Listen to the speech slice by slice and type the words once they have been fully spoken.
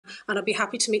and I'd be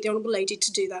happy to meet the Honourable Lady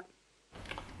to do that.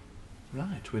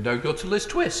 Right, we now go to Liz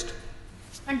Twist.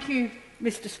 Thank you,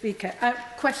 Mr Speaker.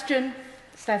 Question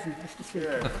 7, Mr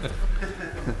Speaker.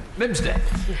 Mimsday.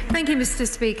 Thank you, Mr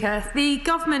Speaker. The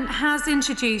Government has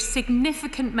introduced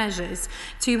significant measures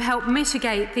to help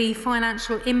mitigate the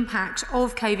financial impact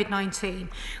of COVID-19.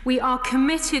 We are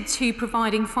committed to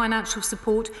providing financial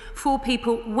support for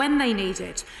people when they need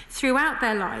it, throughout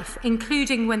their life,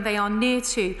 including when they are near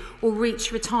to or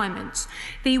reach retirement.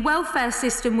 The welfare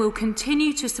system will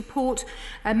continue to support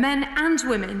men and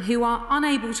women who are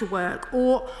unable to work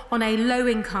or on a low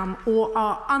income or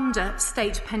are under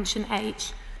state pension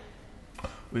age.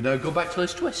 We now go back to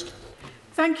Liz Twist.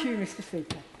 Thank you, Mr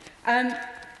Speaker.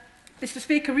 Mr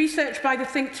Speaker, research by the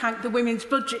think tank, the Women's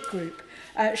Budget Group,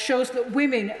 shows that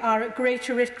women are at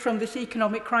greater risk from this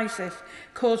economic crisis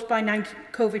caused by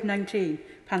COVID-19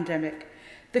 pandemic.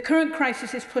 The current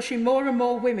crisis is pushing more and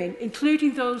more women,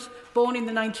 including those born in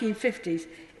the 1950s,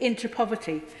 into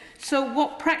poverty. So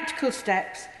what practical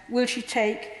steps will she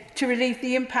take to relieve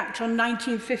the impact on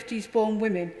 1950s born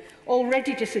women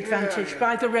already disadvantaged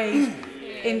by the raise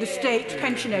in the state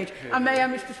pension age? And may I,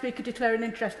 Mr Speaker, declare an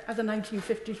interest as a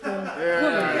 1950s born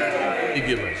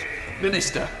woman?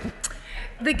 Minister.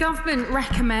 The Government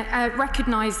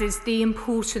recognises the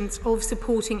importance of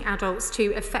supporting adults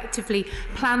to effectively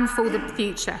plan for the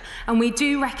future, and we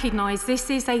do recognise this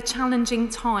is a challenging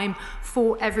time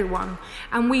for everyone,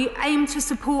 and we aim to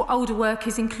support older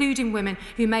workers, including women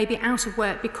who may be out of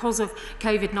work because of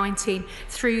COVID-19.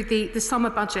 Through the summer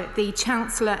budget, the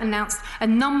Chancellor announced a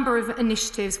number of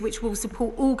initiatives which will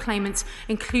support all claimants,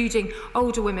 including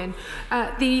older women.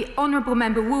 The Honourable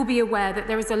Member will be aware that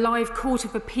there is a live Court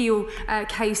of Appeal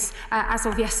case as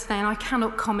of yesterday, and I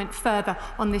cannot comment further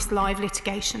on this live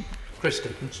litigation. Chris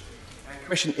Stevens.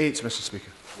 Question 8, Mr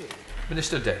Speaker.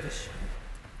 Minister Davis.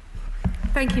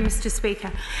 Thank you, Mr Speaker.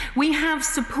 We have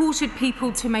supported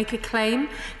people to make a claim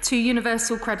to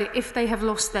universal credit if they have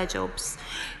lost their jobs.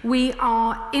 We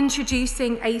are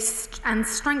introducing and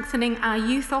strengthening our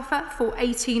youth offer for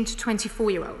 18 to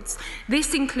 24-year-olds.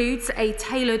 This includes a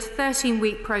tailored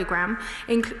 13-week programme,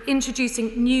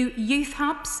 introducing new youth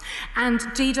hubs and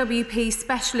DWP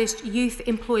specialist youth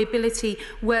employability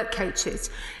work coaches.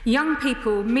 Young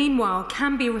people, meanwhile,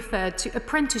 can be referred to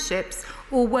apprenticeships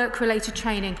or work-related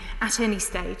training at any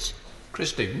stage.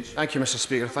 Chris Stevens. Thank you, Mr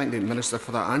Speaker. I thank the Minister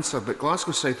for that answer. But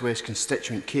Glasgow South West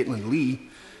constituent Caitlin Lee,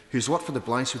 who's worked for the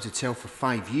Blythswood Hotel for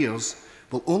 5 years,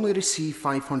 will only receive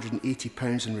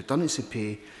 £580 in redundancy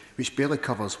pay, which barely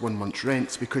covers 1 month's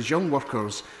rent, because young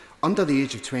workers under the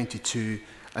age of 22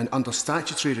 and under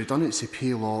statutory redundancy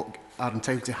pay law are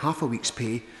entitled to half a week's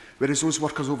pay, whereas those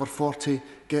workers over 40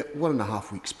 get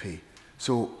 1.5 weeks' pay.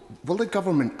 So will the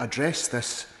Government address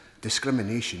this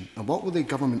discrimination, and what will the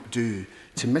Government do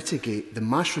to mitigate the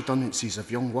mass redundancies of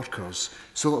young workers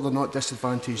so that they're not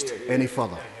disadvantaged any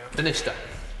further? Minister.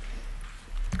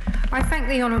 I thank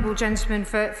the honourable gentleman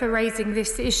for raising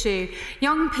this issue.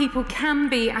 Young people can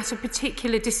be at a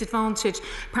particular disadvantage,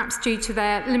 perhaps due to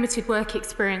their limited work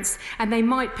experience, and they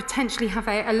might potentially have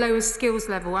a lower skills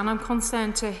level, and I'm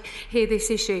concerned to hear this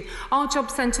issue. Our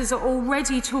job centres are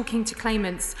already talking to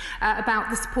claimants about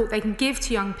the support they can give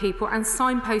to young people and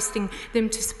signposting them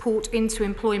to support into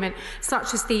employment,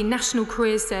 such as the National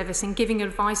Careers Service, and giving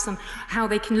advice on how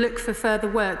they can look for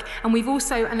further work. And we've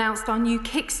also announced our new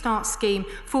Kickstart scheme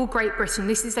for Great Britain.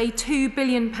 This is a £2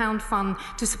 billion fund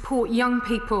to support young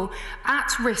people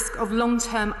at risk of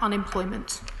long-term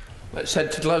unemployment. Let's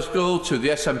head to Glasgow to the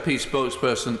SNP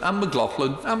spokesperson, Anne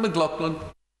McLaughlin. Anne McLaughlin.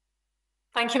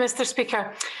 Thank you, Mr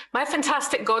Speaker. My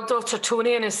fantastic goddaughter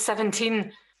Tonian is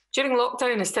 17. During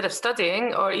lockdown, instead of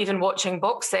studying or even watching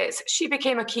box sets, she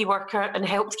became a key worker and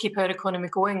helped keep our economy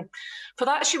going. For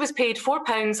that, she was paid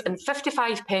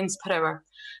 £4.55 per hour.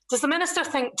 Does the Minister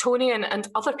think Tonian and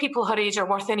other people her age are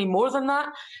worth any more than that?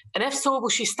 And if so, will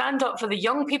she stand up for the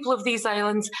young people of these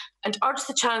islands and urge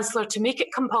the Chancellor to make it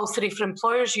compulsory for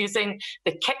employers using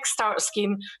the Kickstart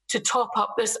scheme to top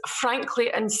up this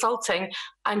frankly insulting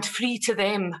and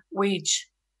free-to-them wage?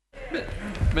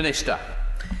 Minister.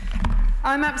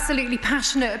 I'm absolutely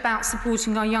passionate about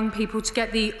supporting our young people to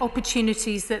get the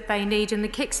opportunities that they need, and the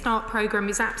Kickstart programme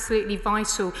is absolutely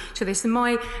vital to this. And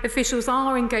my officials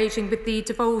are engaging with the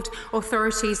devolved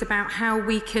authorities about how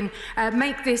we can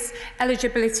make this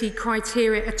eligibility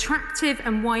criteria attractive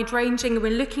and wide-ranging. And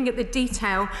we're looking at the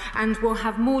detail, and we'll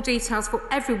have more details for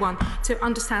everyone to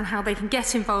understand how they can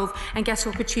get involved and get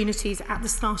opportunities at the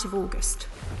start of August.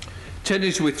 10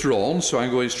 is withdrawn, so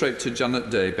I'm going straight to Janet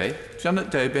Davey.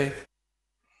 Janet Davey.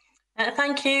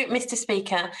 Thank you, Mr.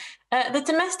 Speaker. The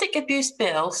Domestic Abuse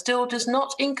Bill still does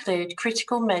not include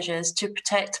critical measures to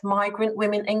protect migrant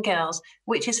women and girls,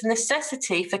 which is a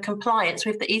necessity for compliance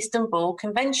with the Istanbul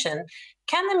Convention.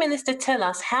 Can the Minister tell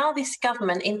us how this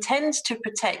government intends to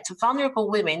protect vulnerable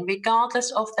women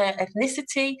regardless of their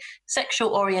ethnicity,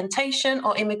 sexual orientation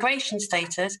or immigration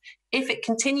status if it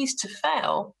continues to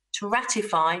fail to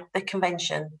ratify the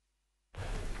Convention?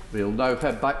 We'll now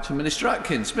head back to Minister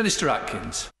Atkins. Minister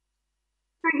Atkins.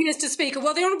 Thank you, Mr. Speaker.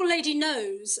 Well, the Honourable Lady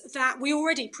knows that we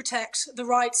already protect the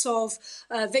rights of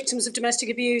victims of domestic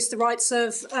abuse, the rights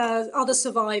of other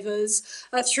survivors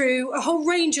through a whole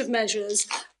range of measures.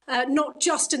 Not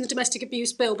just in the domestic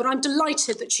abuse bill, but I'm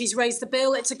delighted that she's raised the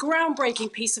bill. It's a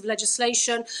groundbreaking piece of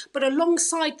legislation, but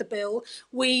alongside the bill,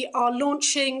 we are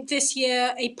launching this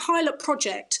year a pilot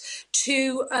project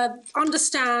to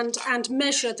understand and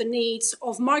measure the needs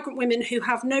of migrant women who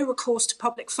have no recourse to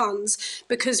public funds,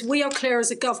 because we are clear as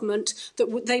a government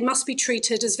that they must be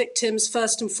treated as victims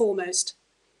first and foremost.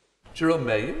 Jerome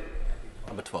Mayor.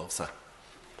 Number 12, sir.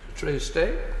 Trace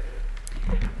Day.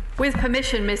 With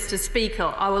permission, Mr.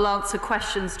 Speaker, I will answer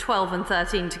questions 12 and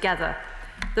 13 together.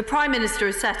 The Prime Minister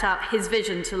has set out his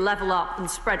vision to level up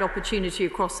and spread opportunity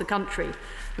across the country,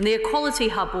 and the Equality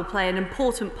Hub will play an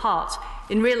important part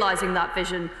in realising that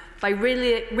vision by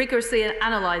rigorously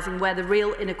analysing where the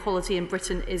real inequality in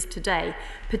Britain is today,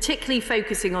 particularly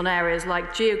focusing on areas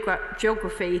like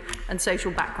geography and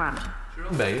social background.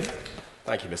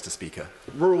 Thank you, Mr. Speaker.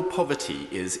 Rural poverty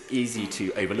is easy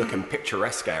to overlook in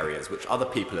picturesque areas which other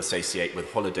people associate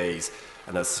with holidays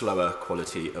and a slower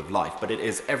quality of life, but it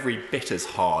is every bit as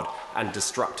hard and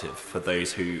destructive for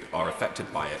those who are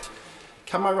affected by it.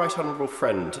 Can my right honourable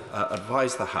friend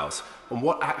advise the House on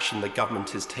what action the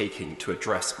government is taking to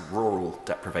address rural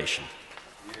deprivation?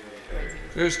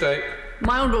 Tuesday.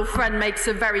 My honourable friend makes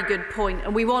a very good point,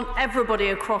 and we want everybody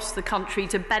across the country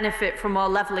to benefit from our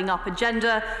levelling up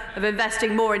agenda, of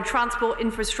investing more in transport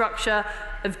infrastructure,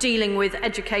 of dealing with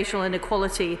educational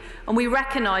inequality, and we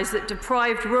recognise that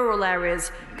deprived rural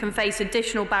areas can face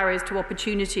additional barriers to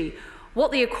opportunity.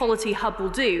 What the Equality Hub will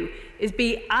do is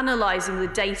be analysing the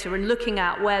data and looking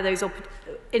at where those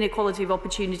inequality of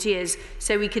opportunity is,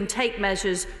 so we can take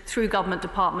measures through government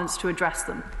departments to address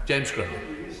them. James Grundy.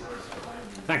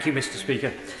 Thank you, Mr.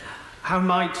 Speaker. How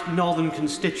might northern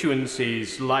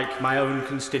constituencies, like my own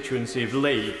constituency of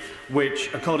Lee, which,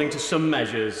 according to some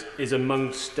measures, is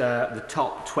amongst the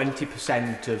top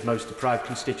 20% of most deprived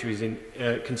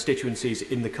constituencies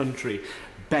in the country,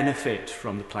 benefit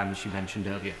from the plans you mentioned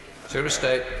earlier?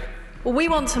 State. Well, we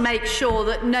want to make sure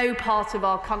that no part of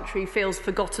our country feels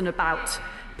forgotten about,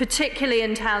 particularly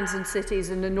in towns and cities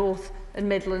in the North and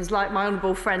Midlands, like my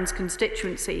honourable friend's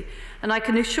constituency. And I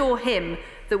can assure him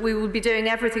that we will be doing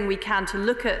everything we can to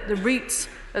look at the roots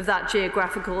of that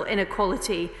geographical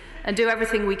inequality and do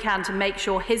everything we can to make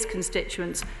sure his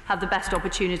constituents have the best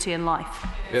opportunity in life.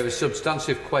 We have a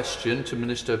substantive question to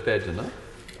Minister Bediner.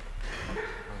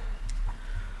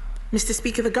 Mr.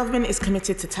 Speaker, the government is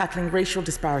committed to tackling racial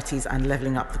disparities and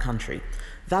levelling up the country.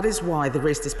 That is why the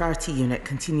Race Disparity Unit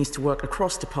continues to work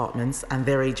across departments and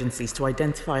their agencies to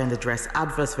identify and address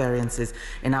adverse variances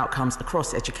in outcomes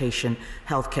across education,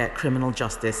 healthcare, criminal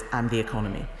justice and the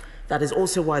economy. That is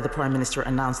also why the Prime Minister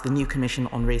announced the new Commission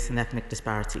on Race and Ethnic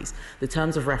Disparities. The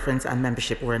terms of reference and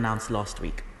membership were announced last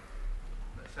week.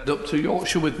 Up to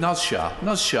Yorkshire with Naz Shah.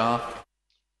 Naz Shah.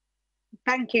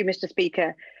 Thank you, Mr.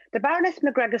 Speaker. The Baroness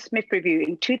McGregor-Smith review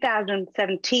in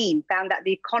 2017 found that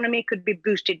the economy could be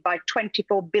boosted by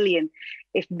 $24 billion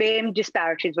if BAME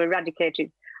disparities were eradicated.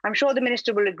 I'm sure the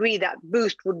Minister will agree that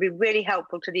boost would be really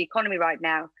helpful to the economy right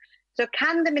now. So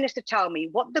can the Minister tell me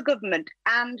what the government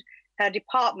and her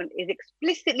department is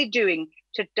explicitly doing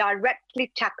to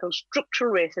directly tackle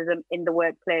structural racism in the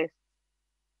workplace?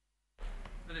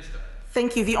 Minister.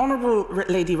 Thank you. The Honourable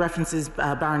Lady references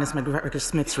Baroness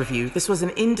McGregor-Smith's review. This was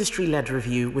an industry-led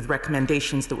review with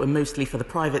recommendations that were mostly for the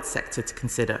private sector to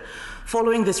consider.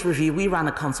 Following this review, we ran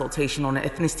a consultation on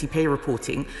ethnicity pay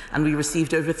reporting, and we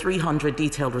received over 300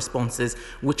 detailed responses,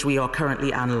 which we are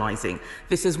currently analysing.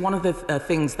 This is one of the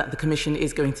things that the Commission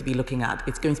is going to be looking at.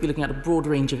 It's going to be looking at a broad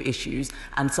range of issues,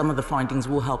 and some of the findings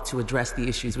will help to address the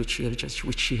issues which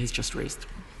she has just raised.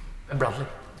 And Bradley.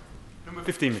 Number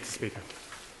 15, Mr. Speaker.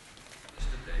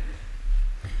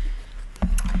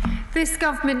 This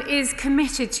government is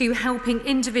committed to helping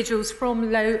individuals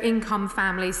from low-income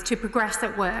families to progress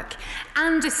at work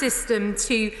and a system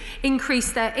to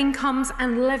increase their incomes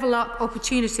and level up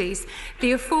opportunities.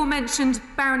 The aforementioned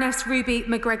Baroness Ruby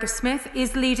McGregor-Smith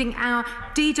is leading our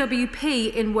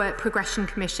DWP in Work Progression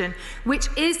Commission, which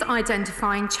is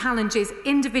identifying challenges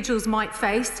individuals might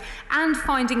face and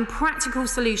finding practical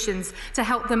solutions to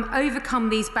help them overcome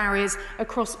these barriers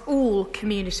across all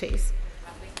communities.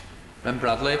 And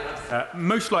Bradley?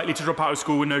 Most likely to drop out of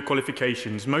school with no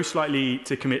qualifications, most likely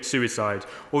to commit suicide,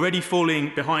 already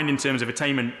falling behind in terms of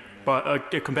attainment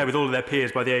compared with all of their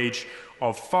peers by the age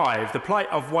of 5. The plight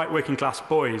of white working class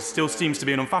boys still seems to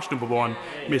be an unfashionable one,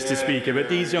 Mr. Speaker, but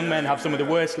these young men have some of the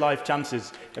worst life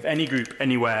chances of any group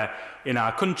anywhere in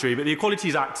our country. But the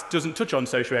Equalities Act doesn't touch on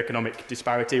socio-economic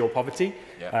disparity or poverty,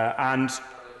 and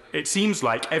it seems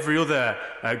like every other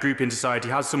group in society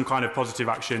has some kind of positive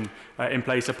action in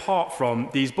place apart from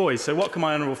these boys. So what can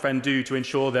my honourable friend do to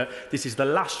ensure that this is the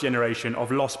last generation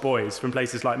of lost boys from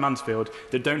places like Mansfield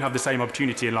that don't have the same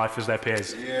opportunity in life as their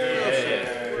peers?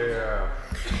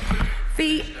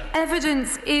 The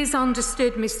evidence is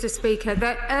understood, Mr. Speaker,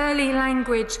 that early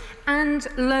language and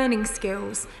learning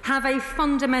skills have a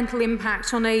fundamental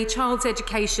impact on a child's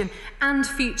education and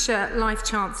future life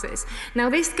chances. Now,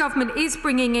 this government is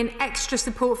bringing in extra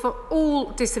support for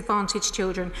all disadvantaged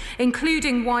children,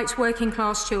 including white working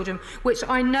class children, which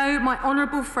I know my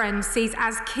honourable friend sees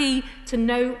as key to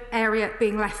no area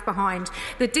being left behind.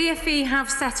 The DfE have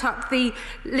set up the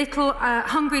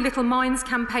Hungry Little Minds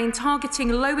campaign targeting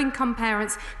low-income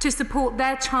parents to support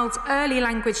their child's early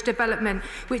language development,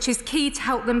 which is key to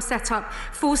help them set up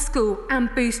for school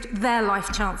and boost their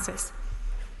life chances.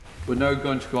 We're now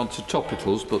going to go on to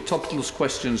topicals, but topicals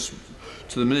questions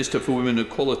to the Minister for Women and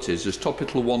Equalities. As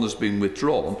topical 1 has been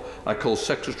withdrawn, I call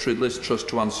Secretary Liz Truss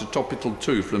to answer topical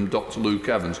 2 from Dr Luke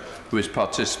Evans, who is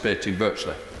participating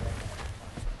virtually.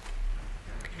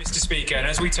 Mr. Speaker, and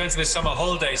as we turn to the summer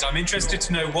holidays, I'm interested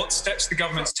to know what steps the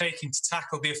government's taking to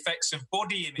tackle the effects of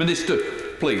body image. Minister,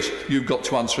 please, you've got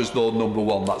to answer as though number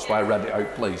 1. That's why I read it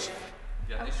out, please.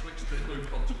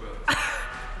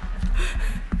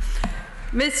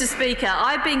 Mr. Speaker,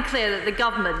 I've been clear that the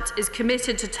government is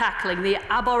committed to tackling the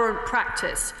abhorrent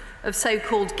practice of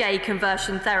so-called gay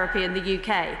conversion therapy in the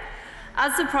UK.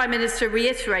 As the Prime Minister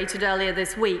reiterated earlier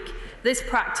this week, this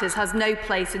practice has no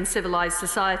place in civilised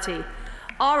society.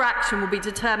 Our action will be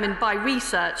determined by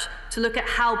research to look at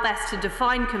how best to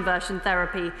define conversion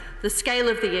therapy, the scale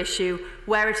of the issue,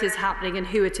 where it is happening and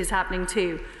who it is happening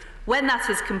to. When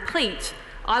that is complete,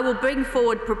 I will bring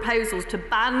forward proposals to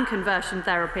ban conversion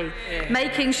therapy,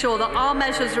 making sure that our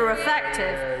measures are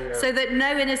effective so that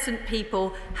no innocent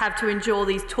people have to endure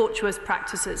these tortuous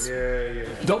practices.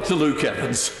 Dr Luke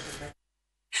Evans.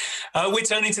 We're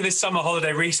turning to this summer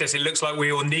holiday recess. It looks like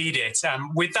we all need it.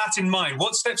 With that in mind,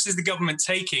 what steps is the government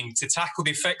taking to tackle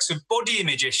the effects of body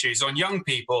image issues on young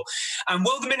people? And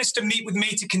will the Minister meet with me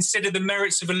to consider the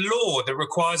merits of a law that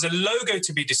requires a logo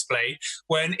to be displayed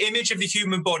where an image of the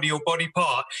human body or body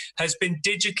part has been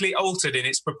digitally altered in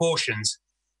its proportions?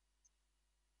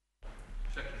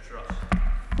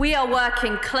 We are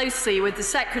working closely with the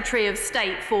Secretary of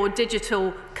State for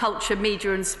Digital, Culture,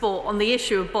 Media and Sport on the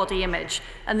issue of body image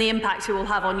and the impact it will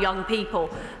have on young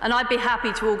people. And I'd be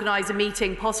happy to organise a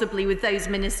meeting, possibly with those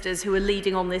ministers who are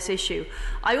leading on this issue.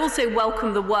 I also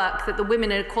welcome the work that the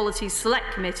Women and Equality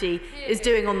Select Committee is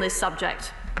doing on this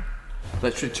subject.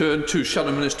 Let's return to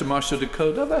Shadow Minister Marcia de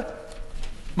Cordova.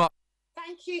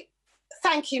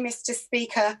 Thank you, Mr.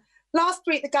 Speaker. Last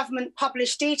week, the government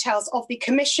published details of the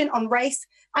Commission on Race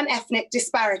and Ethnic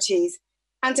Disparities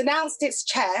and announced its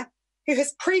chair, who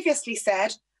has previously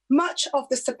said much of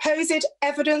the supposed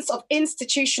evidence of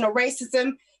institutional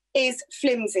racism is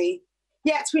flimsy.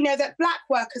 Yet we know that black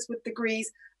workers with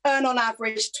degrees earn on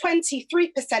average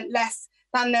 23% less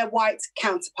than their white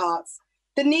counterparts.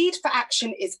 The need for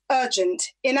action is urgent.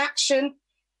 Inaction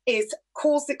is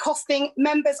costing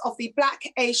members of the Black,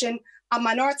 Asian and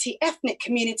minority ethnic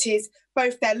communities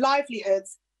both their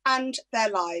livelihoods and their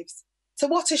lives. So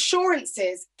what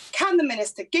assurances can the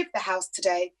Minister give the House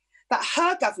today that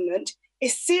her government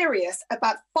is serious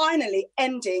about finally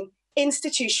ending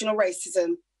institutional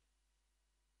racism?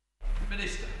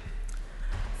 Minister.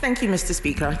 Thank you, Mr.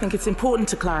 Speaker. I think it's important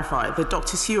to clarify that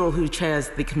Dr. Sewell, who chairs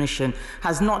the Commission,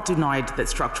 has not denied that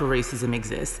structural racism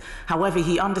exists. However,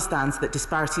 he understands that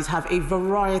disparities have a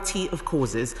variety of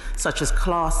causes, such as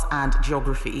class and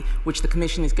geography, which the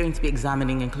Commission is going to be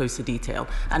examining in closer detail.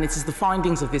 And it is the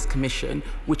findings of this Commission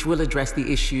which will address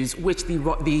the issues which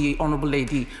the Honourable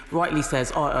Lady rightly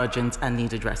says are urgent and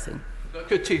need addressing.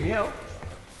 Good team, yeah.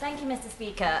 Thank you, Mr.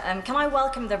 Speaker. Can I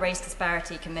welcome the Race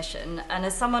Disparity Commission? And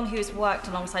as someone who's worked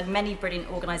alongside many brilliant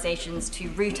organisations to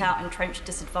root out entrenched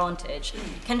disadvantage,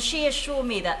 can she assure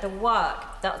me that the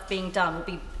work that's being done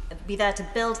will be there to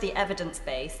build the evidence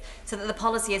base so that the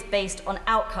policy is based on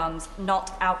outcomes,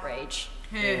 not outrage?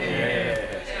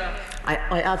 I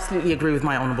absolutely agree with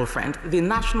my honourable friend. The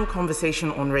national conversation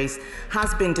on race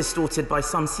has been distorted by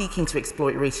some seeking to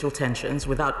exploit racial tensions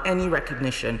without any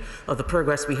recognition of the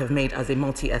progress we have made as a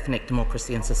multi-ethnic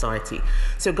democracy and society.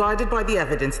 So, guided by the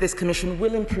evidence, this Commission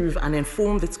will improve and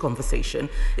inform this conversation.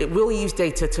 It will use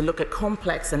data to look at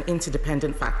complex and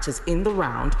interdependent factors in the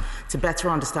round to better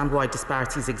understand why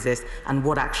disparities exist and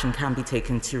what action can be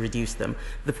taken to reduce them.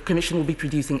 The Commission will be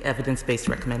producing evidence-based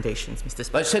recommendations, Mr.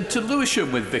 Speaker. Let's head to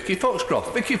Lewisham with Vicky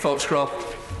Foxcroft. Vicky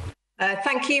Foxcroft.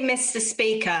 Thank you, Mr.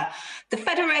 Speaker. The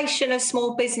Federation of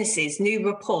Small Businesses' new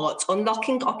report,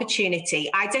 Unlocking Opportunity,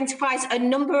 identifies a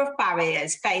number of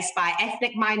barriers faced by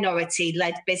ethnic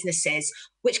minority-led businesses,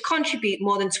 which contribute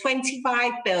more than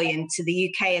 25 billion to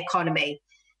the UK economy.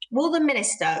 Will the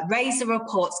Minister raise the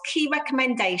report's key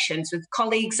recommendations with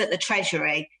colleagues at the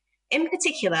Treasury? In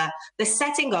particular, the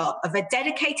setting up of a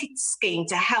dedicated scheme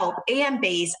to help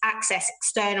EMBs access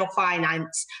external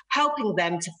finance, helping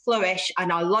them to flourish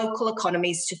and our local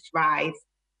economies to thrive.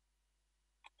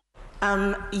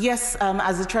 Yes,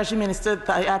 as the Treasury Minister,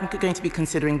 I am going to be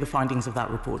considering the findings of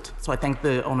that report. So I thank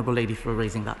the Honourable Lady for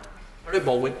raising that.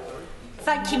 Baldwin.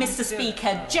 Thank you, Mr.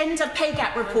 Speaker. Gender pay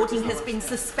gap reporting has been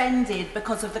suspended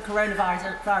because of the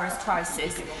coronavirus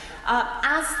crisis.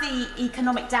 As the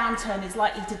economic downturn is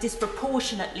likely to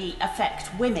disproportionately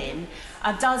affect women,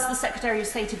 does the Secretary of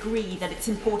State agree that it's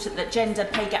important that gender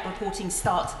pay gap reporting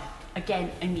starts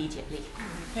again immediately?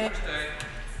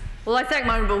 Well, I thank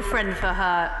my honourable friend for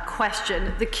her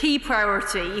question. The key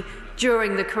priority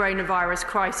during the coronavirus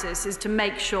crisis is to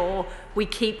make sure we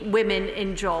keep women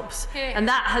in jobs. And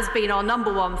that has been our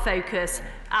 #1 focus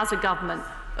as a government.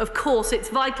 Of course, it's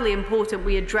vitally important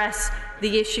we address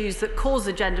the issues that cause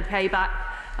the gender pay gap,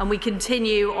 and we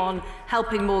continue on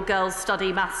helping more girls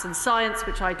study maths and science,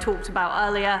 which I talked about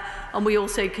earlier, and we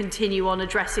also continue on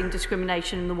addressing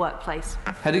discrimination in the workplace.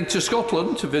 Heading to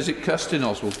Scotland to visit Kirstin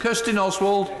Oswald. Kirstin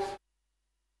Oswald.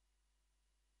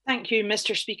 Thank you,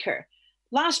 Mr. Speaker.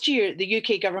 Last year, the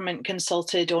UK government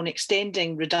consulted on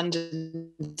extending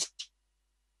redundancy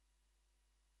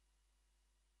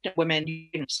to women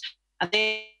unions. And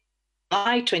then in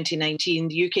July 2019,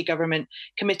 the UK government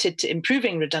committed to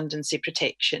improving redundancy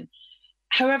protection.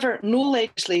 However, no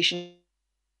legislation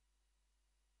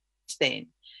since then.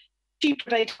 Can you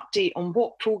provide an update on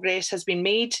what progress has been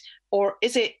made, or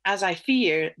is it, as I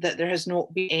fear, that there has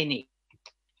not been any?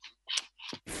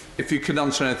 If you can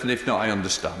answer anything, if not, I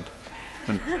understand.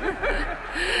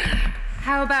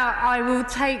 How about I will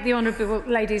take the Honourable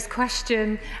Lady's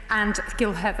question and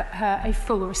give her a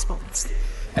full response.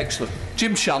 Excellent.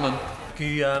 Jim Shannon. Thank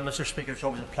you, Mr. Speaker. It's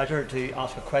always a pleasure to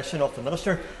ask a question of the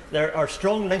Minister. There are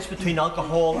strong links between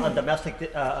alcohol and domestic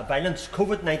violence.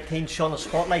 COVID-19 shone a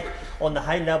spotlight on the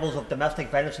high levels of domestic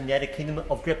violence in the United Kingdom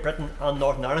of Great Britain and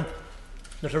Northern Ireland.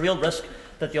 There's a real risk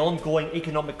that the ongoing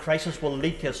economic crisis will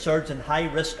lead to a surge in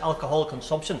high-risk alcohol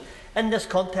consumption. In this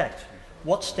context,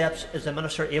 what steps is the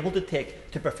Minister able to take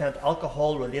to prevent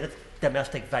alcohol-related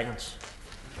domestic violence?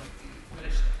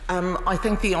 I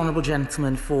thank the Honourable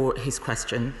Gentleman for his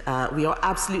question. We are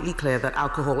absolutely clear that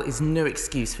alcohol is no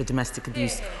excuse for domestic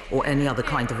abuse or any other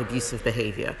kind of abusive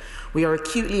behaviour. We are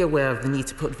acutely aware of the need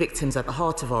to put victims at the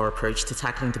heart of our approach to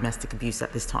tackling domestic abuse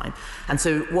at this time. And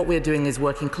so what we're doing is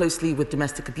working closely with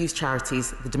domestic abuse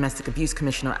charities, the Domestic Abuse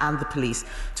Commissioner and the police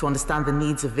to understand the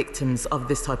needs of victims of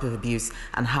this type of abuse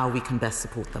and how we can best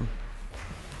support them.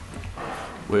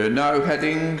 We're now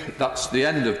heading, that's the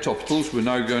end of topicals. We're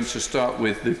now going to start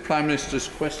with the Prime Minister's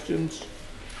questions.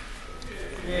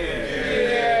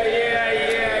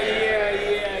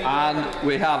 And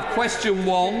we have question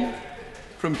 1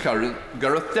 from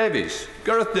Gareth Davies.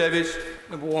 Gareth Davies.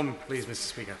 Number 1, please, Mr.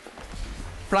 Speaker.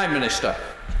 Prime Minister.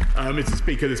 Mr.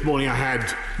 Speaker, this morning I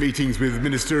had meetings with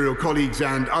ministerial colleagues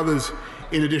and others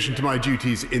in addition to my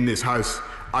duties in this House.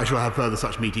 I shall have further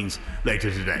such meetings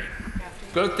later today.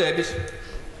 Gareth Davies.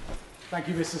 Thank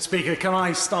you, Mr. Speaker. Can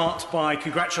I start by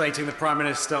congratulating the Prime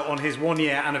Minister on his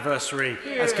 1-year anniversary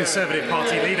as Conservative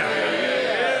Party leader?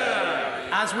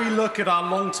 As we look at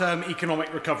our long-term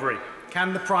economic recovery,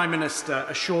 can the Prime Minister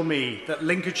assure me that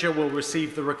Lincolnshire will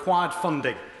receive the required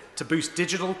funding to boost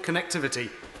digital connectivity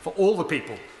for all the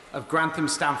people of Grantham,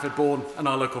 Stamford, Bourne and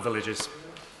our local villages?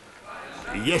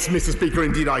 Yes, Mr. Speaker,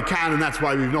 indeed I can, and that's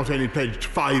why we've not only pledged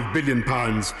 £5 billion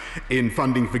in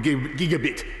funding for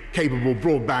gigabit-capable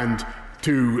broadband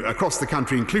across the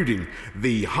country, including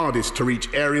the hardest to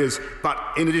reach areas, but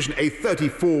in addition a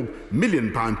 £34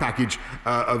 million package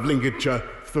of Lincolnshire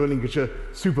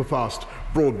superfast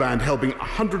broadband, helping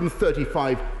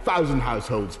 135,000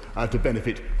 households to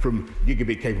benefit from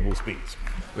gigabit-capable speeds.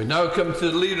 We now come to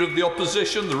the Leader of the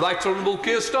Opposition, the Right Honourable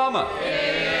Keir Starmer.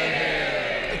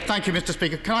 Thank you, Mr.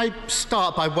 Speaker. Can I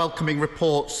start by welcoming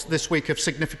reports this week of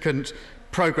significant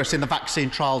progress in the vaccine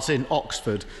trials in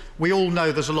Oxford? We all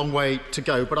know there's a long way to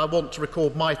go, but I want to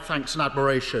record my thanks and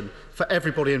admiration for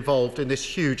everybody involved in this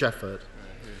huge effort.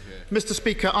 Mr.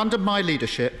 Speaker, under my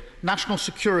leadership, national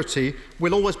security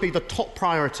will always be the top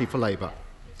priority for Labour.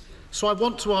 So I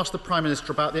want to ask the Prime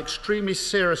Minister about the extremely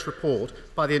serious report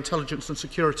by the Intelligence and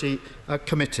Security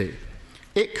Committee.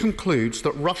 It concludes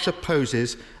that Russia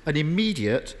poses an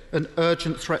immediate and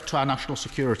urgent threat to our national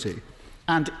security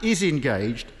and is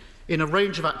engaged in a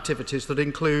range of activities that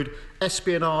include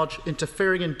espionage,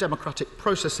 interfering in democratic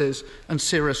processes and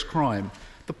serious crime.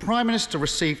 The Prime Minister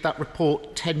received that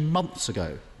report 10 months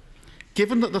ago.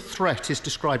 Given that the threat is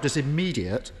described as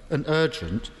immediate and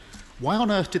urgent, why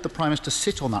on earth did the Prime Minister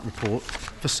sit on that report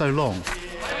for so long?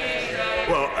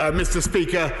 Well, Mr.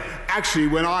 Speaker, actually,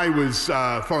 when I was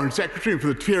Foreign Secretary, for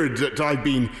the period that I've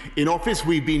been in office,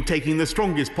 we've been taking the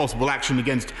strongest possible action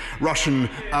against Russian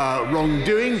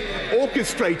wrongdoing,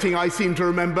 orchestrating, I seem to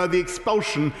remember, the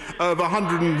expulsion of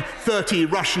 130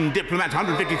 Russian diplomats,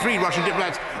 153 Russian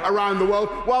diplomats around the world,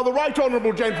 while the right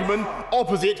honourable gentleman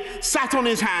opposite sat on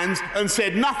his hands and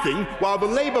said nothing, while the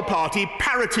Labour Party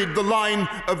parroted the line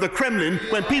of the Kremlin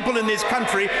when people in this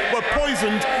country were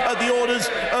poisoned at the orders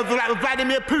of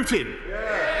Vladimir Putin.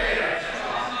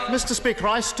 Mr. Speaker,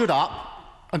 I stood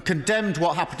up and condemned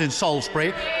what happened in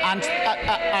Salisbury, and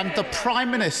the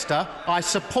Prime Minister, I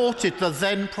supported the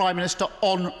then Prime Minister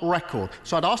on record.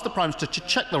 So I'd ask the Prime Minister to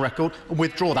check the record and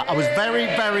withdraw that. I was very,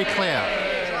 very clear.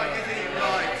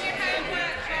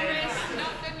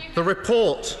 The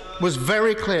report was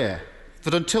very clear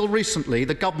that until recently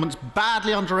the government's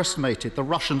badly underestimated the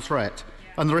Russian threat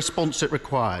and the response it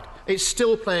required. It's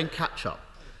still playing catch-up.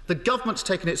 The government's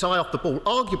taken its eye off the ball.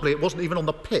 Arguably, it wasn't even on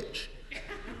the pitch.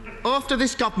 After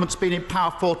this government's been in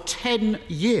power for 10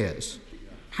 years,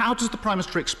 how does the Prime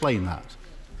Minister explain that?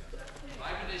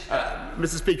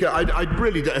 Mr. Speaker, I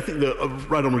think the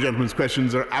right honourable gentleman's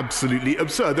questions are absolutely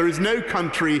absurd. There is no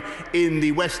country in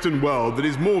the Western world that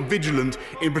is more vigilant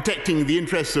in protecting the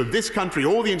interests of this country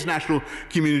or the international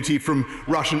community from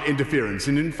Russian interference.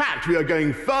 And in fact, we are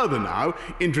going further now,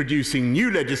 introducing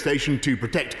new legislation to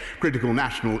protect critical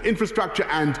national infrastructure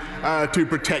and to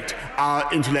protect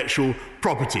our intellectual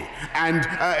property. And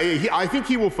I think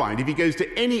he will find, if he goes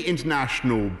to any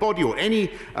international body or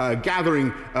any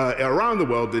gathering around the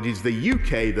world, that is the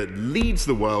UK that leads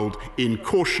the world in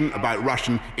caution about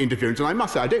Russian interference. And I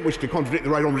must say, I don't wish to contradict the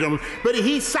right honourable gentleman, but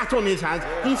he sat on his hands,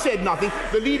 he said nothing.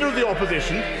 The Leader of the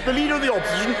Opposition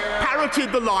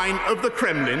parroted the line of the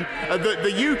Kremlin that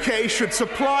the UK should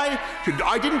supply.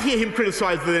 I didn't hear him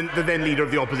criticise the then Leader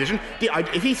of the Opposition.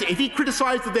 If he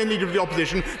criticised the then Leader of the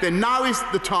Opposition, then now is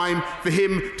the time for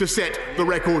him to set the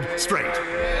record straight.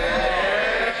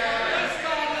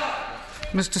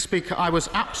 Mr. Speaker, I was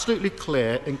absolutely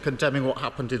clear in condemning what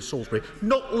happened in Salisbury,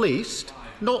 not least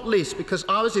because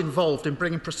I was involved in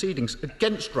bringing proceedings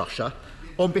against Russia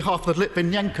on behalf of the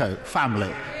Litvinenko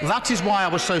family. That is why I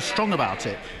was so strong about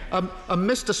it. And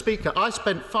Mr. Speaker, I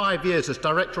spent 5 years as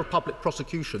Director of Public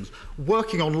Prosecutions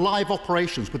working on live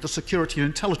operations with the security and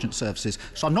intelligence services,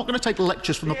 so I'm not going to take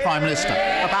lectures from the Prime Minister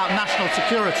about national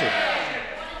security.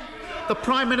 The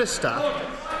Prime Minister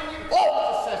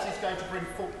says he's going to bring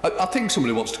forward... I think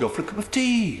somebody wants to go for a cup of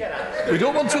tea. We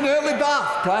don't want an early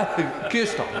bath. Keir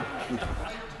Starmer.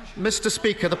 Mr.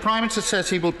 Speaker, the Prime Minister says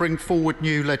he will bring forward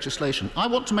new legislation. I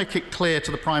want to make it clear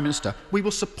to the Prime Minister we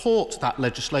will support that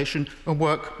legislation and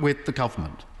work with the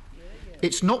government.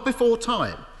 It's not before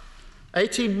time.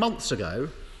 18 months ago,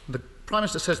 the Prime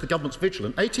Minister says the government's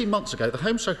vigilant. 18 months ago, the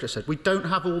Home Secretary said we don't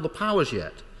have all the powers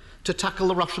yet to tackle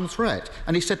the Russian threat.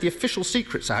 And he said the Official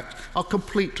Secrets Act are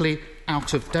completely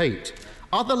out of date.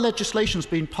 Other legislation's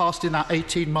been passed in that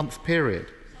 18-month period.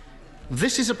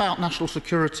 This is about national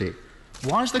security.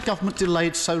 Why has the government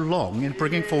delayed so long in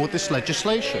bringing forward this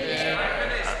legislation?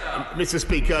 Mr.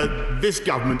 Speaker, this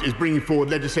government is bringing forward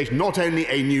legislation, not only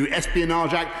a new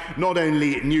Espionage Act, not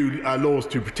only new laws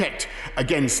to protect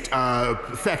against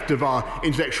theft of our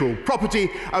intellectual property,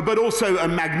 but also a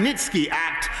Magnitsky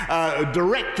Act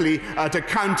directly to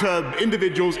counter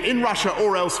individuals in Russia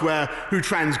or elsewhere who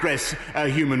transgress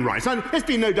human rights. And there's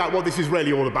been no doubt what this is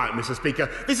really all about, Mr. Speaker.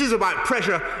 This is about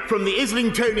pressure from the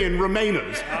Islingtonian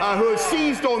Remainers who have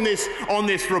seized on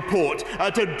this report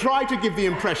to try to give the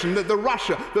impression that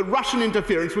Russian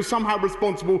interference was somehow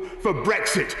responsible for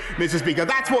Brexit, Mr. Speaker.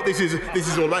 That's what this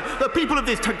is all about. The people of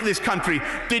this country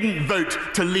didn't vote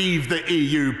to leave the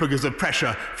EU because of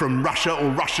pressure from Russia or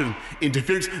Russian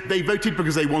interference. They voted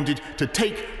because they wanted to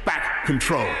take back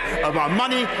control of our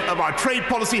money, of our trade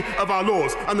policy, of our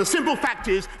laws. And the simple fact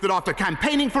is that after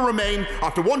campaigning for Remain,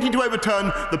 after wanting to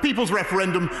overturn the people's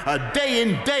referendum day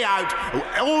in, day out,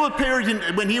 all the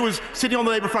period when he was sitting on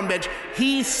the Labour front bench,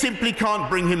 he simply can't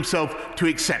bring himself to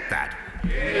accept that.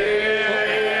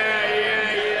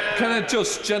 Can I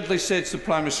just gently say to the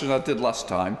Prime Minister, as I did last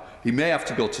time, he may have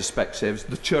to go to Specsavers.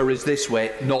 The chair is this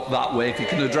way, not that way. If he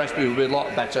can address me, it would be a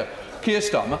lot better. Keir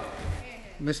Starmer.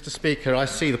 Mr. Speaker, I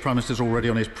see the Prime Minister's already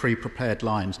on his pre-prepared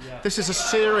lines. This is a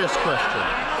serious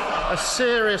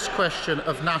question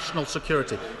of national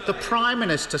security. The Prime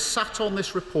Minister sat on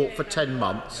this report for 10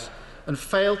 months and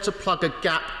failed to plug a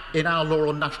gap in our law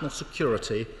on national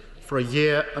security for a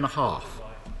year and a half.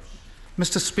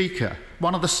 Mr. Speaker,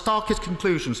 one of the starkest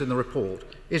conclusions in the report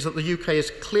is that the UK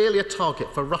is clearly a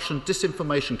target for Russian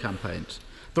disinformation campaigns.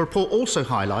 The report also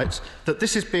highlights that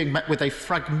this is being met with a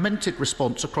fragmented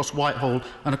response across Whitehall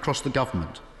and across the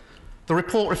government. The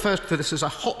report refers to this as a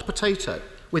hot potato,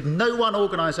 with no one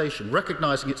organisation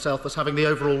recognising itself as having the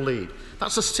overall lead.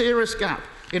 That's a serious gap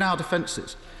in our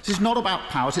defences. This is not about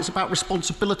powers, it's about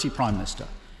responsibility, Prime Minister.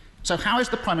 So how is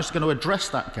the Prime Minister going to address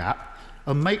that gap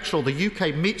and make sure the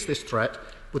UK meets this threat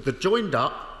with the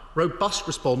joined-up, robust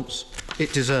response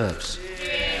it deserves?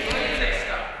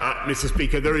 Mr.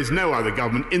 Speaker, there is no other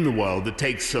government in the world that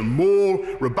takes more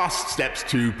robust steps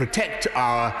to protect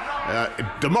our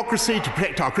democracy, to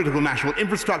protect our critical national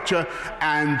infrastructure,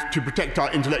 and to protect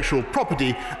our intellectual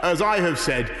property, as I have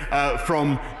said,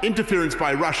 from interference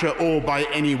by Russia or by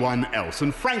anyone else.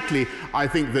 And frankly, I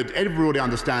think that everybody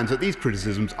understands that these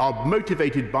criticisms are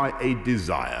motivated by a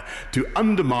desire to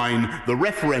undermine the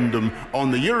referendum on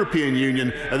the European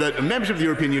Union, the membership of the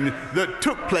European Union, that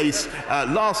took place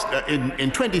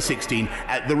in 2016,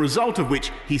 the result of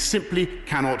which he simply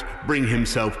cannot bring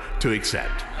himself to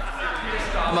accept.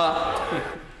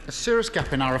 A serious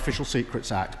gap in our Official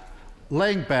Secrets Act,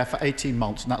 laying bare for 18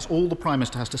 months, and that's all the Prime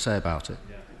Minister has to say about it.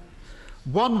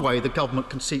 One way the government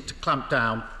can seek to clamp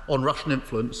down on Russian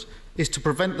influence is to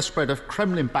prevent the spread of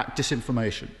Kremlin-backed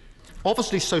disinformation.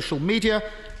 Obviously, social media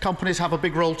companies have a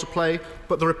big role to play,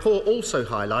 but the report also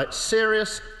highlights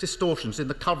serious distortions in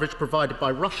the coverage provided by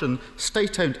Russian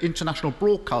state-owned international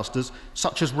broadcasters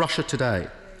such as Russia Today.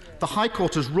 The High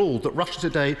Court has ruled that Russia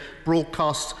Today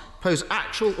broadcasts pose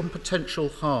actual and potential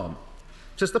harm.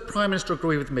 Does the Prime Minister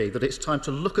agree with me that it's time to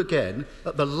look again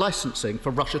at the licensing for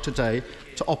Russia Today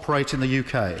to operate in the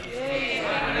UK?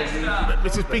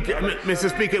 Mr.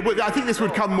 Speaker, I think this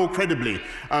would come more credibly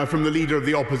from the Leader of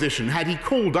the Opposition had he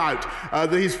called out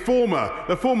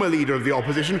the former Leader of the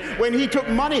Opposition when he took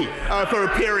money for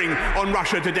appearing on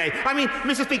Russia Today. I mean,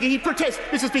 Mr. Speaker,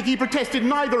 he protested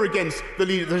neither against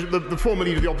the former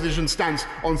Leader of the Opposition stance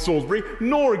on Salisbury,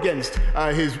 nor against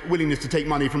his willingness to take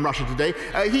money from Russia Today.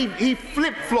 He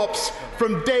flip-flops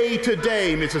from day to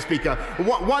day, Mr. Speaker.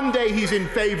 One day he's in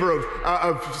favour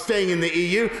of staying in the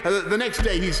EU. The next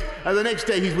day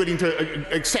he's willing to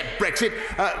accept Brexit.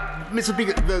 Mr.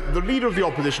 Speaker, the Leader of the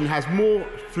Opposition has more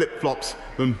flip-flops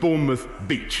than Bournemouth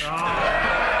Beach.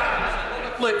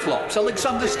 Flip-flops.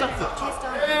 Alexander Stafford.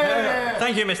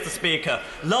 Thank you, Mr. Speaker.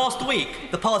 Last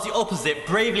week, the party opposite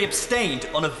bravely abstained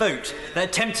on a vote that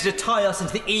attempted to tie us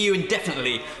into the EU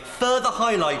indefinitely, further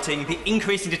highlighting the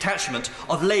increasing detachment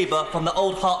of Labour from the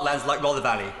old heartlands like Rother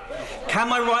Valley. Can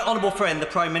my right honourable friend, the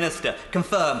Prime Minister,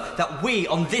 confirm that we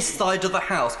on this side of the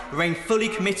House remain fully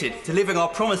committed to delivering our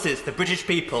promises to the British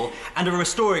people and to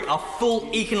restoring our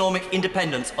full economic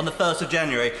independence on the 1st of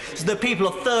January, so the people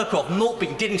of Thurcroft, Maltby,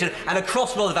 Diddington and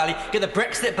across Rother Valley get the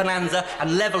Brexit bonanza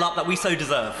and level up that we so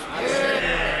deserve?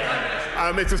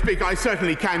 Mr. Speaker, I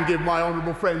certainly can give my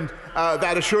honourable friend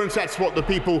that assurance. That's what the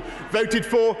people voted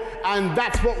for, and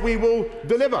that's what we will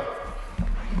deliver.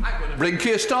 Bring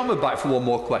Keir Starmer back for one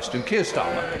more question. Keir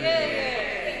Starmer.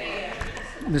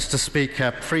 Mr.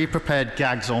 Speaker, pre-prepared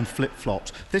gags on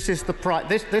flip-flops. This is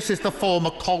the former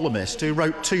columnist who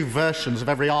wrote 2 versions of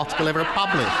every article ever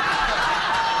published.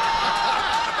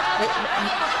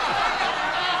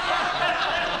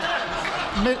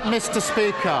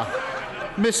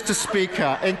 Mr.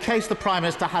 Speaker, in case the Prime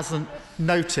Minister hasn't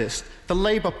noticed, the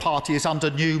Labour Party is under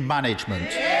new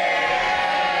management.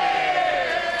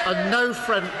 And no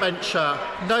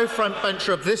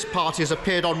frontbencher of this party has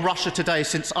appeared on Russia Today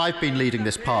since I've been leading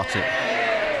this party.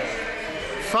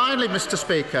 Finally, Mr.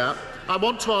 Speaker, I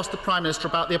want to ask the Prime Minister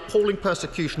about the appalling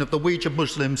persecution of the Uyghur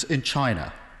Muslims in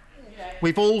China.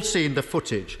 We've all seen the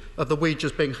footage of the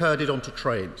Uyghurs being herded onto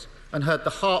trains and heard the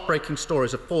heartbreaking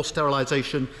stories of forced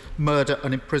sterilisation, murder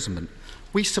and imprisonment.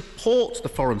 We support the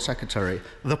Foreign Secretary,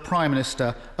 the Prime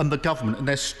Minister and the Government in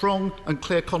their strong and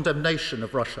clear condemnation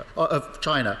of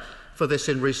China for this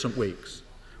in recent weeks.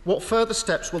 What further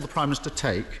steps will the Prime Minister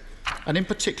take? And in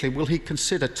particular, will he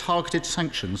consider targeted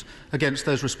sanctions against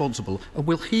those responsible? And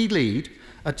will he lead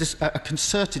a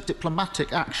concerted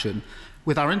diplomatic action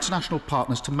with our international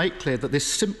partners to make clear that this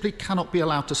simply cannot be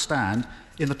allowed to stand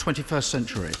in the 21st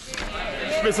century?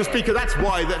 Mr. Speaker, that's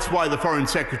why the Foreign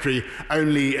Secretary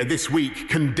only this week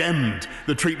condemned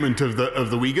the treatment of the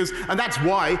Uyghurs, and that's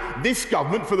why this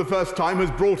government, for the first time, has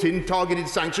brought in targeted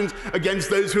sanctions against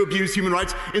those who abuse human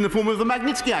rights in the form of the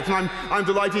Magnitsky Act. And I'm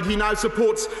delighted he now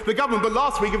supports the government. But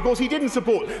last week, of course, he didn't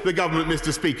support the government,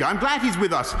 Mr. Speaker. I'm glad he's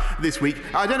with us this week.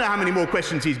 I don't know how many more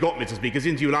questions he's got, Mr. Speaker,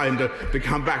 since you allow him to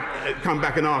come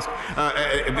back and ask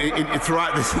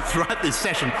throughout this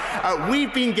session.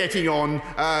 We've been getting on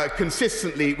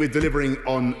consistently with delivering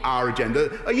on our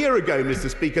agenda. A year ago, Mr.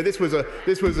 Speaker, this was a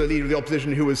leader of the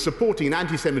opposition who was supporting an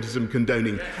anti-Semitism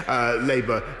condoning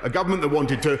Labour, a government that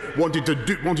wanted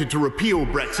to repeal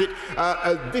Brexit.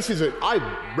 I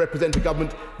represent a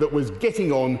government that was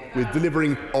getting on with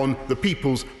delivering on the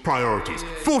people's priorities.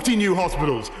 40 new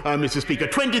hospitals, Mr. Speaker,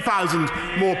 20,000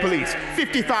 more police,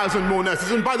 50,000 more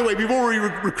nurses, and by the way, we've already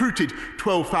recruited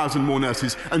 12,000 more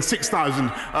nurses and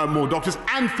 6,000 more doctors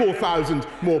and 4,000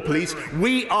 more police.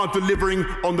 We are delivering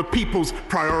on the people's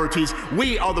priorities.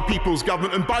 We are the people's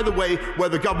government, and by the way, we're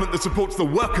the government that supports the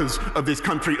workers of this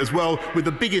country as well, with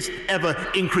the biggest ever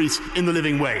increase in the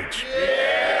living wage.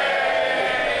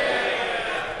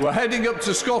 We're heading up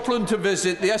to Scotland to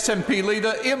visit the SNP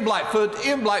leader, Ian Blackford.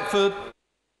 Ian Blackford.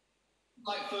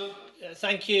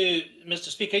 Thank you, Mr.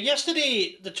 Speaker.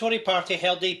 Yesterday, the Tory party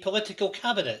held a political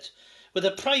cabinet with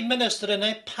the Prime Minister in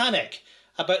a panic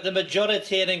about the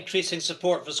majority and increasing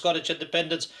support for Scottish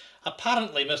independence.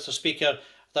 Apparently, Mr. Speaker,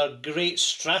 their great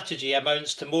strategy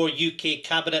amounts to more UK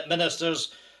cabinet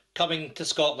ministers coming to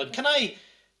Scotland. Can I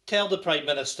tell the Prime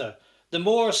Minister, the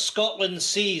more Scotland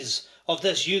sees of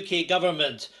this UK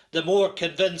government, the more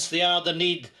convinced they are the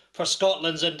need for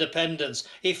Scotland's independence.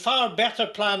 A far better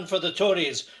plan for the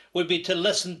Tories would be to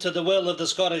listen to the will of the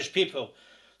Scottish people.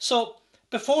 So,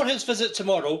 before his visit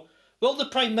tomorrow, will the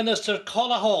Prime Minister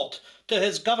call a halt to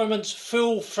his government's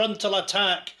full frontal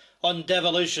attack on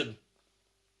devolution?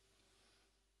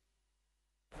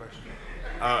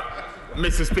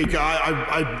 Mr. Speaker,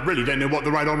 I really don't know what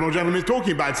the right honourable gentleman is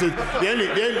talking about. So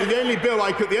the only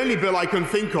bill I can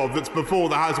think of that's before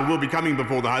the House or will be coming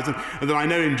before the House and that I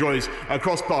know enjoys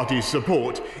cross-party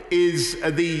support is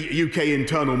the UK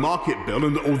Internal Market Bill.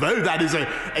 And although that is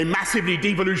a massively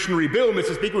devolutionary bill,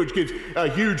 Mr. Speaker, which gives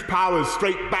huge powers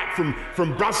straight back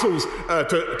from Brussels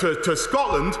to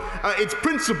Scotland, its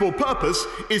principal purpose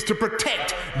is to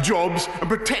protect jobs and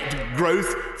protect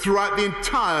growth throughout the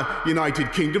entire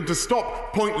United Kingdom, to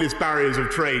stop pointless barriers of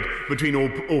trade between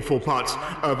all four parts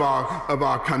of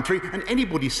our country, and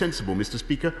anybody sensible, Mr.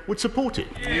 Speaker, would support it.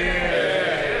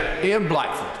 Yeah. Ian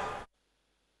Blackford.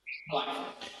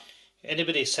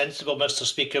 Anybody sensible, Mr.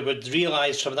 Speaker, would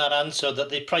realise from that answer that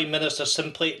the Prime Minister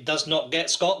simply does not get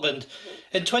Scotland.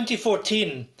 In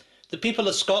 2014, the people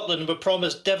of Scotland were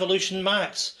promised devolution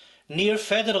max, near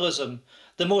federalism,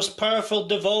 the most powerful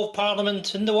devolved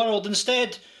parliament in the world.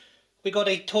 Instead, we got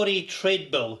a Tory trade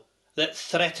bill that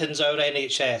threatens our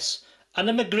NHS, an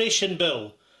immigration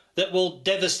bill that will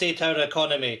devastate our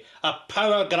economy, a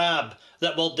power grab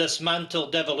that will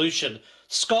dismantle devolution,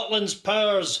 Scotland's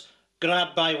powers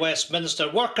grabbed by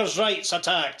Westminster, workers' rights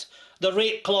attacked, the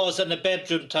rate clause in the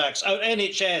bedroom tax, our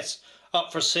NHS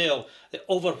up for sale, the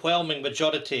overwhelming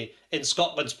majority in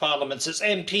Scotland's parliaments, its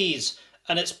MPs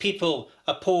and its people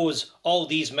oppose all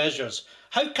these measures.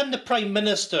 How can the Prime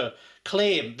Minister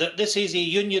claim that this is a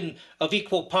union of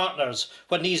equal partners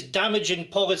when these damaging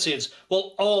policies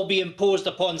will all be imposed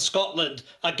upon Scotland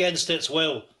against its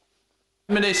will?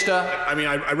 Minister. I mean,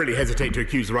 I really hesitate to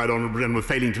accuse the right honourable gentleman of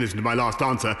failing to listen to my last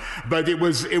answer, but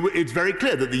it's very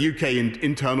clear that the UK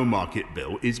Internal Market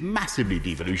Bill is massively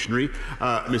devolutionary,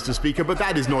 Mr. Speaker, but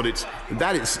that is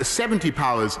 70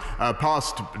 powers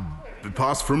passed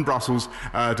passed from Brussels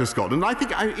to Scotland. I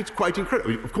think it's quite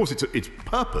incredible. Of course, its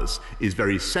purpose is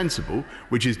very sensible,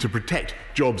 which is to protect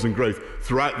jobs and growth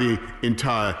throughout the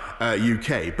entire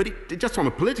UK. But just on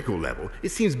a political level, it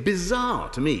seems bizarre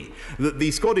to me that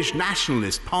the Scottish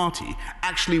Nationalist Party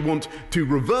actually want to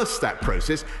reverse that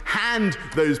process, hand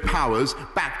those powers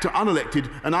back to unelected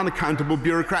and unaccountable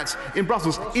bureaucrats in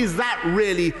Brussels. Is that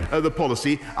really the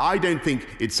policy? I don't think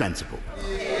it's sensible.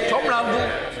 Tom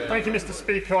Randall. Thank you, Mr.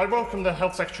 Speaker. I welcome the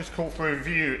Health Secretary's call for a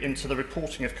review into the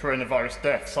reporting of coronavirus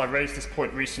deaths. I raised this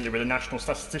point recently with a national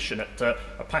statistician at a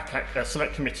PAC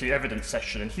Select Committee evidence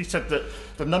session, and he said that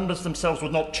the numbers themselves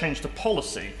would not change the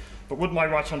policy, but would my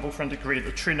right honourable friend agree that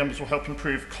the true numbers will help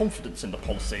improve confidence in the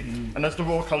policy? And as the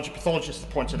Royal College of Pathologists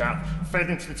has pointed out,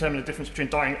 failing to determine the difference between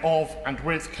dying of and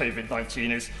with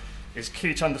COVID-19 is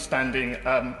key to understanding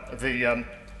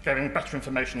getting better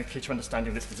information and key to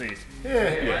understanding this disease.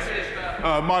 Yes.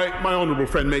 My honourable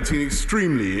friend makes an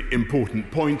extremely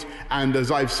important point, and as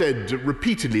I've said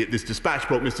repeatedly at this dispatch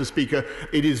block, Mr. Speaker,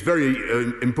 it is very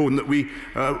important that we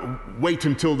wait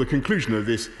until the conclusion of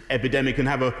this epidemic and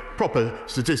have a proper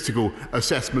statistical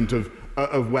assessment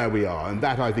of where we are, and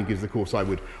that, I think, is the course I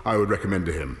would recommend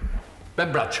to him.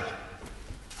 Ben Bradshaw.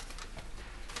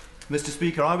 Mr.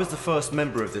 Speaker, I was the first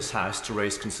member of this House to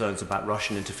raise concerns about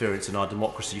Russian interference in our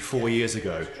democracy 4 years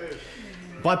ago.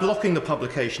 By blocking the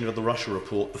publication of the Russia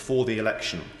report before the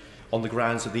election on the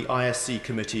grounds that the ISC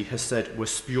committee has said were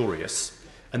spurious,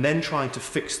 and then trying to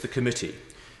fix the committee,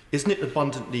 isn't it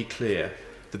abundantly clear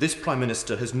that this Prime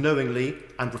Minister has knowingly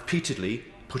and repeatedly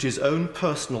put his own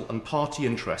personal and party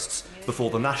interests before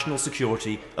the national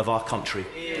security of our country?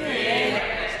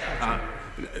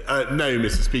 No,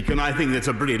 Mr. Speaker, and I think that's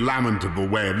a pretty lamentable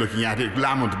way of looking at it,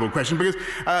 lamentable question, because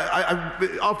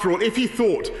after all, if he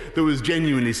thought there was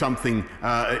genuinely something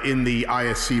in the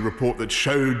ISC report that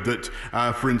showed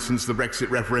that, for instance, the Brexit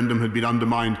referendum had been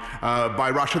undermined by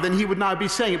Russia, then he would now be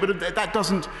saying it, but that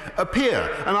doesn't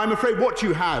appear. And I'm afraid what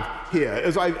you have here,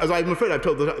 as I'm afraid I've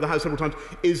told the House several times,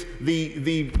 is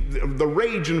the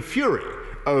rage and fury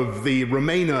of the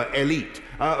Remainer elite,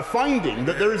 finding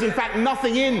that there is in fact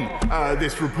nothing in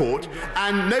this report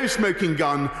and no smoking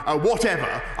gun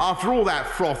whatever after all that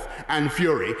froth and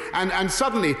fury, and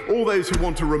suddenly all those who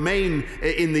want to remain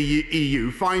in the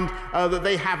EU find that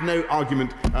they have no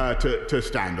argument to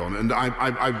stand on, and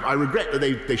I regret that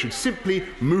they should simply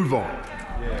move on.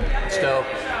 Still.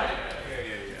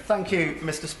 Thank you,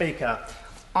 Mr. Speaker.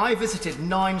 I visited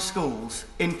 9 schools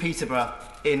in Peterborough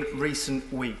in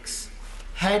recent weeks.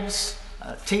 Heads,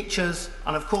 teachers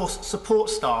and of course support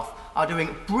staff are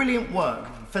doing brilliant work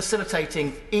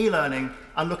facilitating e-learning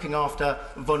and looking after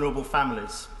vulnerable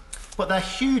families. But their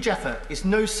huge effort is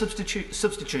no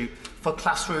substitute for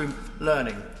classroom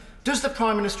learning. Does the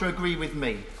Prime Minister agree with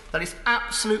me that it's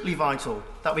absolutely vital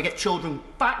that we get children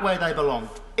back where they belong,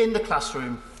 in the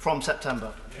classroom, from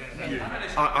September?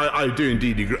 I do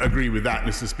indeed agree with that,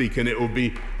 Mr. Speaker, and it will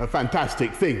be a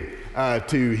fantastic thing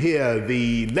to hear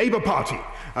the Labour Party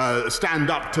stand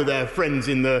up to their friends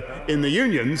in the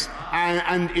unions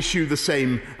and issue the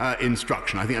same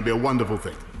instruction. I think that'd be a wonderful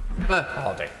thing.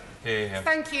 Hardy.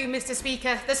 Thank you, Mr.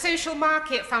 Speaker. The Social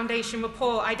Market Foundation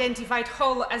report identified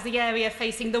Hull as the area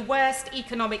facing the worst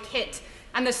economic hit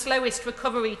and the slowest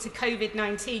recovery to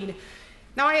COVID-19.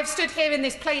 Now, I have stood here in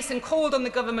this place and called on the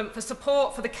government for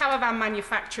support for the caravan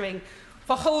manufacturing,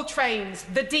 for Hull Trains,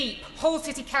 the Deep, Hull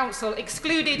City Council,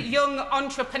 excluded young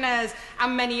entrepreneurs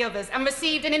and many others, and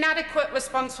received an inadequate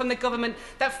response from the government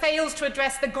that fails to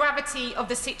address the gravity of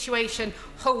the situation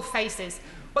Hull faces.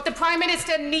 What the Prime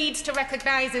Minister needs to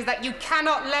recognise is that you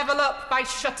cannot level up by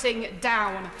shutting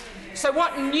down. So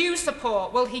what new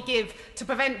support will he give to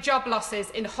prevent job losses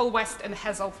in Hull West and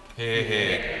Hessel?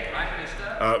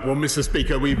 Well, Mr.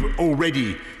 Speaker, we've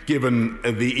already given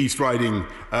the East Riding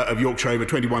of Yorkshire over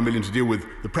 £21 million to deal with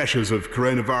the pressures of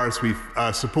coronavirus.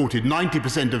 We've supported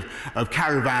 90% of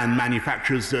caravan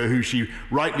manufacturers who she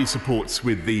rightly supports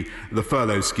with the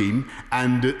furlough scheme.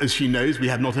 And as she knows, we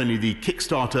have not only the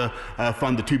Kickstarter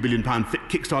fund, the £2 billion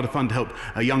Kickstarter fund to help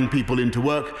young people into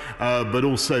work, but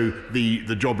also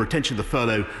the job retention, the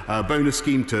furlough bonus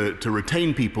scheme to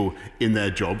retain people in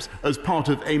their jobs as part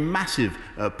of a massive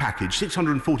package,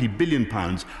 £640 billion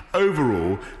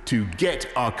overall, to get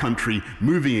our country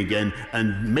moving again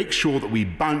and make sure that we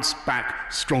bounce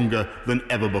back stronger than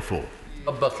ever before.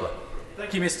 Butler.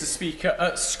 Thank you, Mr.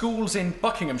 Speaker. Schools in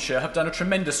Buckinghamshire have done a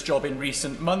tremendous job in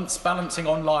recent months balancing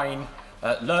online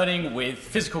learning with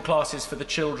physical classes for the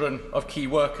children of key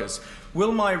workers.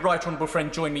 Will my right honourable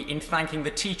friend join me in thanking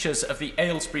the teachers of the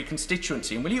Aylesbury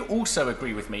constituency? And will you also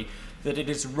agree with me that it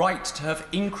is right to have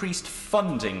increased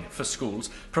funding for schools,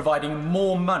 providing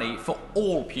more money for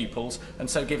all pupils and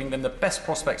so giving them the best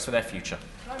prospects for their future?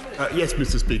 Yes,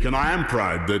 Mr. Speaker, and I am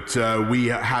proud that we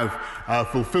have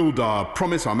fulfilled our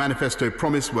promise, our manifesto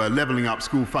promise. We're levelling up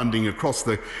school funding across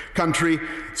the country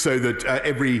so that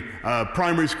every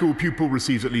primary school pupil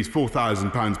receives at least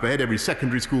 £4,000 per head, every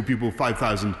secondary school pupil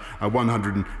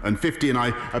 £5,150, and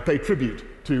I pay tribute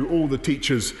to all the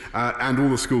teachers and all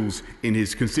the schools in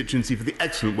his constituency for the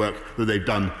excellent work that they've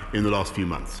done in the last few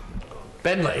months.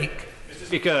 Ben Lake. Mr.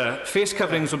 Speaker, face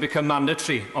coverings will become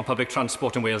mandatory on public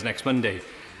transport in Wales next Monday.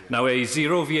 Now, a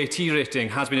zero VAT rating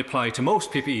has been applied to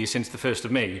most PPEs since the 1st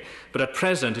of May, but at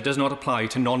present it does not apply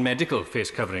to non-medical face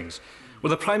coverings. Will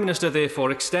the Prime Minister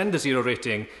therefore extend the zero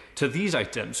rating to these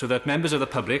items so that members of the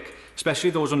public,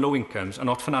 especially those on low incomes, are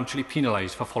not financially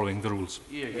penalised for following the rules?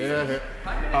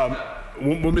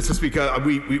 Well, Mr. Speaker,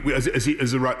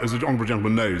 as the honourable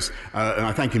gentleman knows, and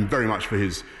I thank him very much for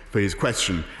his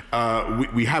question,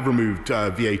 we have removed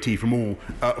VAT from all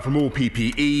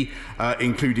PPE,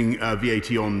 including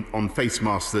VAT on face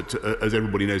masks that, as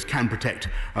everybody knows, can protect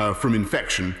from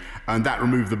infection. And that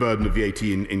removed the burden of VAT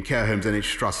in care homes,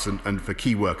 NHS trusts, and for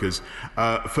key workers.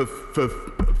 For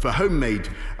homemade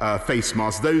face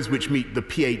masks, those which meet the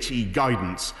PHE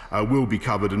guidance will be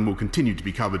covered and will continue to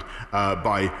be covered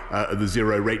by the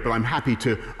zero rate. But I'm happy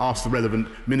to ask the relevant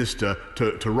minister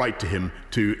to write to him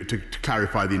to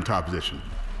clarify the entire position.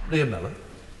 Liam Mellon.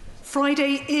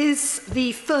 Friday is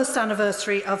the first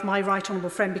anniversary of my right honourable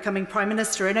friend becoming Prime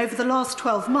Minister, and over the last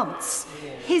 12 months,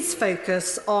 his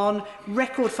focus on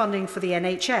record funding for the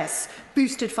NHS,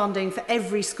 boosted funding for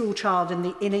every school child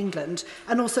in England,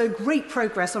 and also great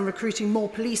progress on recruiting more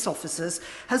police officers,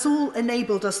 has all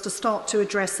enabled us to start to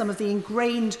address some of the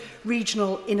ingrained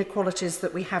regional inequalities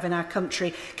that we have in our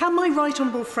country. Can my right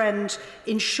honourable friend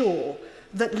ensure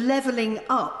that levelling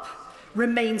up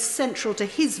remains central to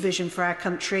his vision for our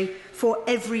country for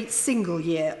every single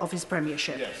year of his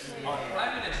premiership? Yes.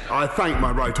 I thank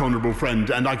my right honourable friend,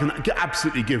 and I can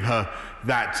absolutely give her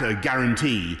that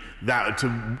guarantee that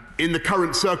in the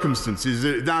current circumstances,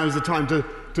 now is the time to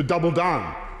double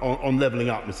down on levelling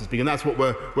up, Mr. Speaker, and that's what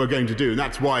we're going to do, and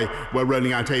that's why we're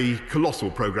rolling out a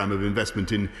colossal programme of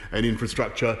investment in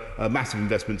infrastructure, massive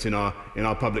investments in our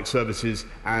public services,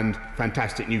 and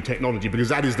fantastic new technology, because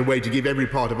that is the way to give every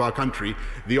part of our country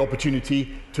the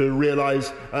opportunity to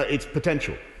realise its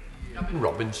potential.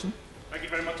 Robinson. Thank you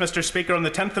very much, Mr. Speaker. On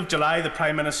the 10th of July, the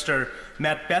Prime Minister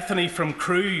met Bethany from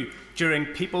Crewe during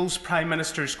People's Prime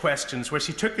Minister's Questions, where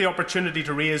she took the opportunity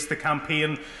to raise the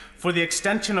campaign for the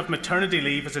extension of maternity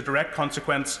leave as a direct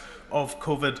consequence of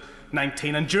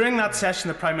COVID-19. And during that session,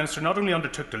 the Prime Minister not only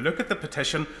undertook to look at the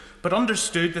petition, but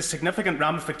understood the significant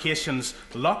ramifications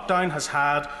lockdown has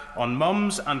had on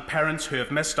mums and parents who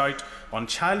have missed out on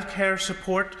childcare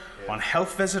support, on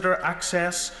health visitor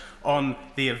access, on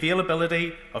the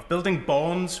availability of building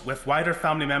bonds with wider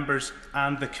family members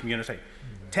and the community.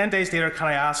 10 days later, can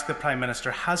I ask the Prime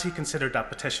Minister, has he considered that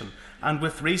petition? And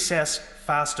with recess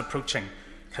fast approaching,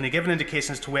 can he give an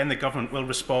indication as to when the Government will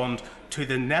respond to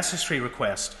the necessary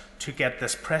request to get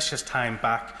this precious time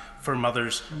back for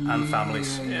mothers and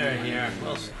families?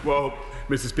 Well,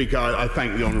 Mr. Speaker, I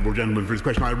thank the honourable gentleman for his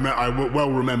question. I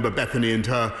well remember Bethany and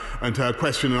her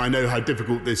question, and I know how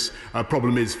difficult this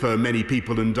problem is for many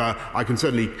people, and I can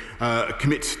certainly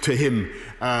commit to him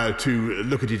to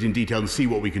look at it in detail and see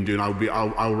what we can do, and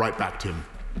I'll write back to him.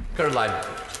 Caroline.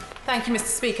 Thank you, Mr.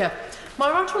 Speaker. My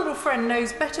right honourable friend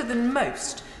knows better than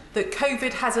most that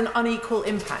COVID has an unequal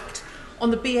impact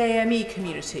on the BAME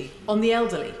community, on the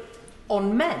elderly,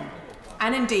 on men,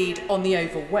 and indeed on the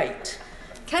overweight.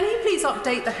 Can he please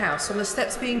update the House on the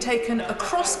steps being taken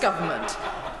across government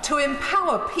to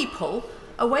empower people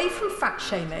away from fat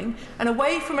shaming and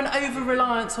away from an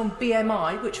over-reliance on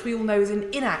BMI, which we all know is an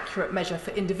inaccurate measure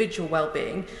for individual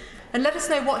well-being, and let us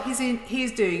know what he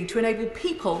is doing to enable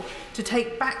people to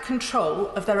take back control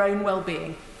of their own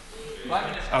well-being?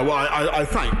 Well, I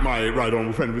thank my right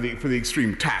honourable friend for the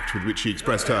extreme tact with which she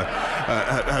expressed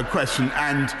her question,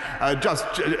 and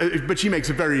but she makes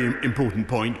a very important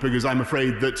point, because I'm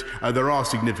afraid that there are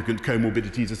significant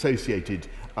comorbidities associated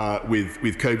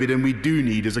with COVID, and we do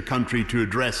need, as a country, to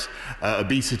address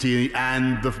obesity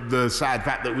and the sad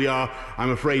fact that we are,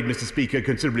 I'm afraid, Mr. Speaker,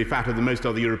 considerably fatter than most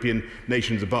other European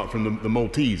nations, apart from the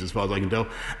Maltese, as far as I can tell.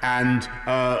 And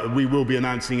we will be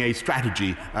announcing a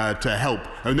strategy to help.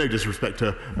 No disrespect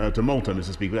to Malta,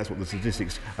 Mr. Speaker, that's what the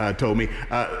statistics told me.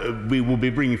 We will be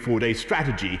bringing forward a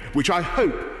strategy which I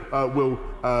hope will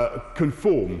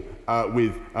conform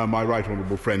with my right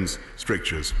honourable friend's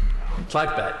strictures.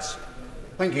 Clive Betts.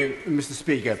 Thank you, Mr.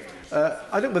 Speaker.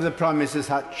 I don't know whether the Prime Minister's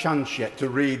had a chance yet to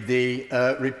read the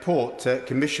report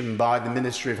commissioned by the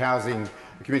Ministry of Housing,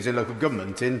 Community and Local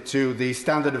Government into the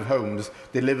standard of homes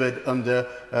delivered under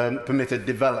permitted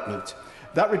development.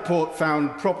 That report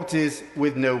found properties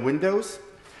with no windows,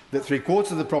 that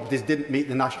 3/4 of the properties didn't meet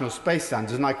the national space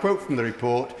standards, and I quote from the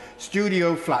report,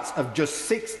 studio flats of just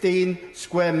 16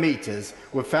 square metres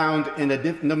were found in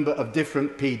a number of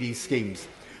different PD schemes.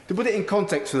 To put it in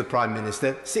context for the Prime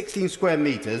Minister, 16 square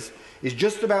metres is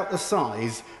just about the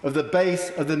size of the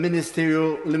base of the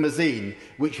ministerial limousine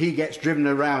which he gets driven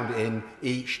around in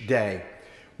each day.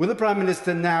 Will the Prime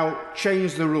Minister now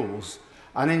change the rules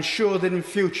and ensure that in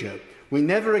future we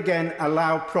never again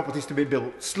allow properties to be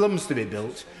built, slums to be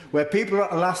built, where people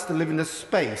are asked to live in a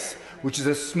space which is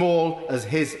as small as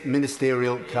his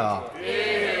ministerial car?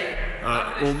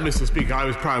 Well, Mr. Speaker, I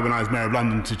was proud when I was Mayor of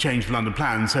London to change the London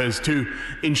plan so as to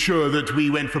ensure that we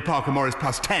went for Parker Morris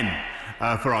 +10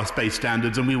 for our space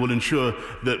standards, and we will ensure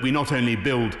that we not only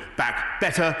build back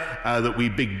better, that we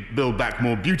build back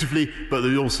more beautifully, but that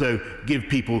we also give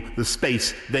people the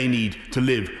space they need to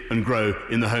live and grow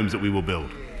in the homes that we will build.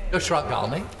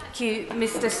 Thank you,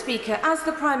 Mr. Speaker. As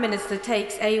the Prime Minister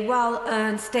takes a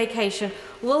well-earned staycation,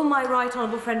 will my right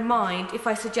honourable friend mind if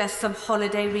I suggest some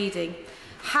holiday reading?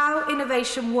 How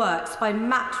Innovation Works by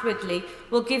Matt Ridley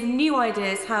will give new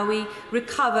ideas how we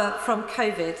recover from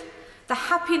COVID. The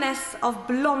Happiness of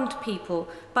Blonde People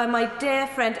by my dear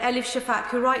friend Elif Shafak,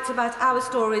 who writes about our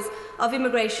stories of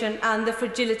immigration and the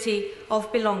fragility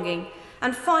of belonging.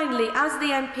 And finally, as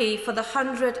the MP for the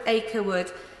 100-acre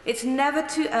wood, it's never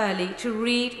too early to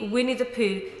read Winnie the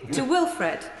Pooh to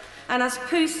Wilfred. And as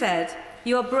Pooh said,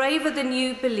 you are braver than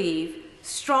you believe,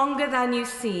 stronger than you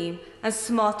seem, and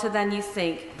smarter than you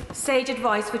think. Sage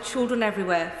advice for children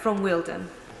everywhere from Wilden.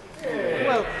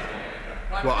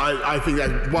 Well, I think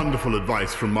that's wonderful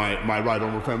advice from my right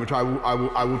honourable friend, which I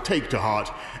will take to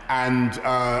heart, and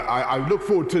I look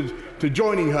forward to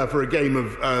joining her for a game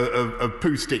of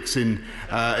poo sticks in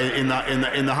the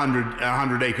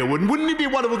 100-acre wood. And wouldn't it be a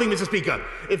wonderful thing, Mr. Speaker,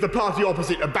 if the party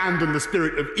opposite abandoned the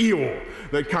spirit of Eeyore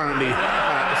that currently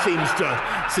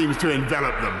seems to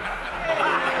envelop them?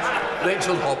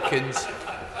 Rachel Hopkins.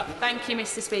 Thank you,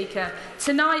 Mr. Speaker.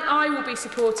 Tonight I will be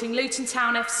supporting Luton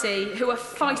Town FC, who are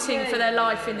fighting for their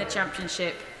life in the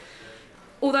Championship.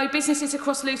 Although businesses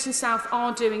across Luton South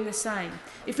are doing the same.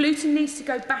 If Luton needs to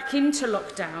go back into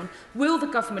lockdown, will the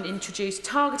government introduce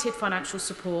targeted financial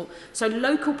support so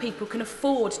local people can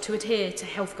afford to adhere to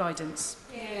health guidance?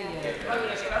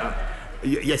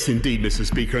 Yes, indeed, Mr.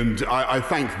 Speaker, and I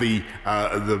thank the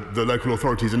local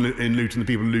authorities in Luton. The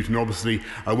people of Luton are obviously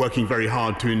working very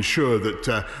hard to ensure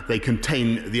that they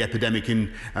contain the epidemic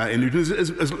in Luton,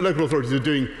 as local authorities are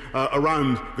doing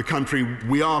around the country.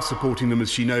 We are supporting them,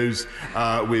 as she knows,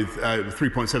 with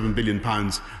 £3.7 billion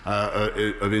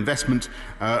of investment,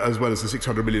 as well as the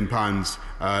 £600 million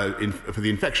for the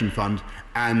infection fund,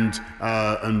 and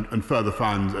further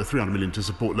funds, £300 million to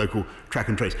support local track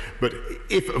and trace. But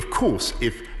if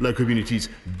local communities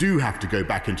do have to go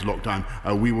back into lockdown,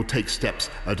 we will take steps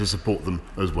to support them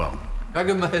as well.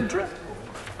 Mahindra.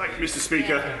 Thank you, Mr.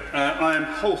 Speaker. I am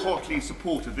wholeheartedly in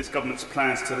support of this government's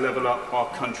plans to level up our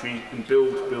country and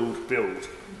build.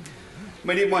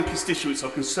 Many of my constituents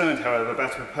are concerned, however,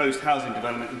 about a proposed housing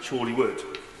development in Chorley Wood.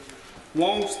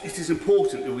 Whilst it is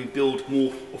important that we build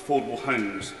more affordable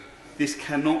homes, this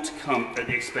cannot come at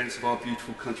the expense of our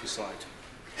beautiful countryside.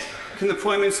 Can the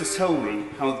Prime Minister tell me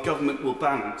how the government will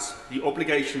balance the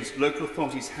obligations local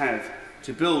authorities have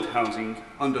to build housing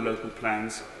under local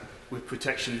plans with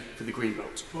protection for the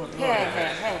Greenbelt?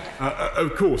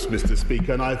 Of course, Mr.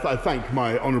 Speaker, and I thank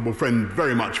my honourable friend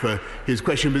very much for his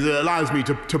question, because it allows me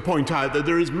to point out that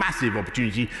there is massive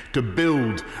opportunity to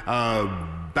build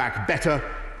back better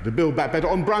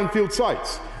on brownfield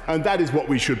sites. And that is what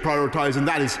we should prioritise, and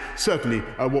that is certainly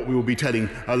what we will be telling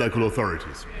local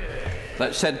authorities.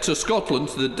 Let's head to Scotland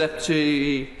to the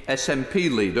Deputy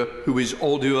SNP leader, who is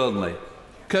audio only.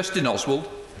 Kirstin Oswald.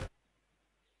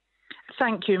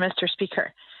 Thank you, Mr.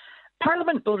 Speaker.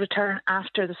 Parliament will return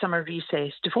after the summer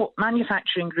recess to what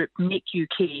manufacturing group Make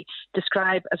UK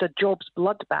describe as a jobs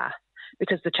bloodbath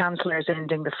because the Chancellor is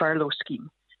ending the furlough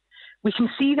scheme. We can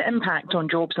see the impact on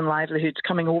jobs and livelihoods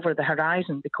coming over the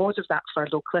horizon because of that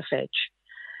furlough cliff edge.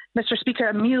 Mr. Speaker,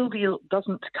 a meal deal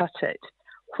doesn't cut it.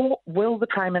 What will the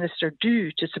Prime Minister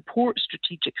do to support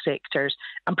strategic sectors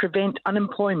and prevent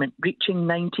unemployment reaching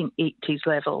 1980s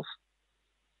levels?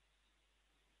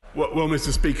 Well,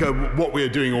 Mr. Speaker, what we are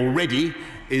doing already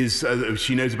is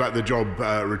she knows about the job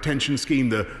retention scheme,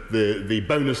 the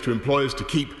bonus to employers to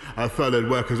keep furloughed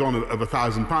workers on of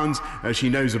 £1,000. She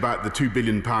knows about the £2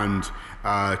 billion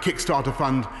Kickstarter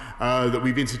fund that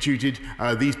we've instituted,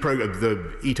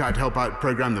 the Eat Out Help Out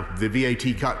programme, the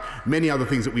VAT cut, many other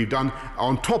things that we've done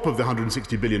on top of the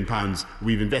 £160 billion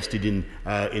we've invested in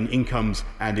incomes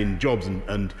and in jobs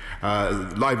and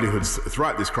livelihoods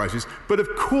throughout this crisis. But of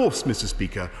course, Mr.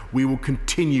 Speaker, we will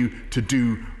continue to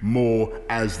do more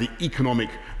as the economic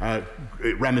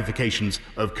ramifications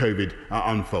of COVID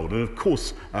unfold. And of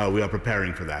course, we are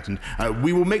preparing for that. And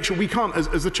we will make sure we can't,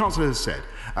 as the Chancellor has said,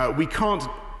 we can't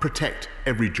protect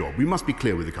every job. We must be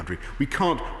clear with the country. We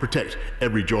can't protect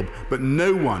every job, but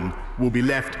no one will be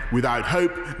left without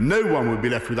hope. No one will be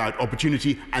left without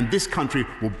opportunity, and this country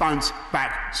will bounce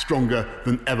back stronger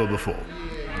than ever before.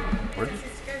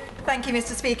 Thank you,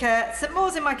 Mr. Speaker. St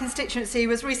Mawes in my constituency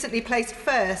was recently placed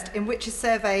first in Which's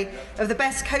survey of the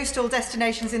best coastal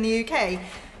destinations in the UK.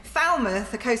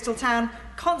 Falmouth, a coastal town,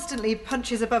 constantly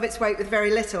punches above its weight with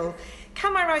very little.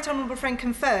 Can my right honourable friend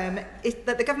confirm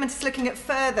that the government is looking at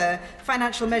further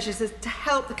financial measures to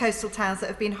help the coastal towns that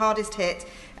have been hardest hit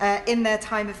in their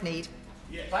time of need?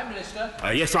 Prime Minister.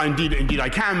 Yes, indeed I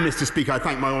can, Mr. Speaker. I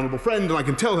thank my honourable friend, and I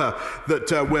can tell her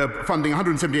that we're funding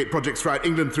 178 projects throughout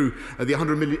England through the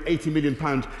 £180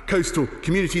 million Coastal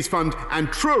Communities Fund, and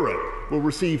Truro will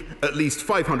receive at least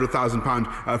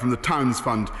 £500,000 from the Towns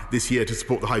Fund this year to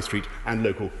support the high street and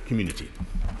local community.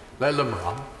 Let them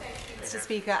run. Mr.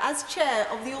 Speaker, as chair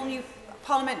of the all-new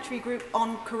parliamentary group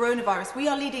on coronavirus, we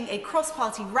are leading a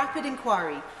cross-party rapid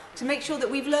inquiry to make sure that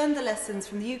we've learned the lessons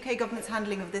from the UK government's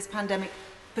handling of this pandemic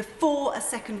before a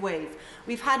second wave.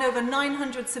 We've had over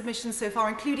 900 submissions so far,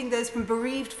 including those from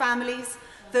bereaved families,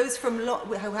 those from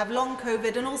who have long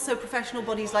COVID, and also professional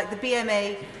bodies like the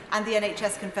BMA and the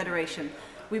NHS Confederation.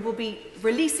 We will be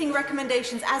releasing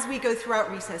recommendations as we go throughout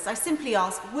recess. I simply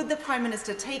ask, would the Prime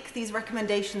Minister take these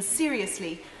recommendations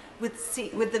seriously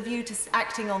with the view to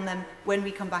acting on them when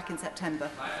we come back in September?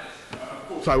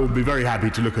 So I will be very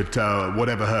happy to look at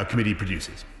whatever her committee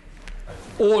produces.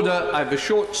 Order. I have a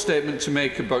short statement to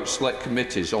make about select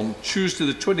committees. On Tuesday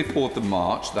the 24th of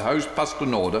March, the House passed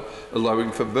an order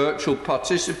allowing for virtual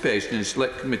participation in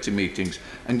select committee meetings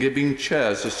and giving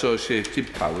chairs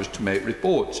associated powers to make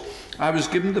reports. I was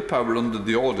given the power under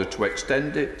the order to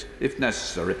extend it, if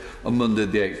necessary, on Monday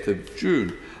the 8th of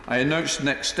June. I announced an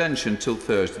extension till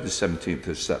Thursday the 17th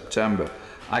of September.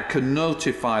 I can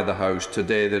notify the House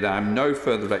today that I am no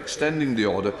further extending the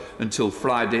order until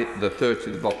Friday the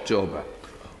 30th of October.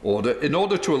 In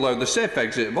order to allow the safe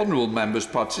exit of honourable members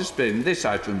participating in this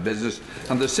item of business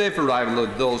and the safe arrival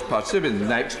of those participating in the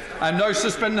next, I now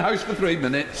suspend the House for 3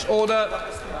 minutes. Order.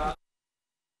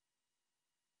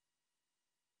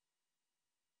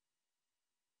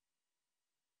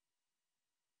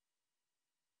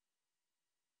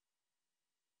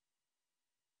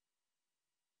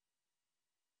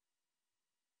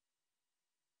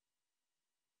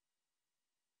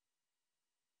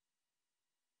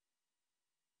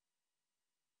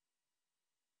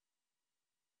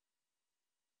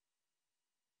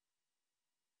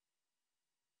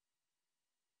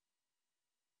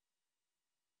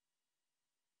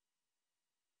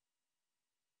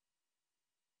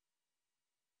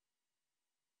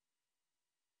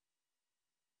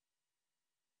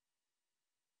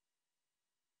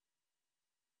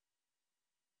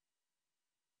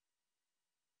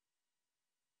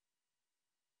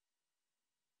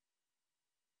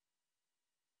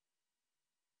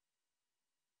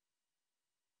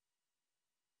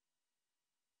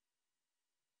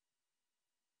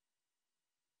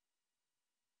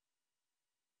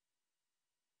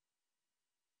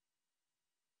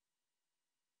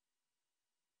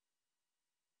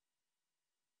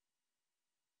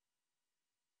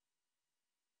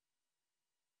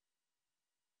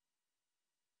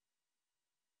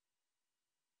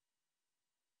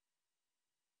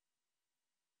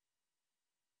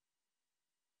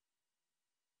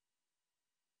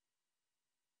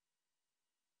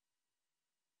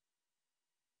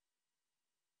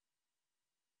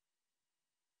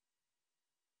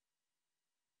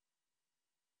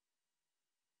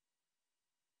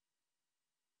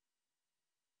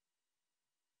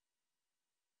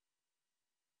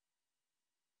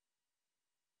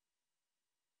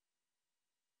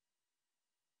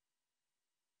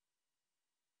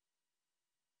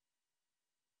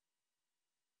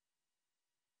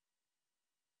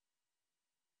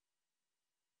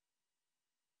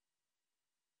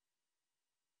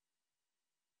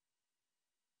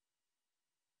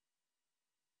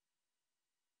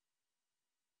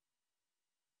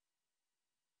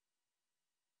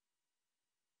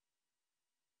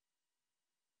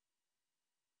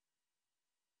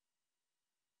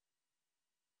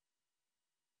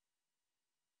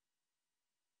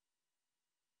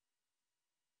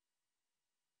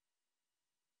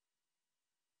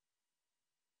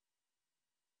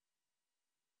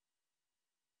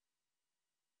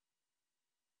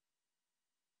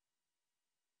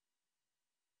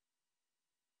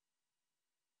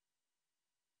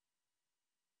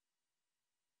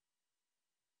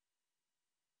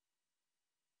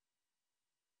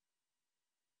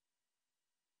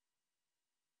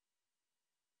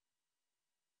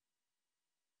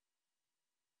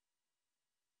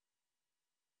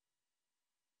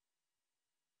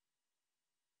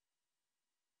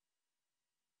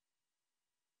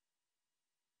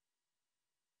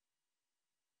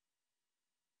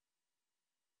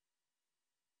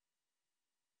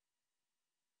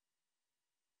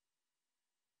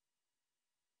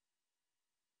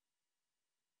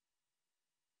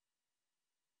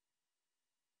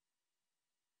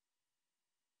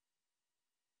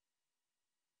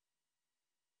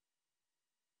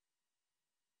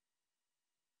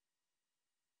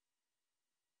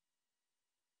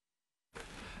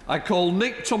 I call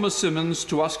Nick Thomas-Symonds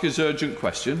to ask his urgent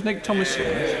question. Nick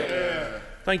Thomas-Symonds.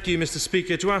 Thank you, Mr.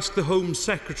 Speaker. To ask the Home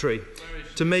Secretary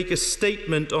to make a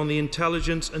statement on the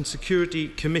Intelligence and Security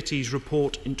Committee's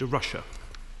report into Russia.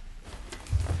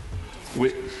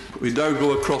 We now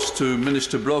go across to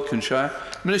Minister Brokenshire.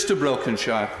 Minister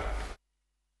Brokenshire.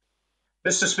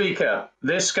 Mr. Speaker,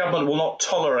 this government will not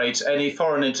tolerate any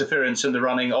foreign interference in the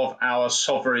running of our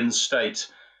sovereign state.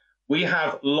 We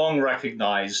have long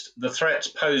recognised the threat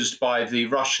posed by the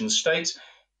Russian state,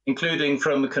 including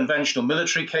from conventional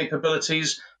military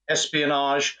capabilities,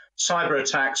 espionage, cyber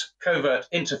attacks, covert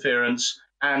interference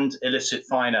and illicit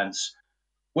finance.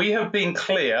 We have been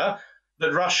clear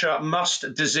that Russia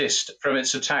must desist from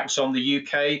its attacks on the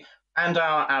UK and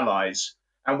our allies,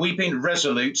 and we've been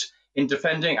resolute in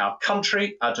defending our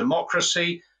country, our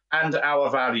democracy and our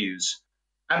values.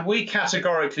 And we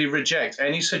categorically reject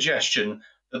any suggestion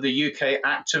that the UK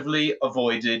actively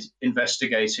avoided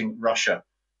investigating Russia.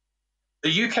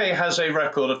 The UK has a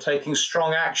record of taking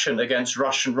strong action against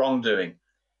Russian wrongdoing.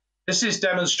 This is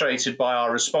demonstrated by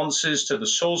our responses to the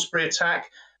Salisbury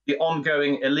attack, the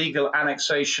ongoing illegal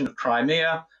annexation of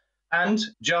Crimea, and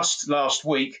just last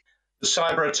week, the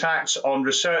cyber attacks on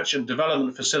research and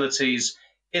development facilities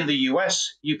in the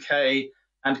US, UK,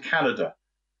 and Canada.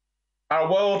 Our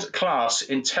world-class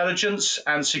intelligence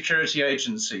and security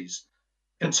agencies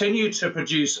continue to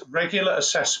produce regular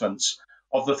assessments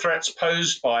of the threats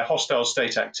posed by hostile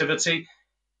state activity,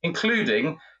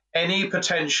 including any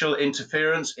potential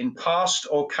interference in past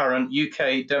or current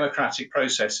UK democratic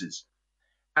processes.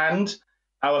 And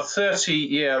our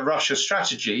 30-year Russia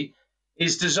strategy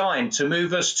is designed to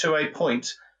move us to a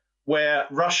point where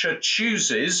Russia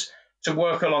chooses to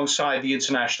work alongside the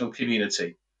international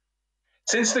community.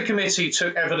 Since the committee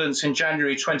took evidence in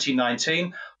January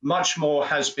 2019, much more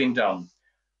has been done.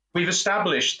 We've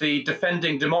established the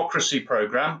Defending Democracy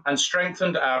programme and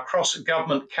strengthened our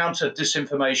cross-government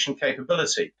counter-disinformation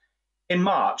capability. In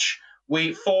March,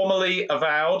 we formally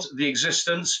avowed the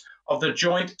existence of the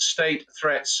Joint State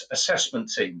Threats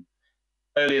Assessment Team.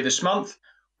 Earlier this month,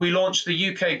 we launched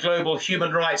the UK Global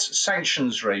Human Rights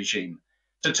Sanctions Regime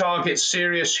to target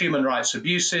serious human rights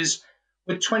abuses,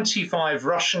 with 25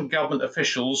 Russian government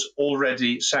officials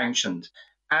already sanctioned.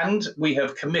 And we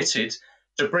have committed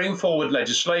to bring forward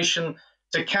legislation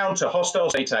to counter hostile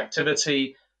state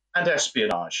activity and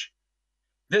espionage.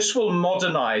 This will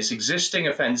modernise existing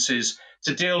offences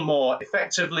to deal more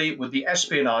effectively with the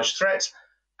espionage threat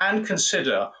and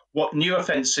consider what new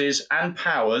offences and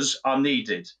powers are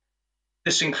needed.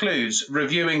 This includes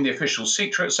reviewing the Official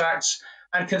Secrets Acts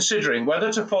and considering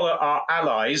whether to follow our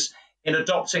allies in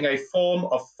adopting a form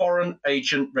of foreign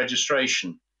agent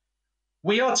registration.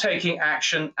 We are taking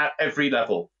action at every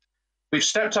level. We've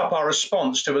stepped up our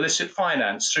response to illicit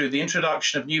finance through the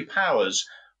introduction of new powers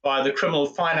via the Criminal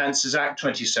Finances Act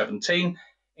 2017,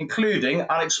 including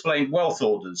unexplained wealth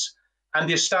orders, and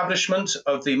the establishment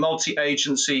of the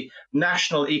multi-agency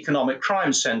National Economic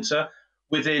Crime Centre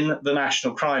within the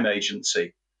National Crime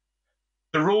Agency.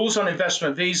 The rules on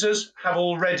investment visas have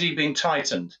already been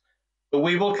tightened, but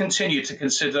we will continue to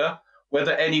consider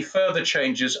whether any further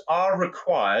changes are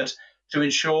required to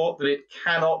ensure that it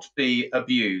cannot be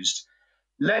abused.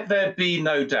 Let there be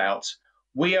no doubt,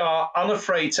 we are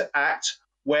unafraid to act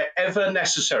wherever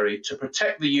necessary to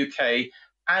protect the UK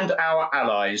and our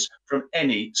allies from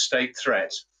any state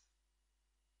threat.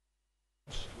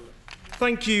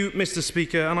 Thank you, Mr.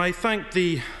 Speaker, and I thank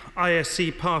the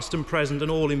ISC past and present and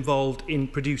all involved in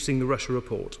producing the Russia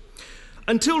report.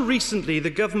 Until recently, the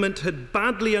government had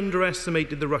badly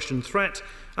underestimated the Russian threat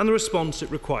and the response it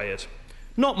required.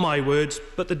 Not my words,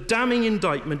 but the damning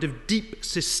indictment of deep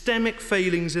systemic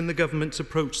failings in the government's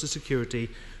approach to security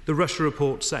the Russia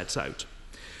report sets out.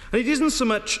 And it isn't so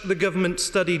much the government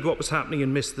studied what was happening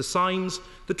and missed the signs.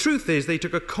 The truth is they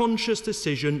took a conscious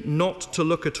decision not to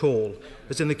look at all,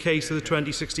 as in the case of the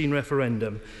 2016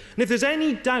 referendum. And if there's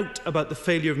any doubt about the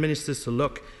failure of ministers to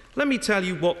look, let me tell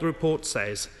you what the report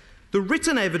says. The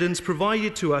written evidence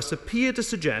provided to us appeared to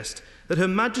suggest that Her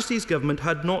Majesty's government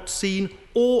had not seen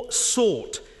or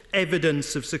sought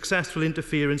evidence of successful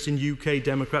interference in UK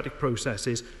democratic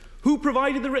processes. Who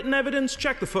provided the written evidence?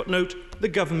 Check the footnote, the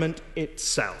government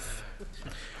itself.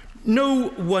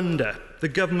 No wonder the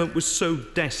government was so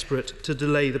desperate to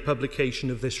delay the publication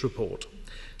of this report.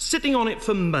 Sitting on it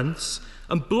for months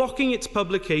and blocking its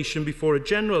publication before a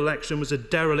general election was a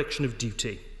dereliction of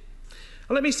duty.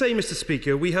 And let me say, Mr.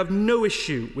 Speaker, we have no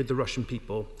issue with the Russian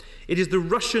people. It is the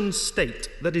Russian state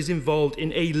that is involved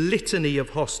in a litany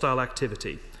of hostile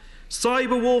activity.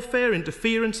 Cyber warfare,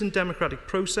 interference in democratic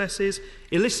processes,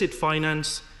 illicit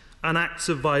finance, and acts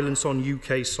of violence on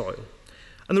UK soil.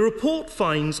 And the report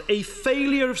finds a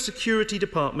failure of security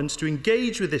departments to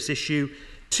engage with this issue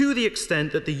to the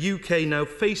extent that the UK now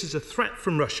faces a threat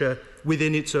from Russia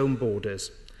within its own borders.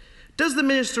 Does the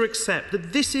Minister accept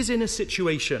that this is in a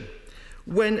situation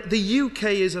when the UK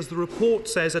is, as the report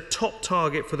says, a top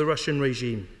target for the Russian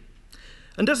regime?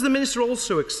 And does the Minister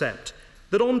also accept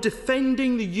that on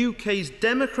defending the UK's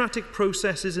democratic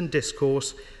processes and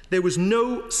discourse, there was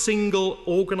no single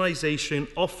organisation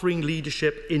offering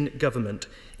leadership in government?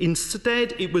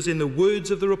 Instead, it was, in the words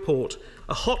of the report,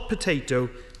 a hot potato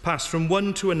passed from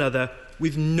one to another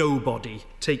with nobody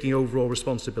taking overall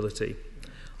responsibility.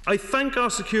 I thank our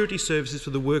security services for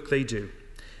the work they do,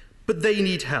 but they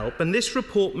need help, and this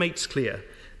report makes clear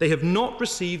they have not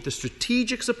received the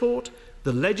strategic support,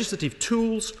 the legislative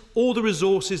tools or the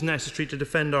resources necessary to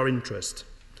defend our interest.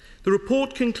 The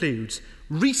report concludes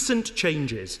recent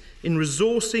changes in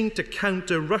resourcing to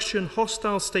counter Russian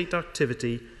hostile state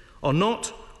activity are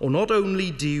not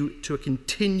only due to a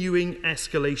continuing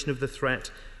escalation of the threat,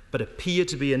 but appear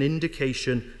to be an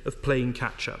indication of playing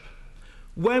catch-up.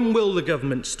 When will the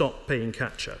government stop playing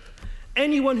catch-up?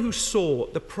 Anyone who saw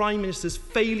the Prime Minister's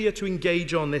failure to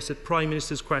engage on this at Prime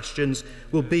Minister's questions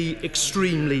will be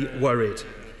extremely worried.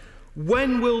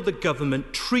 When will the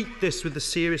government treat this with the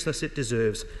seriousness it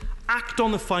deserves, act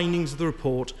on the findings of the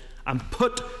report and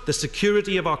put the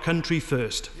security of our country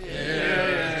first?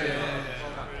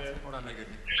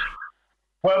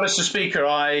 Well, Mr. Speaker,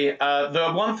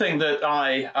 the one thing that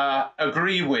I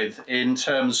agree with in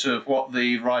terms of what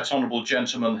the Right Honourable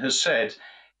Gentleman has said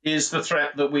is the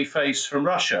threat that we face from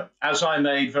Russia, as I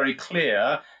made very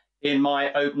clear in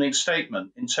my opening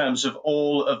statement, in terms of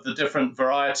all of the different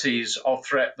varieties of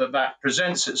threat that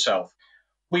presents itself.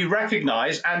 We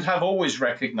recognise and have always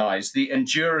recognised the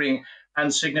enduring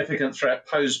and significant threat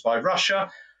posed by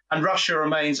Russia, and Russia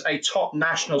remains a top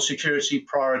national security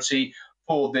priority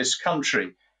for this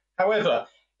country. However,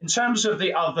 in terms of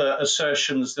the other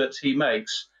assertions that he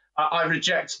makes, I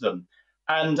reject them.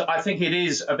 And I think it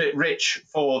is a bit rich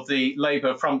for the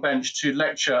Labour front bench to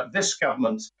lecture this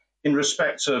government in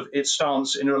respect of its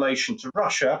stance in relation to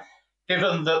Russia,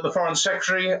 given that the Foreign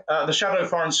Secretary, the Shadow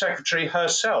Foreign Secretary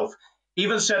herself,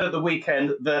 even said at the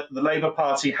weekend that the Labour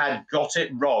Party had got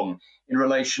it wrong in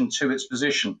relation to its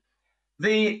position.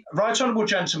 The Right Honourable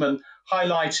Gentleman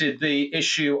highlighted the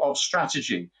issue of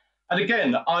strategy. And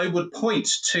again, I would point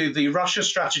to the Russia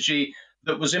strategy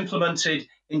that was implemented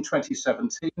in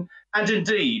 2017, and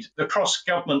indeed the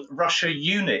cross-government Russia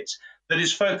unit that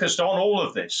is focused on all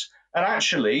of this and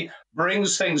actually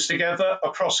brings things together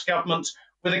across government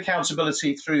with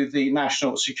accountability through the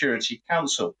National Security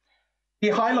Council. He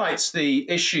highlights the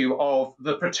issue of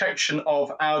the protection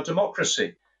of our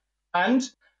democracy. And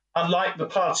unlike the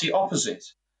party opposite,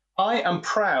 I am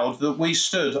proud that we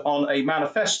stood on a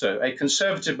manifesto, a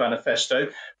Conservative manifesto,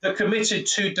 that committed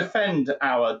to defend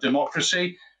our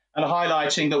democracy and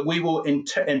highlighting that we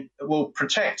will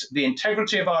protect the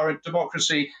integrity of our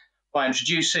democracy by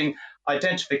introducing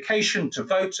identification to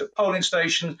vote at polling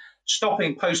stations,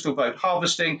 stopping postal vote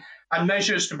harvesting, and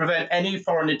measures to prevent any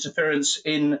foreign interference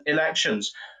in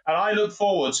elections. And I look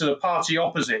forward to the party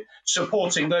opposite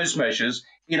supporting those measures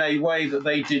in a way that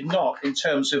they did not in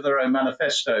terms of their own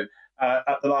manifesto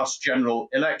at the last general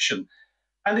election.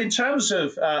 And in terms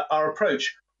of our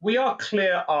approach, we are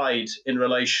clear-eyed in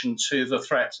relation to the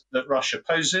threat that Russia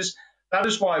poses. That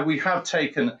is why we have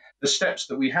taken the steps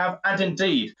that we have. And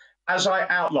indeed, as I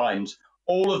outlined,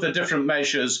 all of the different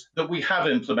measures that we have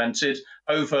implemented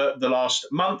over the last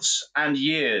months and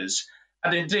years.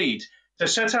 And indeed, to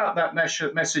set out that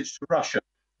message to Russia,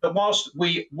 that whilst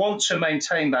we want to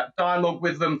maintain that dialogue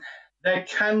with them, there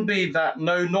can be that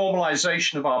no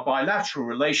normalisation of our bilateral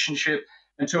relationship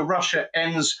until Russia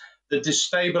ends the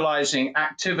destabilising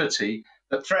activity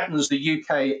that threatens the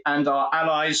UK and our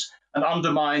allies and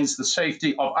undermines the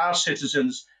safety of our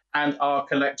citizens and our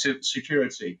collective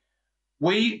security.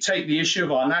 We take the issue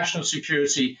of our national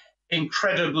security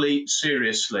incredibly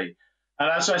seriously.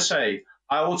 And as I say,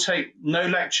 I will take no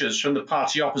lectures from the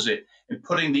party opposite in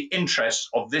putting the interests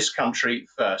of this country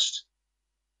first.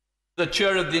 The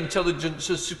Chair of the Intelligence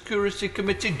and Security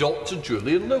Committee, Dr.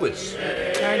 Julian Lewis.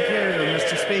 Thank you,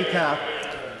 Mr. Speaker.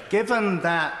 Given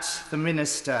that the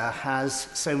Minister has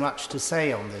so much to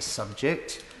say on this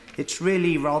subject, it's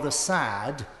really rather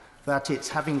sad that it's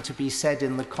having to be said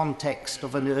in the context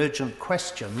of an urgent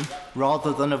question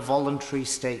rather than a voluntary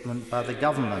statement by the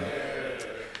government.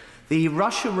 The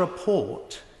Russia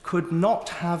report could not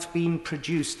have been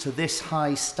produced to this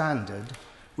high standard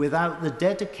without the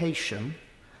dedication,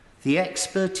 the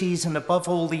expertise and above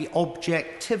all the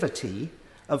objectivity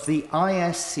of the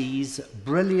ISC's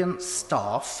brilliant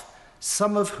staff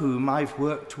some of whom I've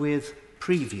worked with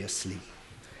previously.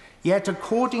 Yet,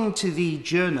 according to the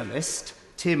journalist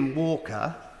Tim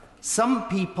Walker, some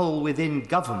people within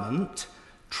government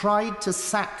tried to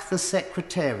sack the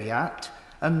Secretariat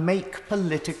and make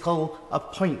political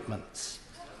appointments.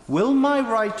 Will my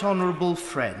right honourable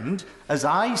friend, as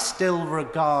I still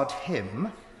regard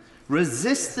him,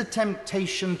 resist the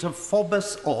temptation to fob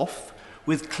us off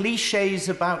with clichés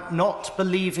about not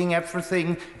believing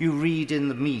everything you read in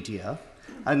the media,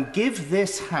 and give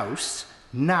this House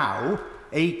now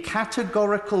a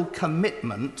categorical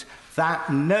commitment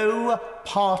that no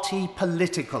party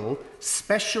political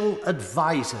special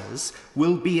advisers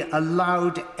will be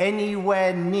allowed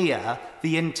anywhere near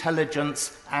the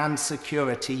Intelligence and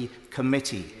Security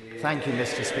Committee? Thank you,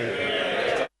 Mr.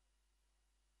 Speaker.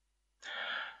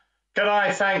 Can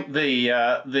I thank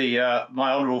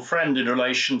my honourable friend in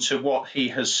relation to what he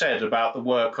has said about the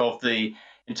work of the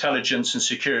Intelligence and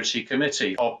Security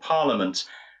Committee of Parliament?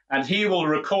 And he will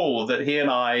recall that he and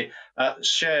I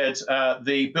shared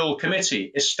the Bill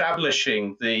Committee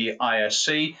establishing the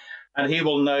ISC, and he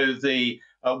will know the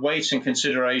weight and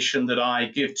consideration that I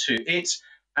give to it,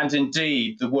 and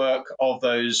indeed the work of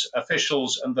those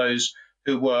officials and those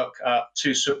who work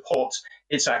to support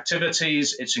its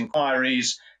activities, its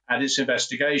inquiries, and its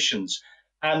investigations.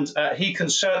 And he can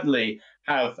certainly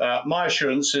have my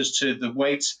assurance as to the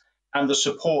weight and the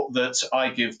support that I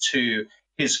give to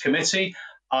his committee.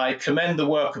 I commend the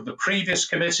work of the previous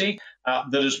committee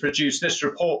that has produced this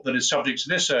report that is subject to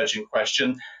this urgent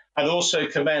question, and also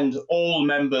commend all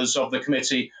members of the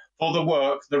committee for the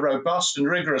work, the robust and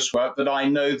rigorous work that I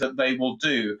know that they will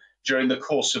do during the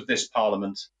course of this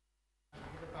Parliament.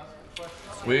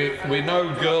 We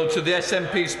now go to the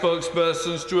SNP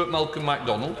spokesperson, Stuart Malcolm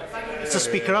MacDonald. Mr.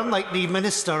 Speaker, unlike the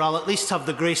Minister, I'll at least have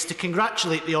the grace to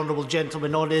congratulate the honourable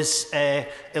gentleman on his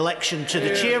election to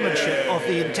the chairmanship of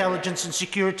the Intelligence and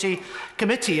Security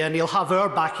Committee, and he'll have our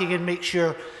backing and make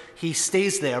sure he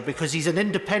stays there, because he's an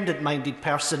independent-minded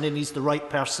person and he's the right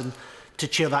person to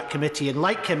chair that committee. And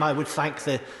like him, I would thank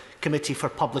the committee for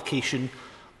publication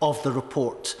of the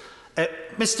report.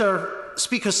 Mr.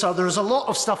 Speaker, sir, there is a lot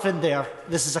of stuff in there.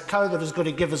 This is a cow that is going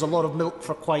to give us a lot of milk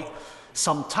for quite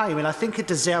some time, and I think it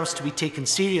deserves to be taken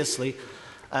seriously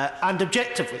and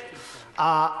objectively.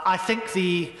 I think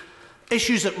the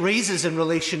issues it raises in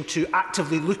relation to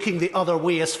actively looking the other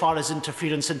way as far as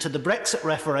interference into the Brexit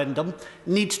referendum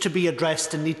needs to be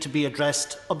addressed, and need to be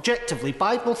addressed objectively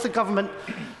by both the government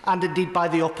and indeed by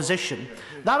the opposition.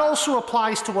 That also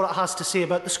applies to what it has to say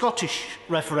about the Scottish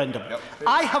referendum.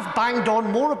 I have banged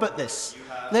on more about this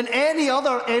than any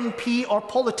other MP or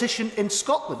politician in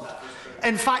Scotland.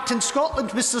 In fact, in Scotland,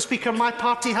 Mr. Speaker, my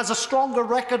party has a stronger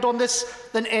record on this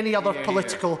than any other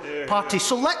political party.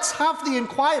 So let's have the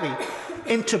inquiry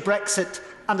into Brexit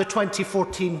and the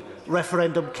 2014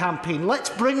 referendum campaign. Let's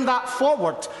bring that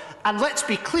forward, and let's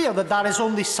be clear that that is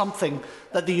only something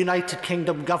that the United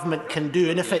Kingdom government can do.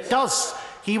 And if it does,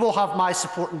 he will have my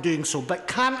support in doing so. But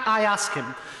can I ask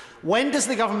him, when does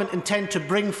the government intend to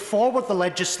bring forward the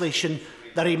legislation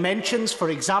that he mentions,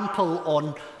 for example,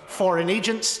 on foreign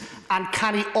agents, and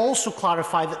can he also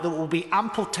clarify that there will be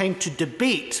ample time to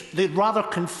debate the rather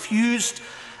confused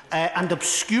and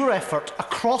obscure effort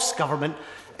across government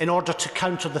in order to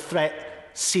counter the threat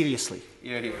seriously?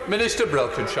 Minister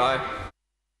Brokenshire.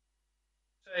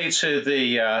 To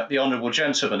the honourable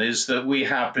gentleman is that we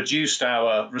have produced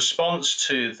our response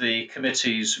to the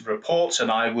committee's report, and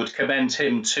I would commend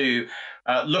him to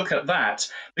look at that,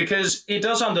 because it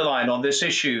does underline on this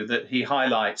issue that he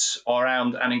highlights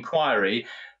around an inquiry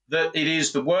that it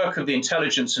is the work of the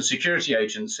intelligence and security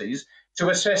agencies to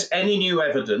assess any new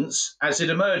evidence as it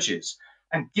emerges.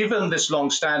 And given this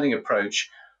long-standing approach,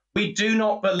 we do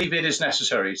not believe it is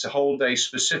necessary to hold a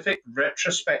specific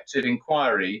retrospective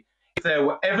inquiry. If there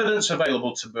were evidence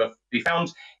available to be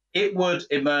found, it would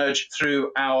emerge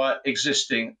through our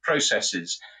existing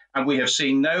processes. And we have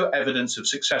seen no evidence of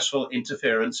successful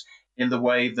interference in the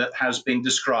way that has been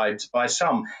described by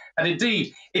some. And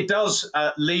indeed, it does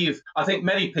leave, I think,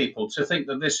 many people to think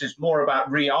that this is more about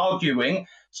re-arguing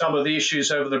some of the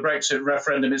issues over the Brexit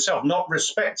referendum itself, not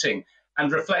respecting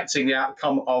and reflecting the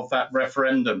outcome of that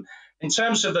referendum. In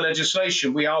terms of the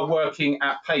legislation, we are working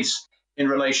at pace in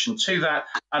relation to that,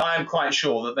 and I am quite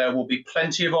sure that there will be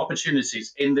plenty of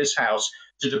opportunities in this House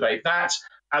to debate that,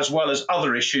 as well as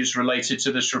other issues related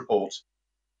to this report.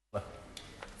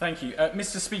 Thank you.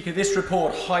 Mr. Speaker, this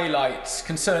report highlights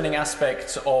concerning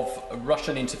aspects of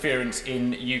Russian interference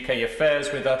in UK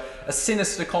affairs with a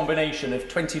sinister combination of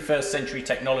 21st century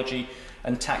technology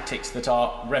and tactics that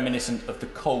are reminiscent of the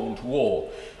Cold War.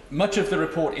 Much of the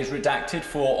report is redacted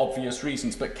for obvious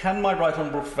reasons, but can my right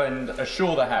honourable friend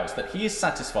assure the House that he is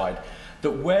satisfied that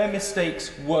where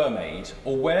mistakes were made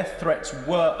or where threats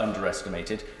were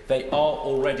underestimated, they are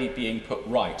already being put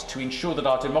right to ensure that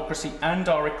our democracy and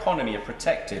our economy are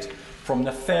protected from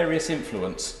nefarious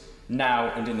influence now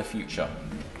and in the future?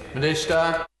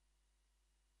 Minister.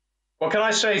 Well, can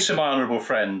I say to my honourable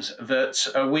friend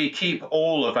that we keep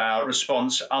all of our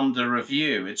response under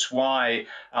review. It's why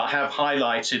I have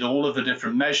highlighted all of the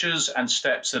different measures and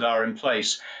steps that are in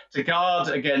place to guard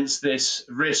against this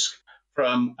risk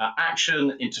from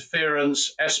action,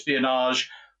 interference,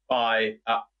 espionage by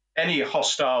any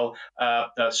hostile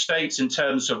state in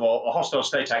terms of, or hostile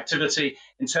state activity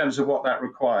in terms of what that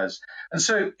requires. And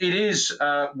so it is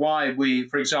why we,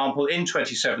 for example, in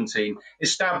 2017,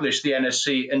 established the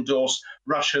NSC endorsed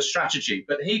Russia strategy.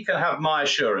 But he can have my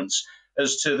assurance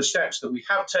as to the steps that we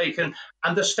have taken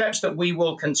and the steps that we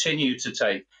will continue to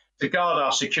take to guard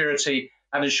our security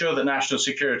and ensure that national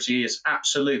security is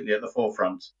absolutely at the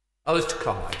forefront. Alistair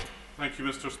Clyde. Thank you,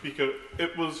 Mr. Speaker.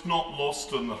 It was not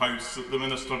lost on the House that the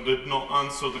Minister did not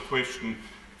answer the question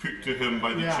put to him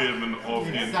by the Chairman of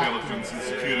the Intelligence and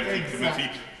Security Committee.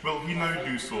 Will he now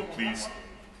do so, please?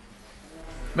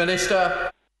 Minister.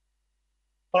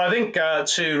 Well, I think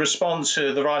to respond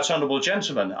to the right honourable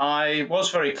gentleman, I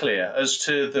was very clear as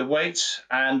to the weight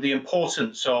and the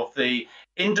importance of the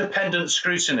independent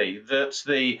scrutiny that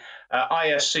the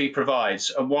ISC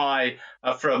provides, and why,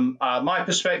 from my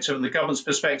perspective and the government's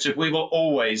perspective, we will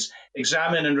always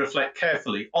examine and reflect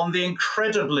carefully on the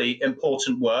incredibly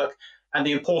important work and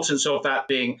the importance of that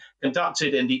being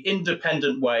conducted in the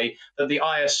independent way that the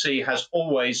ISC has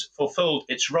always fulfilled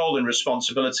its role and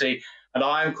responsibility. And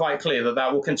I am quite clear that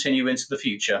that will continue into the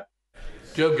future.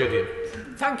 Joe Gideon.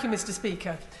 Thank you, Mr.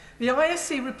 Speaker. The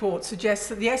ISC report suggests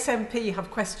that the SNP have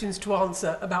questions to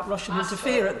answer about Russian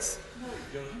interference.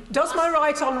 Does my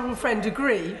right honourable friend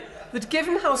agree that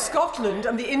given how Scotland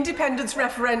and the independence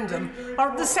referendum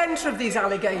are at the centre of these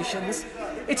allegations,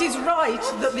 it is right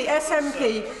that the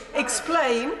SNP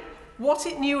explain what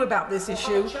it knew about this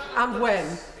issue and when?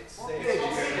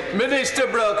 Minister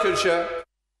Brokenshire.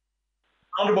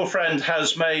 Honourable friend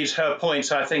has made her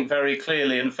point, I think, very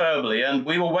clearly and firmly, and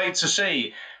we will wait to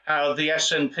see how the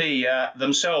SNP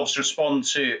themselves respond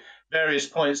to various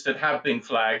points that have been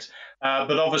flagged.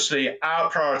 But obviously, our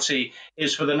priority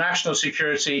is for the national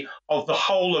security of the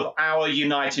whole of our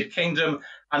United Kingdom,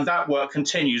 and that work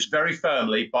continues very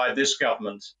firmly by this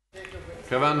government.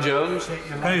 Cavan Jones.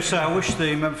 Can I say, I wish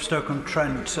the member for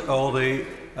Stoke-on-Trent or the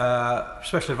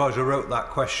special advisor who wrote that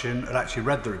question had actually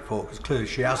read the report, because clearly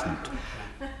she hasn't.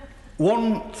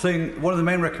 One of the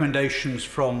main recommendations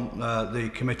from the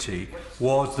committee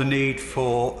was the need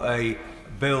for a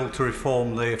bill to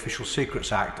reform the Official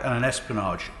Secrets Act and an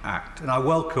Espionage Act. And I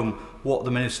welcome what the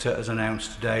Minister has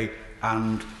announced today,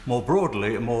 and more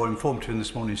broadly and more informative in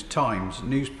this morning's Times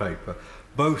newspaper.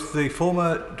 Both the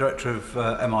former Director of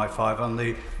MI5 and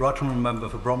the Right Honourable Member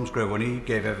for Bromsgrove, when he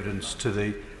gave evidence to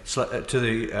the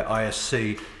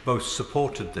ISC, both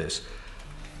supported this.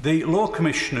 The Law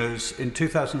Commissioners in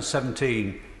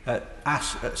 2017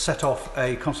 set off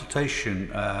a consultation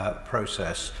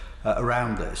process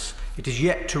around this. It is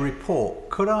yet to report.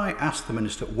 Could I ask the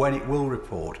Minister when it will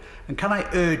report? And can I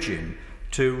urge him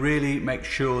to really make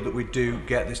sure that we do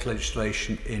get this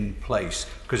legislation in place?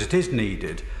 Because it is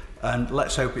needed. And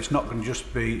let's hope it's not going to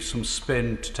just be some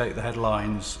spin to take the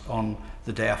headlines on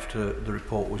the day after the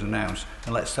report was announced.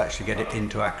 And let's actually get it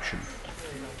into action.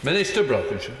 Minister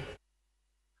Brokenshire.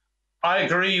 I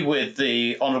agree with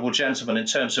the honourable gentleman in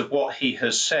terms of what he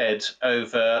has said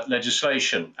over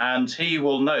legislation, and he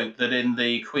will note that in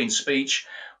the Queen's speech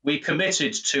we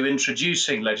committed to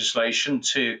introducing legislation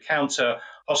to counter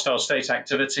hostile state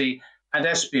activity and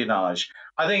espionage.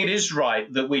 I think it is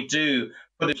right that we do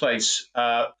put in place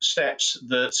steps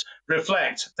that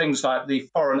reflect things like the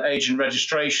foreign agent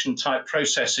registration type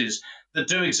processes that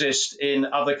do exist in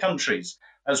other countries,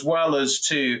 as well as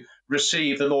to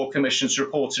receive the Law Commission's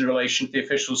report in relation to the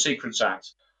Official Secrets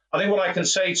Act. I think what I can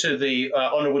say to the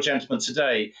honourable gentleman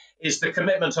today is the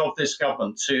commitment of this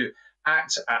government to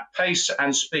act at pace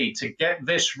and speed to get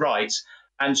this right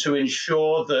and to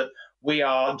ensure that we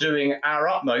are doing our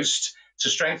utmost to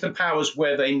strengthen powers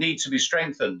where they need to be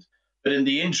strengthened, but in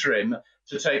the interim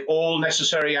to take all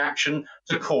necessary action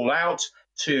to call out,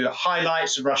 to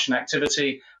highlight Russian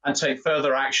activity and take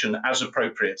further action as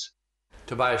appropriate.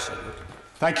 Tobias.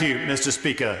 Thank you, Mr.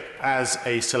 Speaker. As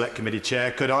a Select Committee Chair,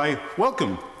 could I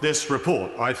welcome this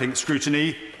report? I think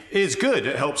scrutiny is good.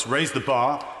 It helps raise the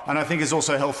bar, and I think is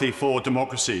also healthy for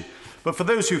democracy. But for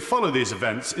those who follow these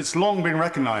events, it's long been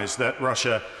recognised that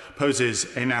Russia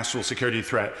poses a national security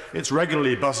threat. It's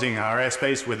regularly buzzing our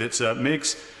airspace with its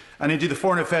MiGs, and indeed the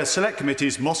Foreign Affairs Select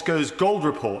Committee's Moscow's Gold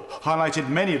Report highlighted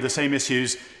many of the same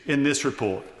issues in this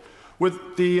report. Would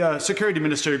the Security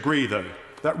Minister agree, though,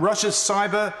 that Russia's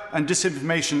cyber and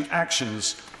disinformation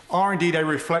actions are indeed a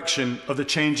reflection of the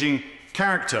changing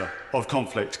character of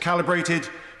conflict, calibrated,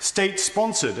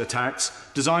 state-sponsored attacks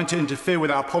designed to interfere with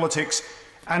our politics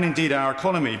and indeed our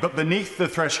economy, but beneath the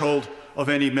threshold of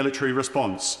any military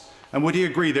response? And would he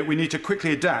agree that we need to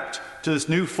quickly adapt to this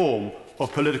new form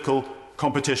of political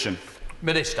competition?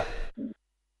 Minister.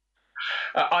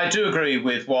 I do agree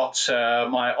with what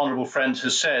my honourable friend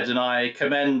has said, and I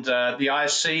commend the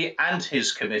ISC and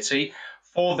his committee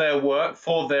for their work,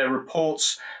 for their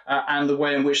reports, and the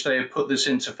way in which they have put this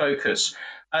into focus.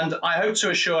 And I hope to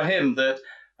assure him that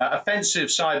offensive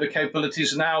cyber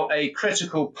capabilities are now a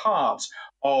critical part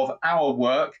of our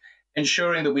work,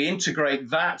 ensuring that we integrate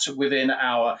that within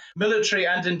our military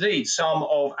and indeed some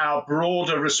of our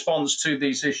broader response to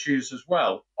these issues as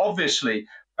well. Obviously,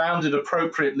 bounded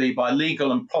appropriately by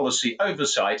legal and policy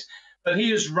oversight, but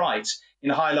he is right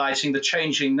in highlighting the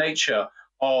changing nature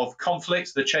of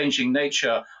conflict, the changing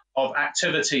nature of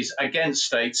activities against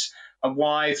states, and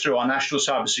why, through our National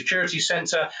Cybersecurity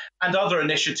Centre and other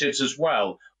initiatives as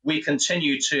well, we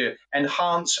continue to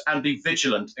enhance and be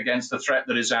vigilant against the threat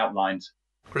that is outlined.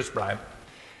 Chris Brown.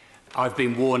 I've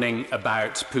been warning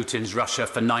about Putin's Russia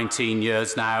for 19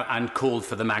 years now and called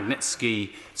for the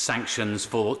Magnitsky sanctions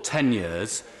for 10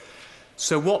 years.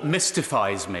 So what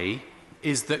mystifies me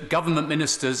is that government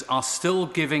ministers are still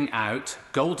giving out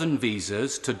golden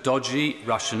visas to dodgy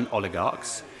Russian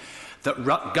oligarchs, that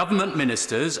government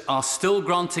ministers are still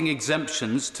granting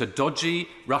exemptions to dodgy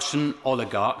Russian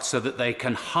oligarchs so that they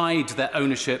can hide their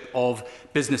ownership of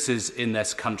businesses in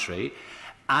this country.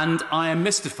 And I am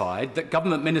mystified that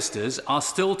government ministers are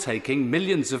still taking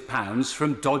millions of pounds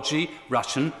from dodgy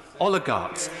Russian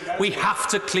oligarchs. We have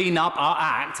to clean up our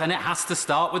act, and it has to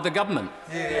start with the government.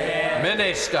 Yeah.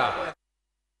 Minister.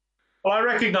 Well, I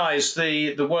recognise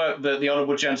the work that the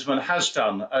honourable gentleman has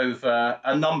done over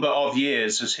a number of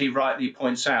years, as he rightly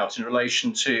points out, in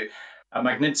relation to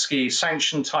Magnitsky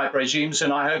sanction-type regimes,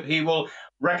 and I hope he will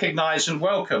recognise and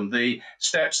welcome the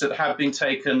steps that have been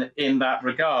taken in that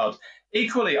regard.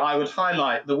 Equally, I would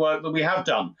highlight the work that we have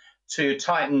done to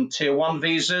tighten Tier 1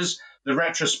 visas, the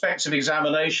retrospective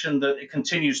examination that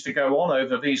continues to go on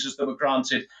over visas that were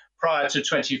granted prior to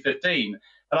 2015.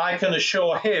 And I can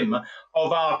assure him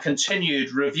of our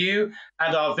continued review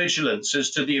and our vigilance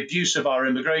as to the abuse of our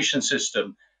immigration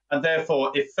system. And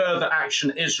therefore, if further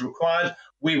action is required,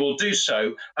 we will do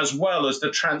so, as well as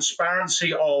the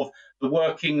transparency of the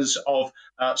workings of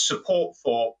support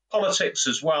for politics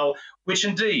as well, which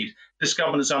indeed this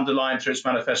government has underlined through its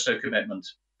manifesto commitment.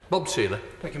 Bob Seeley.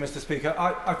 Thank you, Mr. Speaker.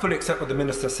 I fully accept what the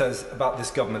Minister says about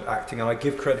this government acting, and I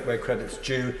give credit where credit's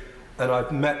due. And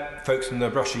I've met folks from the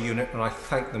Russia unit, and I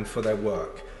thank them for their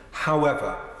work.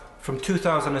 However, from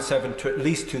 2007 to at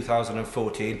least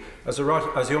 2014, as the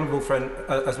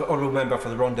honourable member for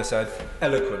the Ronda said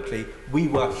eloquently, we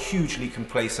were hugely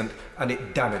complacent, and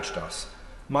it damaged us.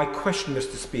 My question,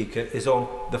 Mr. Speaker, is on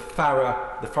the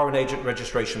FARA, the Foreign Agent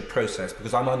Registration Process,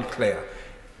 because I'm unclear.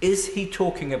 Is he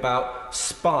talking about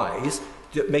spies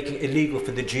making it illegal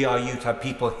for the GRU to have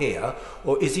people here,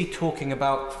 or is he talking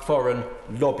about foreign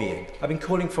lobbying? I've been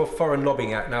calling for a Foreign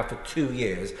Lobbying Act now for 2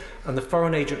 years, and the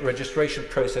Foreign Agent Registration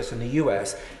Process in the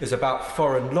US is about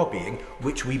foreign lobbying,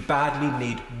 which we badly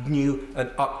need new and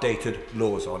updated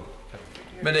laws on.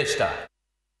 Minister.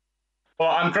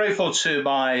 Well, I'm grateful to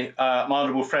my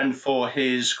honourable friend for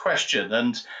his question,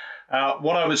 and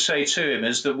what I would say to him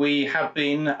is that we have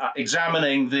been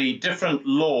examining the different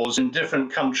laws in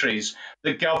different countries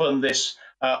that govern this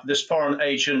foreign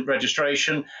agent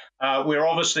registration. We're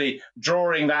obviously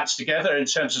drawing that together in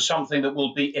terms of something that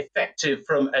will be effective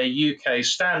from a UK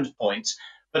standpoint,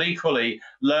 but equally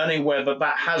learning whether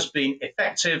that has been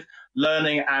effective,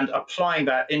 learning and applying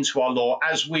that into our law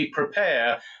as we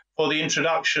prepare for the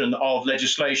introduction of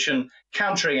legislation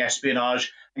countering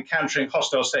espionage and countering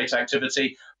hostile state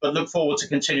activity, but look forward to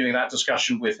continuing that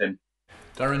discussion with him.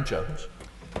 Darren Jones.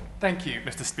 Thank you,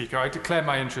 Mr. Speaker. I declare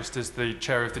my interest as the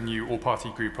chair of the new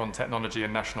all-party group on technology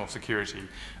and national security,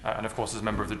 and of course as a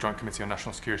member of the Joint Committee on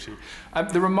National Security.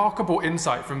 The remarkable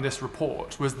insight from this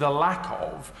report was the lack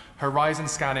of horizon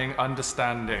scanning,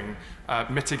 understanding,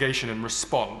 mitigation and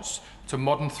response to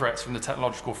modern threats from the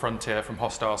technological frontier from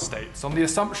hostile states. On the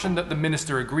assumption that the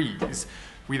Minister agrees,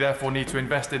 we therefore need to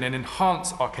invest in and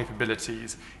enhance our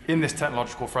capabilities in this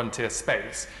technological frontier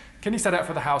space. Can he set out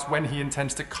for the House when he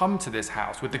intends to come to this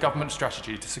House with the government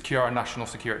strategy to secure our national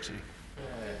security?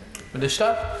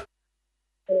 Minister.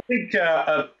 I think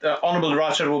honourable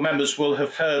right honourable members will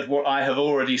have heard what I have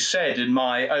already said in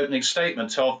my opening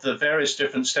statement of the various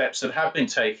different steps that have been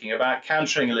taken about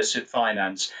countering illicit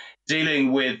finance,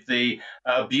 dealing with the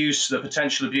abuse, the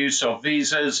potential abuse of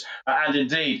visas, and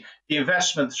indeed the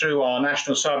investment through our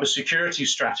national cybersecurity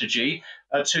strategy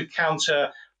to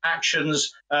counter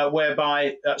actions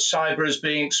whereby cyber is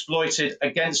being exploited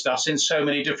against us in so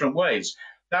many different ways.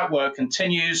 That work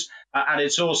continues, and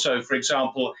it's also, for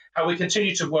example, how we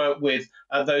continue to work with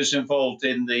those involved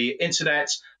in the internet,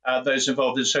 those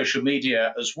involved in social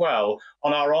media as well,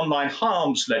 on our online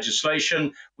harms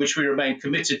legislation, which we remain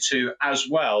committed to as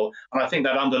well. And I think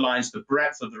that underlines the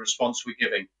breadth of the response we're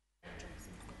giving.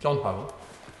 John Powell.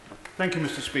 Thank you,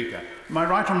 Mr. Speaker. My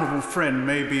right honourable friend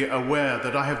may be aware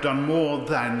that I have done more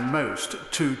than most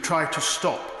to try to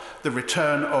stop the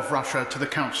return of Russia to the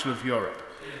Council of Europe.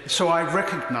 So I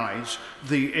recognise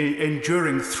the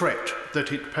enduring threat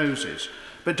that it poses.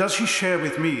 But does he share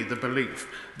with me the belief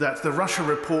that the Russia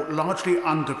report largely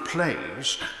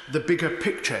underplays the bigger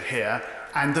picture here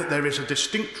and that there is a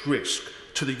distinct risk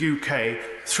to the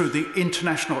UK through the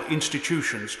international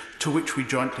institutions to which we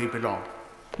jointly belong?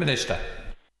 Minister.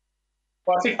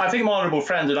 Well, I think my honourable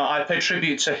friend and I pay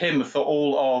tribute to him for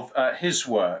all of his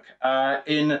work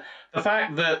in the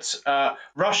fact that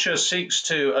Russia seeks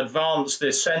to advance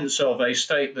this sense of a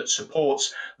state that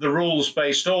supports the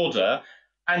rules-based order,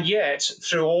 and yet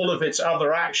through all of its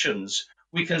other actions,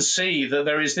 we can see that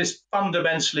there is this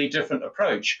fundamentally different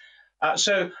approach.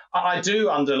 So I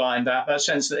do underline that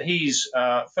sense that he's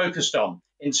focused on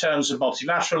in terms of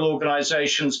multilateral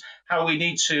organisations, how we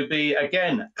need to be,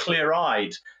 again,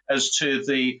 clear-eyed as to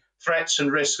the threats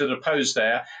and risks that are posed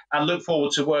there, and look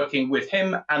forward to working with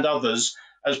him and others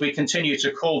as we continue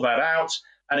to call that out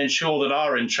and ensure that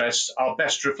our interests are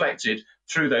best reflected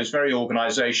through those very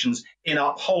organisations in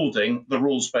upholding the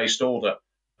rules-based order.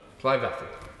 Clive Atherton.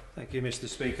 Thank you, Mr.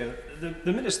 Speaker.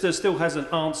 The Minister still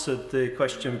hasn't answered the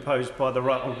question posed by the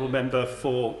right honourable member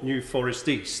for New Forest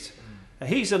East.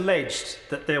 He's alleged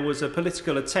that there was a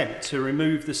political attempt to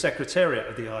remove the Secretariat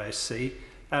of the ISC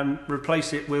and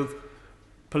replace it with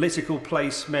political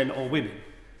place men or women.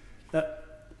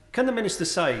 Can the Minister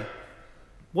say,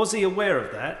 was he aware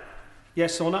of that,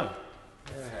 yes or no?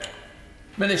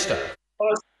 Minister.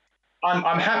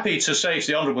 I'm happy to say to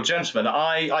the honourable gentleman,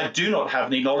 I do not have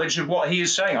any knowledge of what he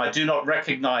is saying. I do not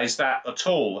recognise that at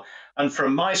all. And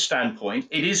from my standpoint,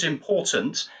 it is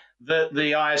important that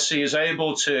the ISC is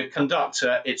able to conduct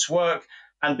its work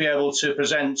and be able to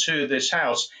present to this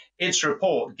House its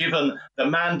report, given the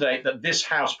mandate that this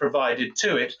House provided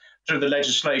to it through the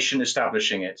legislation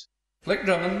establishing it. Flick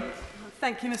Drummond.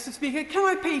 Thank you, Mr. Speaker. Can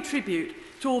I pay tribute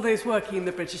to all those working in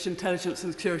the British intelligence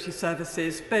and security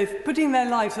services, both putting their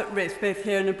lives at risk, both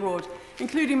here and abroad,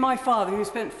 including my father, who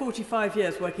spent 45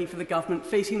 years working for the government,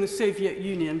 facing the Soviet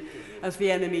Union as the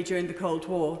enemy during the Cold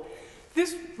War.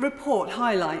 This report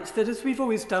highlights that, as we've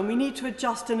always done, we need to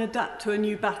adjust and adapt to a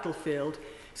new battlefield.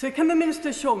 So can the Minister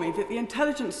assure me that the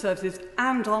intelligence services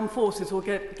and armed forces will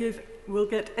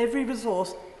get every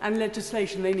resource and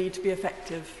legislation they need to be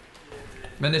effective?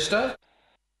 Minister.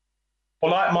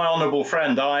 Well, like my honourable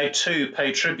friend, I too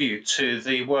pay tribute to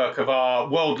the work of our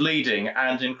world-leading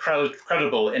and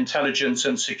incredible intelligence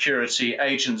and security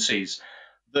agencies,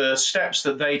 the steps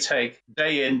that they take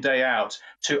day in, day out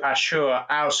to assure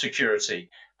our security,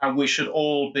 and we should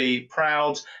all be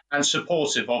proud and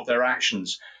supportive of their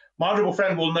actions. My honourable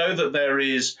friend will know that there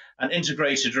is an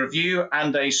integrated review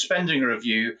and a spending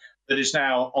review that is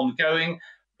now ongoing,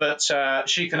 but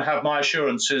she can have my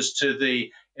assurances to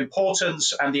the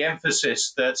importance and the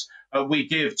emphasis that we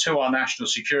give to our national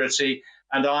security.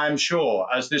 And I am sure,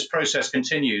 as this process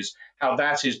continues, how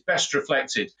that is best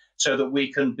reflected so that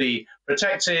we can be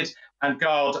protected and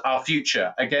guard our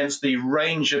future against the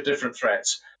range of different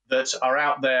threats that are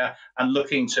out there and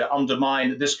looking to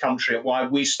undermine this country, and why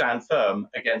we stand firm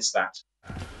against that.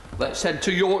 Let's head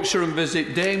to Yorkshire and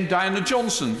visit Dame Diana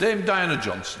Johnson. Dame Diana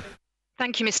Johnson.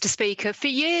 Thank you, Mr. Speaker. For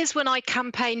years, when I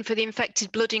campaigned for the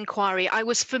infected blood inquiry, I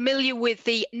was familiar with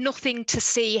the nothing to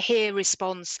see here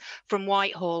response from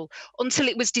Whitehall until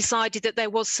it was decided that there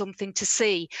was something to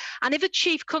see. And if a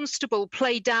chief constable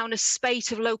played down a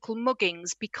spate of local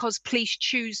muggings because police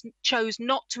chose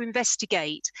not to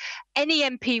investigate, any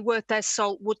MP worth their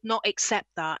salt would not accept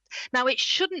that. Now, it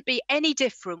shouldn't be any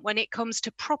different when it comes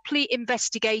to properly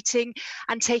investigating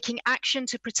and taking action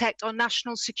to protect our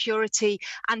national security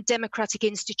and democratic democratic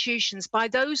institutions by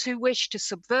those who wish to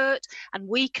subvert and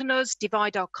weaken us,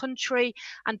 divide our country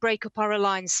and break up our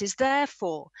alliances.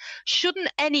 Therefore, shouldn't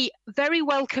any very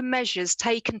welcome measures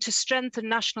taken to strengthen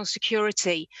national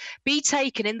security be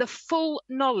taken in the full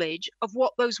knowledge of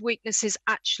what those weaknesses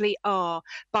actually are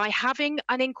by having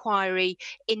an inquiry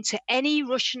into any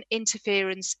Russian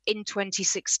interference in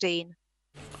 2016?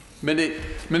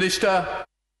 Minister.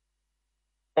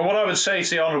 Well, what I would say to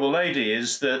the Honourable Lady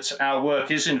is that our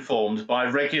work is informed by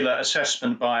regular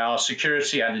assessment by our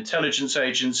security and intelligence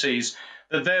agencies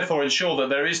that therefore ensure that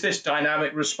there is this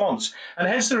dynamic response. And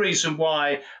hence the reason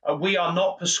why we are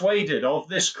not persuaded of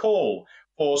this call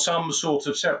for some sort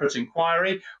of separate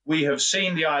inquiry. We have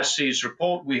seen the ISC's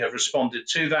report, we have responded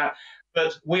to that,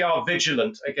 but we are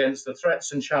vigilant against the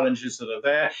threats and challenges that are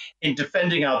there in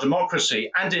defending our democracy,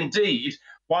 and indeed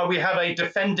why we have a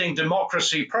Defending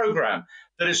Democracy programme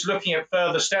that is looking at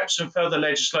further steps and further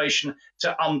legislation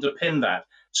to underpin that.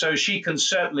 So she can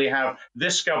certainly have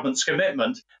this government's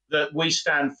commitment that we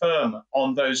stand firm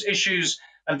on those issues,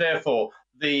 and therefore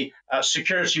the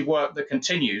security work that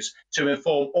continues to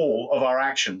inform all of our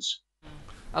actions.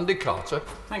 Andy Carter.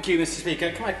 Thank you, Mr. Speaker.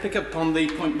 Can I pick up on the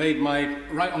point made by my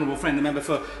right honourable friend, the member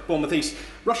for Bournemouth East?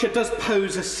 Russia does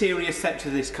pose a serious threat to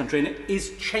this country, and it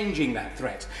is changing that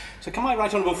threat. So can my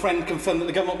right honourable friend confirm that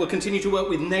the government will continue to work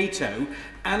with NATO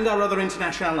and our other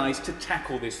international allies to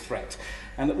tackle this threat,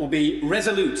 and that will be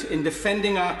resolute in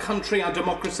defending our country, our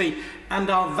democracy and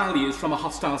our values from a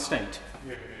hostile state?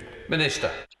 Minister.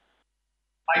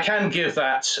 I can give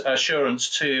that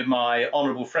assurance to my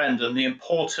honourable friend, and the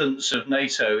importance of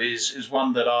NATO is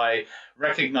one that I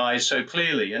recognise so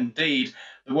clearly. Indeed,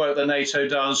 the work that NATO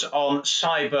does on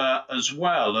cyber as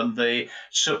well, and the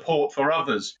support for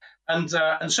others. And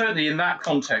certainly in that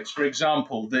context, for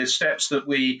example, the steps that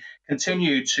we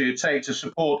continue to take to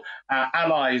support our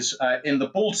allies in the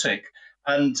Baltic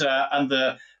and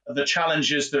the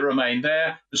challenges that remain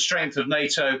there, the strength of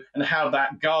NATO and how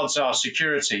that guards our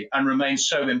security and remains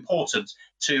so important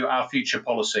to our future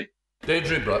policy.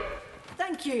 Deirdre Brooke.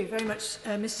 Thank you very much,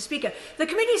 Mr. Speaker. The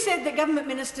committee said that government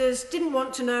ministers didn't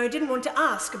want to know, didn't want to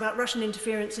ask about Russian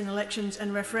interference in elections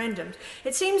and referendums.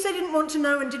 It seems they didn't want to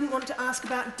know and didn't want to ask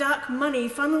about dark money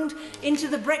funneled into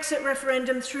the Brexit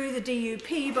referendum through the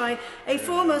DUP by a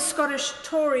former Scottish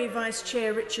Tory Vice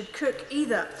Chair, Richard Cook,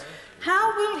 either.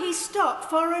 How will he stop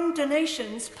foreign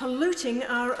donations polluting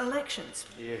our elections?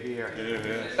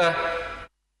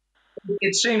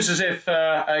 It seems as if,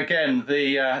 again,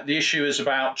 the issue is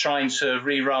about trying to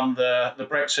rerun the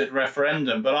Brexit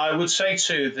referendum. But I would say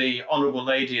to the Honourable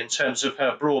Lady, in terms of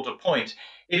her broader point,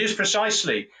 it is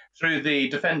precisely through the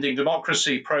Defending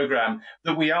Democracy programme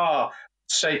that we are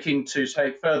seeking to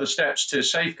take further steps to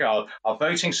safeguard our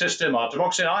voting system, our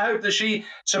democracy. And I hope that she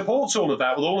supports all of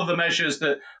that with all of the measures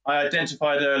that I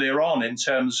identified earlier on in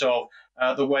terms of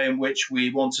the way in which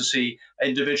we want to see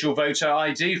individual voter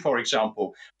ID, for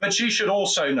example. But she should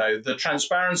also know the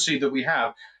transparency that we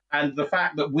have and the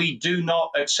fact that we do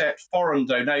not accept foreign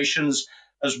donations,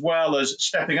 as well as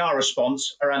stepping our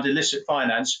response around illicit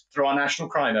finance through our National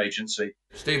Crime Agency.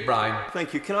 Steve Bryan.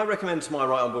 Thank you. Can I recommend to my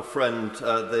right honourable friend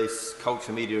this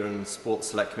Culture, Media and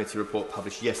Sports Select Committee report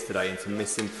published yesterday into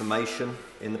misinformation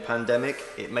in the pandemic?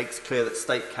 It makes clear that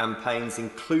state campaigns,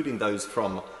 including those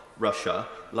from Russia,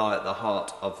 lie at the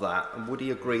heart of that. And would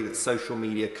he agree that social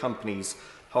media companies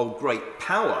hold great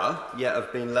power, yet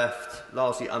have been left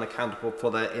largely unaccountable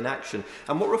for their inaction?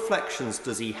 And what reflections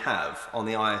does he have on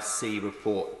the ISC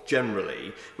report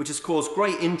generally, which has caused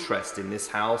great interest in this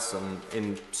House and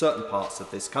in certain parts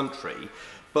of this country?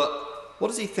 But what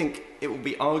does he think it will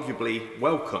be arguably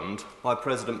welcomed by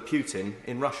President Putin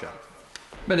in Russia?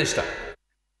 Minister.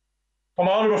 Well,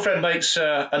 my honourable friend makes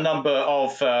a number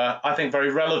of, I think,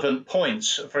 very relevant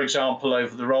points, for example,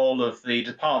 over the role of the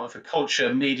Department for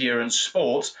Culture, Media and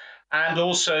Sport, and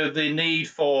also the need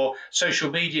for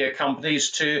social media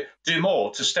companies to do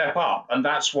more, to step up. And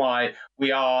that's why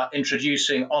we are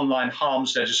introducing online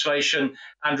harms legislation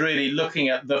and really looking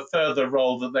at the further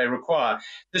role that they require.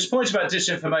 This point about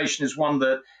disinformation is one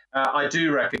that I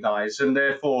do recognise, and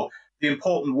therefore the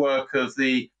important work of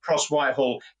the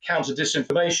Cross-Whitehall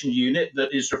Counter-Disinformation Unit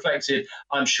that is reflected,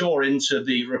 I'm sure, into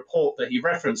the report that he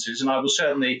references, and I will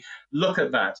certainly look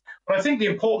at that. But I think the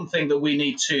important thing that we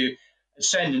need to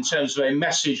send in terms of a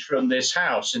message from this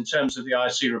House, in terms of the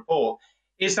ISC report,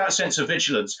 is that sense of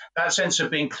vigilance, that sense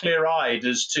of being clear-eyed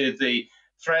as to the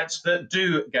threats that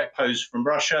do get posed from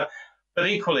Russia, but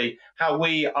equally how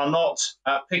we are not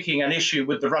picking an issue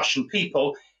with the Russian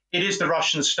people. It is the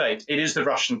Russian state, it is the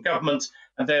Russian government,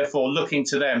 and therefore looking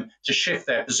to them to shift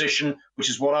their position, which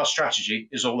is what our strategy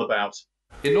is all about.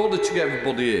 In order to get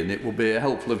everybody in, it will be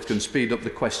helpful if we can speed up the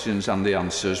questions and the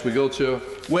answers. We go to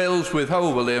Wales with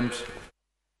Howell Williams.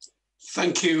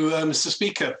 Thank you, Mr.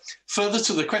 Speaker. Further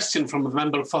to the question from a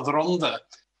member for the Rhondda,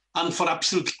 and for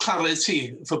absolute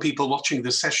clarity for people watching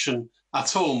this session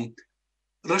at home,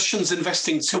 Russians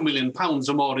investing £2 million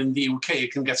or more in the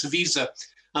UK can get a visa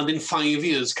and in 5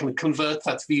 years can convert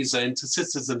that visa into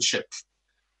citizenship.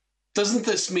 Doesn't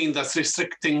this mean that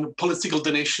restricting political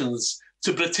donations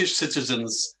to British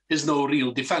citizens is no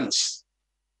real defence?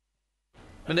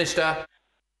 Minister.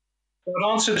 I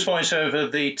would answer this point over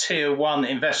the Tier 1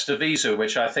 investor visa,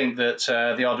 which I think that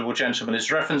the Honourable Gentleman is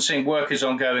referencing. Work is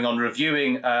ongoing on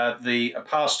reviewing the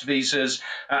past visas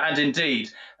and indeed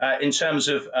in terms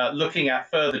of looking at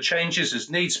further changes as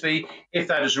needs be. If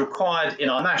that is required in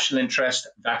our national interest,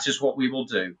 that is what we will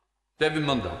do. David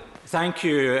Mundell. Thank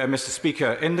you, Mr.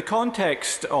 Speaker. In the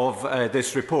context of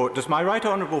this report, does my right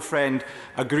honourable friend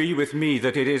agree with me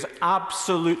that it is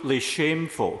absolutely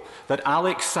shameful that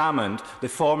Alex Salmond, the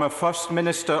former First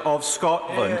Minister of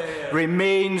Scotland,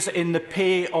 remains in the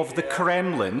pay of the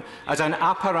Kremlin as an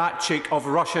apparatchik of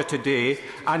Russia Today,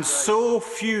 and so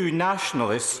few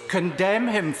nationalists condemn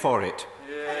him for it?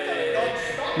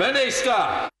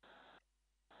 Minister.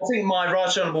 I think my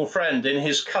right honourable friend, in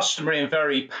his customary and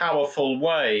very powerful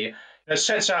way,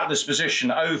 sets out this position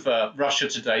over Russia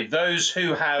Today, those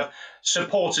who have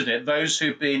supported it, those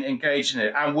who've been engaged in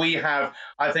it. And we have,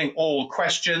 I think, all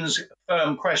questions,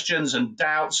 firm questions and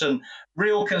doubts and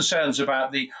real concerns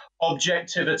about the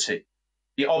objectivity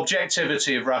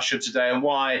of Russia Today and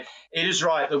why it is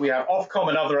right that we have Ofcom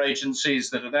and other agencies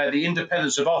that are there, the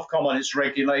independence of Ofcom on its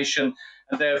regulation,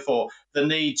 and therefore the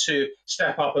need to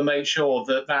step up and make sure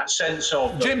that that sense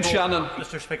of... Jim Shannon.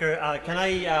 Mr. Speaker,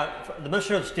 the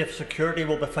Minister of State Security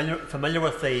will be familiar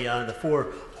with the 4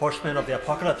 horsemen of the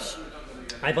apocalypse.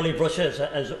 I believe Russia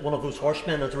is one of those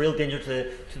horsemen. It's a real danger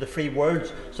to the free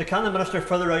world. So can the Minister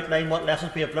further outline what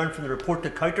lessons we have learned from the report to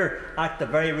counteract the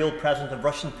very real presence of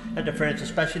Russian interference,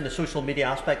 especially in the social media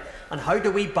aspect? And how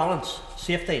do we balance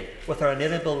safety with our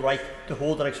inalienable right to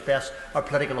hold and express our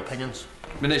political opinions?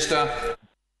 Minister.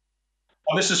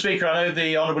 Well, Mr. Speaker, I know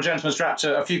the Honourable Gentleman's dropped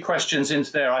a few questions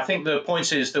into there. I think the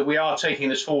point is that we are taking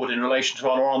this forward in relation to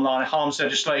our online harms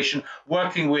legislation,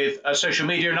 working with social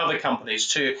media and other companies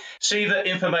to see that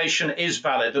information is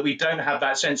valid, that we don't have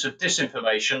that sense of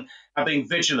disinformation, and being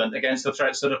vigilant against the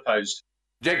threats that are posed.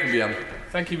 Jacob Young.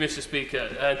 Thank you, Mr.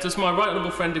 Speaker. Does my right honourable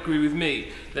friend agree with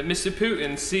me that Mr.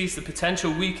 Putin sees the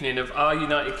potential weakening of our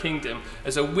United Kingdom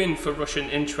as a win for Russian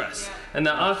interests, and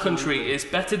that our country is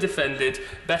better defended,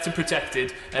 better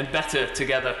protected, and better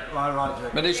together?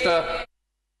 Minister.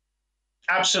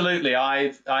 Absolutely.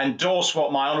 I endorse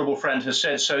what my honourable friend has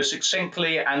said so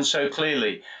succinctly and so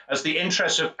clearly, as the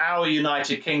interests of our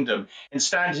United Kingdom in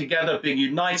standing together, being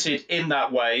united in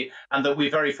that way, and that we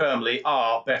very firmly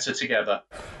are better together.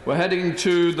 We're heading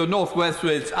to the northwest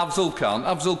with Afzal Khan.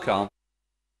 Afzal Khan.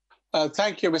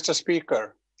 Thank you, Mr.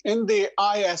 Speaker. In the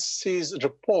ISC's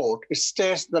report, it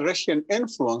states the Russian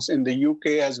influence in the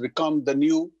UK has become the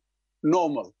new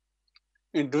normal.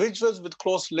 Individuals with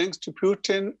close links to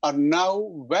Putin are now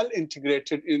well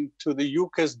integrated into the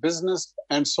UK's business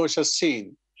and social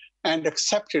scene and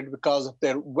accepted because of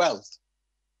their wealth.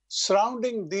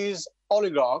 Surrounding these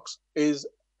oligarchs is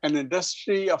an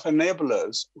industry of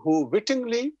enablers who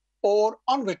wittingly or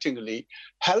unwittingly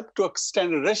help to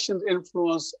extend Russian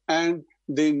influence and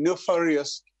the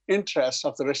nefarious interests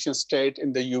of the Russian state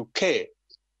in the UK.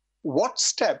 What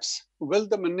steps will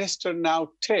the minister now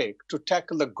take to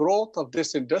tackle the growth of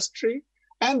this industry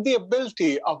and the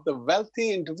ability of the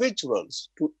wealthy individuals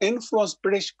to influence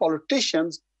British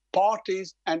politicians,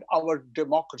 parties, and our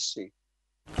democracy?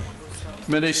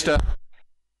 Minister.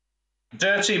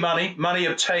 Dirty money, money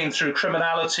obtained through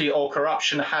criminality or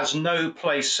corruption, has no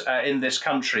place in this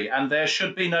country, and there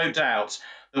should be no doubt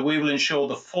that we will ensure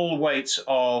the full weight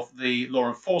of the law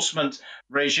enforcement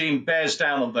regime bears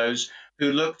down on those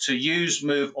who look to use,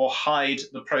 move or hide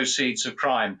the proceeds of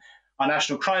crime. Our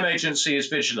National Crime Agency is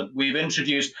vigilant. We've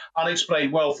introduced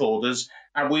unexplained wealth orders,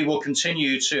 and we will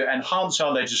continue to enhance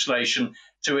our legislation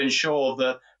to ensure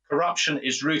that corruption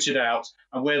is rooted out,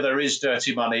 and where there is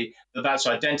dirty money, that's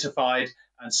identified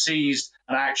and seized,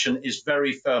 and action is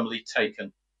very firmly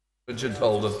taken.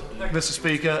 Mr.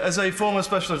 Speaker, as a former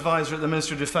Special Advisor at the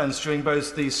Ministry of Defence during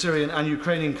both the Syrian and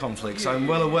Ukrainian conflicts, I am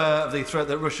well aware of the threat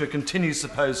that Russia continues to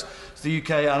pose to the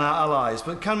UK and our allies.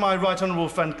 But can my right honourable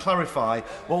friend clarify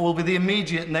what will be the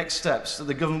immediate next steps that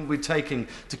the government will be taking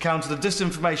to counter the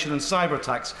disinformation and cyber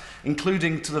attacks,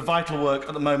 including to the vital work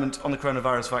at the moment on the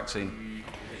coronavirus vaccine?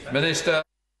 Minister.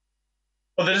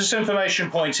 Well, the disinformation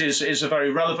point is a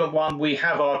very relevant one. We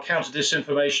have our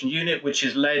counter-disinformation unit, which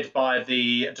is led by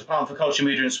the Department for Culture,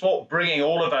 Media and Sport, bringing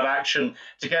all of that action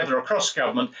together across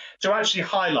government to actually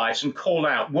highlight and call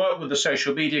out, work with the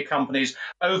social media companies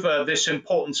over this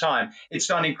important time. It's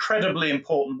done incredibly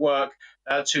important work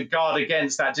to guard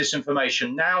against that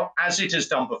disinformation now, as it has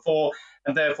done before,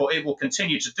 and therefore it will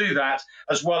continue to do that,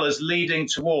 as well as leading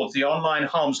towards the online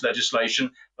harms legislation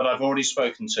that I've already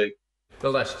spoken to.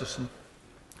 Bill Esterson.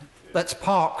 Let's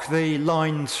park the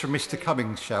lines from Mr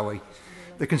Cummings, shall we?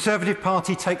 The Conservative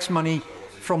Party takes money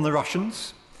from the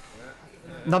Russians.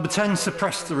 Number 10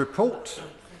 suppressed the report.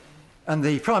 And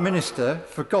the Prime Minister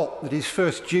forgot that his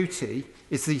first duty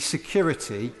is the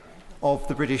security of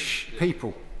the British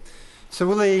people. So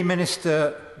will the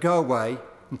Minister go away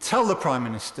and tell the Prime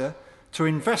Minister to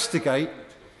investigate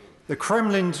the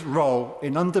Kremlin's role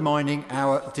in undermining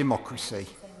our democracy?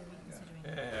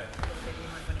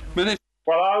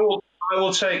 Well, I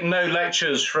will take no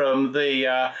lectures from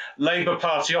the Labour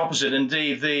Party opposite.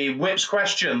 Indeed, the Whip's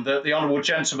question that the honourable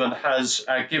gentleman has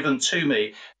given to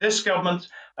me. This government,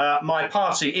 my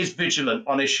party, is vigilant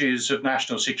on issues of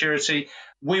national security.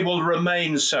 We will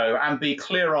remain so and be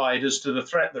clear-eyed as to the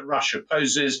threat that Russia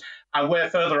poses, and where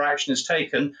further action is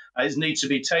taken, needs to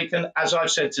be taken. As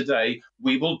I've said today,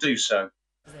 we will do so.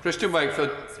 Christian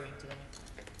Wakeford.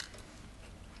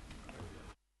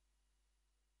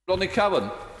 Ronnie Cowan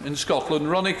in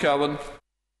Scotland. Ronnie Cowan.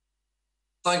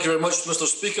 Thank you very much, Mr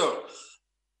Speaker.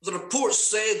 The report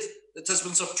said it has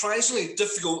been surprisingly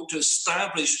difficult to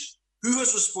establish who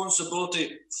has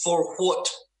responsibility for what.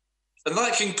 And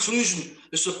that conclusion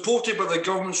is supported by the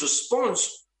government's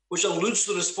response, which alludes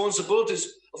to the responsibilities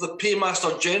of the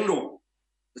Paymaster General,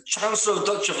 the Chancellor of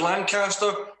Duchy of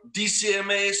Lancaster,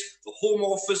 DCMS, the Home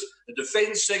Office, the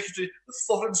Defence Secretary, the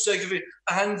Foreign Secretary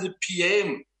and the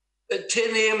PM. At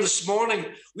 10 a.m. this morning,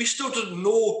 we still didn't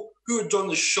know who had done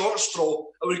the short straw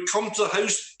and would come to the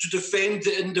House to defend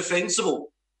the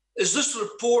indefensible. Is this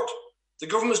report, the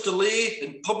government's delay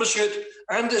in publishing it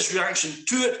and its reaction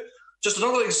to it, just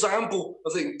another example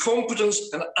of the incompetence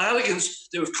and arrogance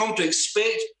that we've come to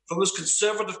expect from this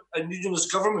Conservative and Unionist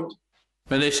government?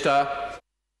 Minister.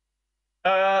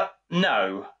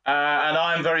 No, and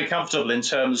I'm very comfortable in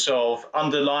terms of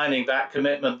underlining that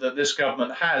commitment that this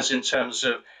government has in terms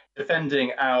of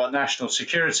defending our national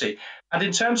security. And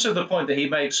in terms of the point that he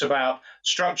makes about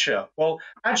structure, well,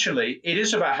 actually, it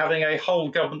is about having a whole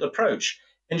government approach,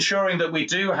 ensuring that we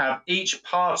do have each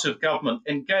part of government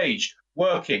engaged,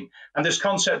 working. And this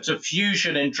concept of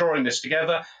fusion in drawing this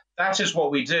together, that is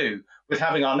what we do with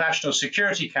having our National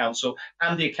Security Council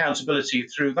and the accountability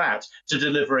through that to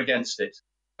deliver against it.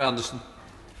 Anderson.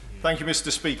 Thank you,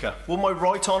 Mr Speaker. Will my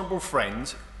right honourable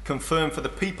friend confirm for the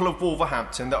people of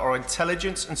Wolverhampton that our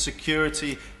intelligence and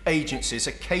security agencies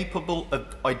are capable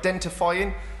of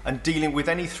identifying and dealing with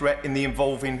any threat in the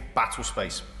involving battle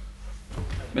space?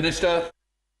 Minister.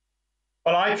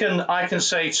 Well, I can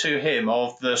say to him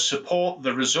of the support, the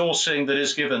resourcing that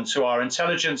is given to our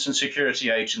intelligence and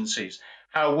security agencies,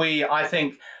 how we, I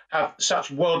think, have such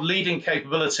world-leading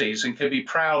capabilities and can be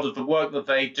proud of the work that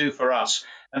they do for us.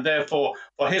 And therefore,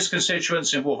 for his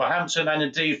constituents in Wolverhampton and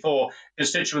indeed for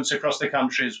constituents across the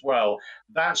country as well,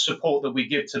 that support that we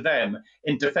give to them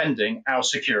in defending our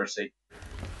security.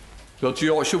 Go to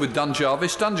Yorkshire with Dan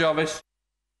Jarvis. Dan Jarvis.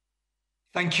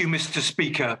 Thank you, Mr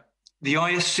Speaker. The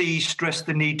ISC stressed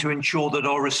the need to ensure that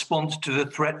our response to the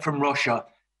threat from Russia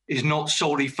is not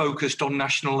solely focused on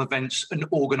national events and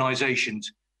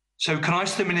organisations. So can I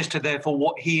ask the Minister, therefore,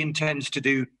 what he intends to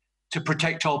do to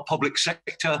protect our public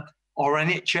sector, our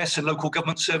NHS and local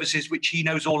government services, which he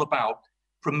knows all about,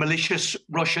 from malicious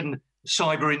Russian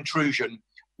cyber intrusion,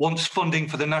 once funding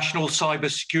for the National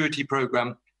Cyber Security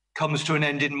Programme comes to an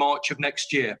end in March of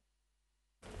next year?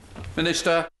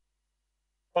 Minister.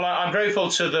 Well, I'm grateful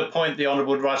to the point the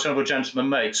right honourable gentleman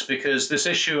makes, because this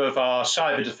issue of our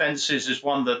cyber defences is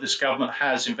one that this government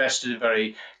has invested in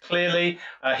very clearly.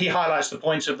 He highlights the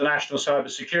point of the National Cyber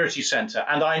Security Centre,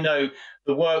 and I know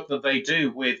the work that they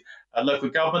do with local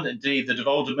government, indeed the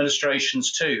devolved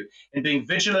administrations too, in being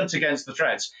vigilant against the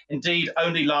threats. Indeed,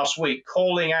 only last week,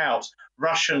 calling out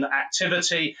Russian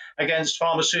activity against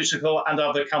pharmaceutical and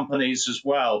other companies as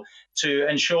well, to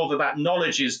ensure that that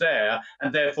knowledge is there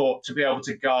and therefore to be able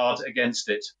to guard against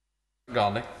it.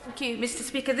 Garney. Thank you, Mr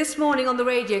Speaker. This morning on the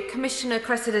radio, Commissioner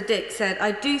Cressida Dick said,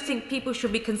 "I do think people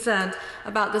should be concerned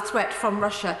about the threat from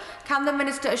Russia. Can the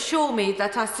Minister assure me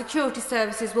that our security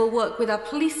services will work with our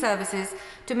police services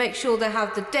to make sure they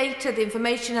have the data, the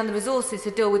information and the resources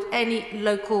to deal with any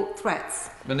local threats?"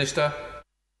 Minister.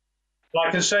 Well,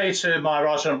 I can say to my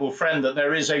right honourable friend that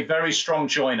there is a very strong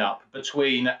join-up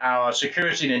between our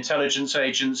security and intelligence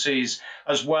agencies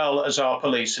as well as our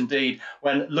police. Indeed,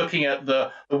 when looking at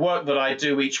the work that I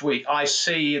do each week, I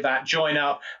see that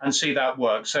join-up and see that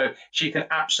work. So she can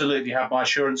absolutely have my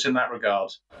assurance in that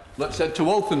regard. Let's head to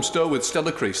Walthamstow with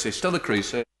Stella Creasy. Stella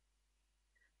Creasy.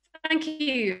 Thank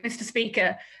you, Mr.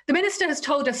 Speaker. The Minister has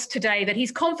told us today that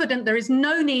he's confident there is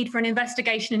no need for an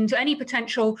investigation into any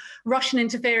potential Russian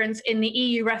interference in the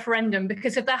EU referendum,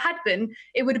 because if there had been,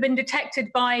 it would have been detected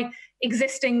by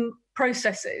existing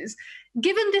processes.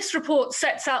 Given this report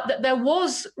sets out that there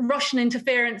was Russian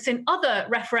interference in other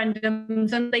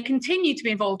referendums and they continue to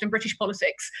be involved in British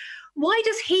politics, why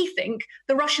does he think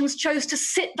the Russians chose to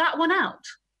sit that one out?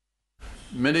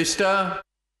 Minister.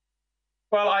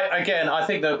 Well, I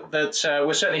think that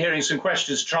we're certainly hearing some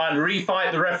questions to try and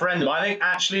refight the referendum. I think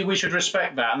actually we should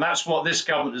respect that, and that's what this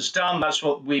government has done. That's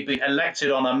what we've been elected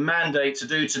on a mandate to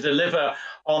do, to deliver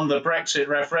on the Brexit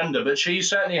referendum. But she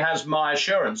certainly has my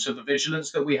assurance of the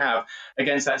vigilance that we have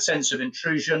against that sense of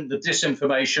intrusion, the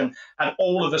disinformation, and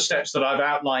all of the steps that I've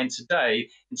outlined today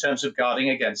in terms of guarding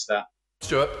against that.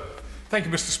 Stuart. Thank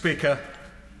you, Mr. Speaker.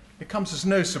 It comes as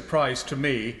no surprise to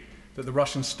me that the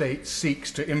Russian state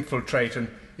seeks to infiltrate and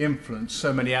influence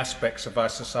so many aspects of our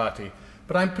society.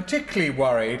 But I'm particularly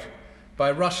worried by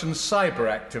Russian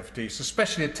cyber activities,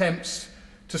 especially attempts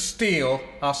to steal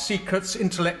our secrets,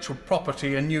 intellectual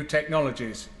property and new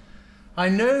technologies. I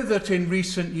know that in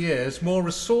recent years more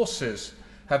resources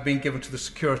have been given to the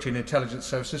security and intelligence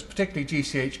services, particularly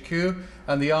GCHQ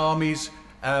and the Army's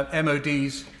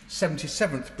MOD's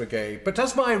 77th Brigade. But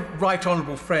does my right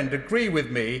honourable friend agree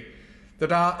with me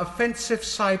that our offensive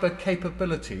cyber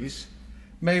capabilities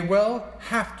may well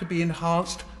have to be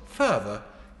enhanced further,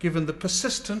 given the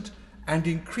persistent and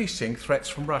increasing threats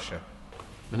from Russia?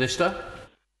 Minister.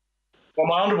 Well,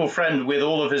 my honourable friend, with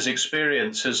all of his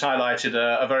experience, has highlighted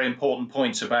a very important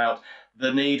point about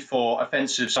the need for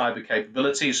offensive cyber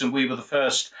capabilities, and we were the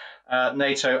first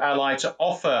NATO ally to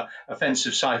offer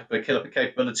offensive cyber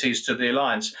capabilities to the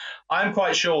alliance. I'm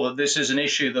quite sure that this is an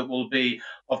issue that will be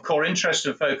of core interest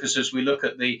and focus as we look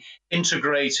at the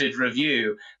integrated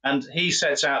review, and he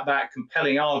sets out that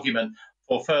compelling argument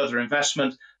for further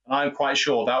investment, and I'm quite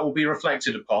sure that will be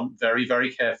reflected upon very,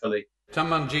 very carefully.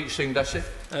 Thank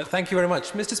you very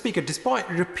much. Mr. Speaker, despite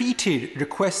repeated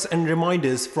requests and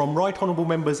reminders from right honourable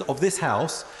members of this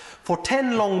House, for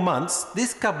 10 long months,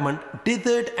 this government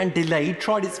dithered and delayed,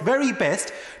 tried its very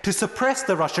best to suppress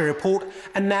the Russia report,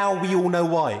 and now we all know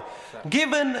why.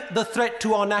 Given the threat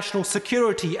to our national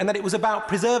security and that it was about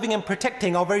preserving and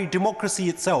protecting our very democracy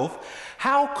itself,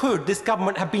 how could this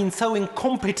government have been so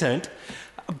incompetent,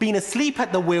 been asleep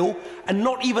at the wheel, and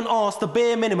not even asked the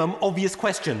bare minimum obvious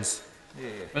questions?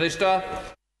 Minister.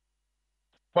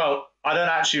 Well, I don't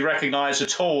actually recognise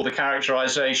at all the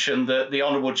characterisation that the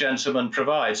honourable gentleman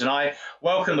provides, and I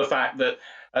welcome the fact that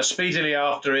speedily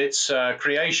after its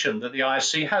creation that the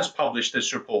ISC has published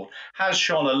this report, has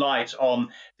shone a light on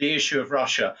the issue of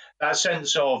Russia, that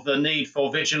sense of the need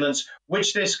for vigilance,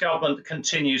 which this government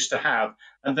continues to have.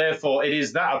 And therefore, it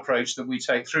is that approach that we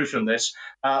take through from this,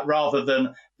 rather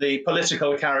than the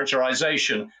political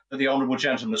characterisation that the honourable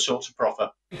gentleman has sought to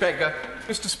proffer.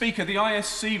 Mr. Speaker, the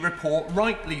ISC report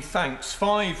rightly thanks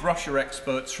 5 Russia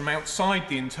experts from outside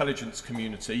the intelligence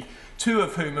community, 2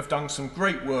 of whom have done some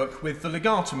great work with the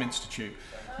Legatum Institute.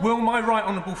 Will my right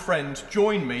honourable friend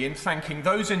join me in thanking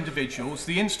those individuals,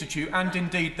 the Institute and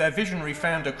indeed their visionary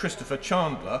founder Christopher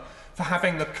Chandler, for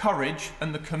having the courage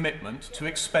and the commitment to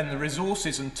expend the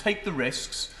resources and take the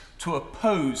risks to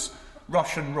oppose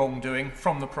Russian wrongdoing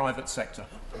from the private sector?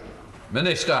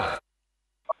 Minister.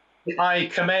 I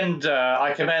commend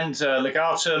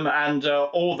Legatum and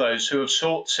all those who have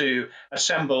sought to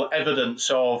assemble evidence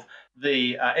of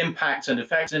the impact and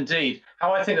effect, indeed,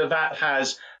 how I think that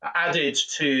has added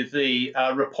to the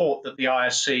report that the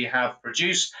ISC have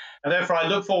produced. And therefore, I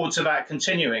look forward to that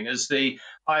continuing as the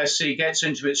ISC gets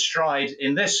into its stride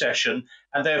in this session,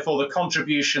 and therefore the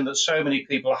contribution that so many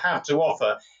people have to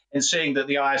offer in seeing that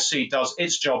the ISC does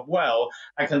its job well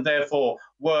and can therefore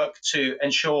work to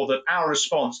ensure that our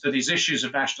response to these issues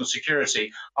of national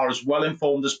security are as well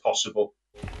informed as possible.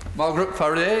 Margaret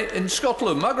Farrier in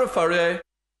Scotland. Margaret Farrier.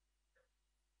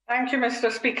 Thank you, Mr.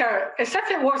 Speaker. As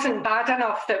if it wasn't bad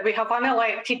enough that we have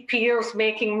unelected peers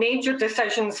making major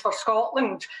decisions for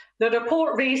Scotland, the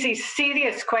report raises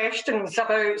serious questions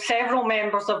about several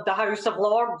members of the House of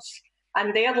Lords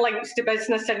and their links to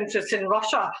business interests in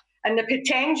Russia and the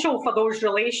potential for those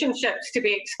relationships to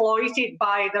be exploited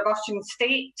by the Russian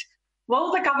state.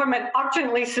 Will the government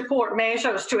urgently support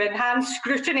measures to enhance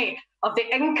scrutiny of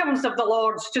the incomes of the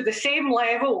Lords to the same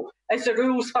level as the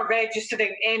rules for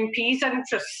registering MPs'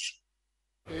 interests?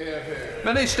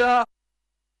 Minister.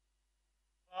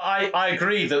 I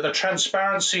agree that the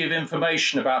transparency of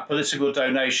information about political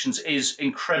donations is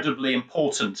incredibly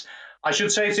important. I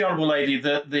should say to the Honourable Lady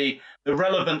that the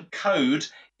relevant code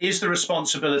is the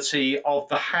responsibility of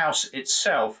the House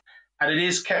itself, and it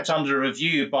is kept under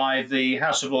review by the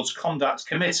House of Lords Conduct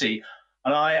Committee.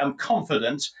 And I am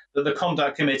confident that the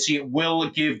Conduct Committee will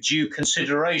give due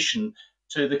consideration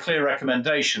to the clear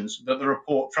recommendations that the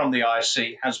report from the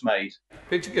ISC has made.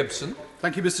 Peter Gibson.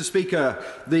 Thank you, Mr. Speaker.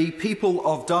 The people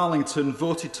of Darlington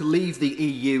voted to leave the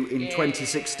EU in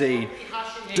 2016.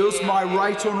 Does my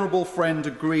right honourable friend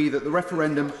agree that the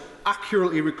referendum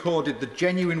accurately recorded the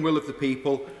genuine will of the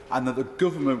people and that the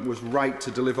government was right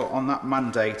to deliver on that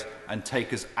mandate and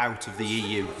take us out of the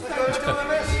EU?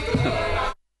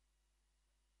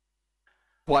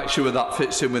 Quite sure that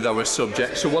fits in with our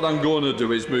subject. So what I'm going to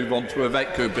do is move on to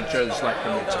Yvette Cooper, Chair of the Select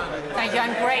Committee. Thank you.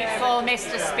 I'm grateful,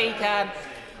 Mr. Speaker.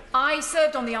 I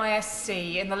served on the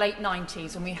ISC in the late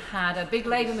 90s when we had a big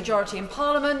Labour majority in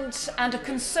Parliament and a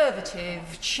Conservative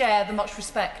chair, the much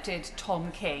respected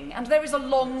Tom King. And there is a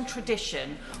long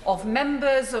tradition of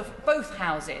members of both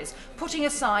houses putting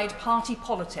aside party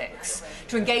politics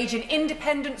to engage in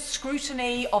independent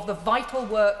scrutiny of the vital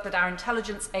work that our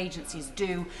intelligence agencies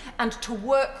do and to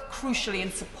work crucially in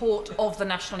support of the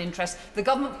national interest. The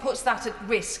government puts that at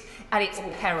risk at its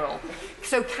peril.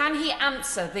 So can he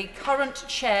answer the current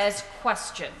chair's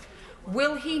question?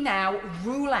 Will he now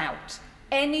rule out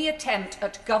any attempt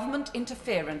at government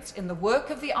interference in the work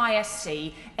of the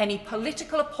ISC, any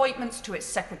political appointments to its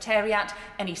secretariat,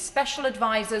 any special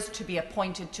advisers to be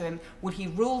appointed to him? Will he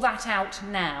rule that out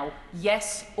now,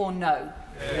 yes or no?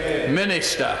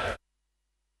 Minister.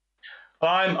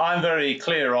 I'm very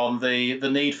clear on the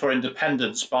need for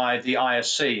independence by the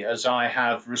ISC, as I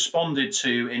have responded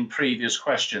to in previous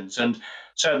questions, and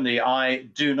certainly I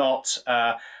do not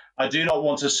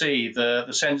want to see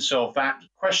the sense of that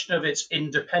question of its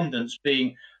independence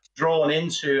being drawn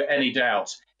into any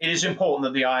doubt. It is important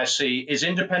that the ISC is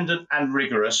independent and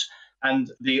rigorous,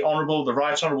 and the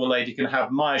Right Honourable Lady can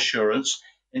have my assurance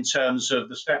in terms of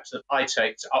the steps that I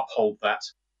take to uphold that.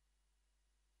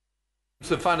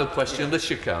 The final question,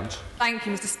 Alicia Cant. Thank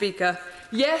you, Mr. Speaker.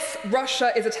 Yes,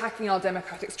 Russia is attacking our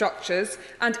democratic structures,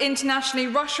 and internationally,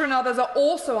 Russia and others are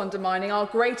also undermining our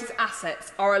greatest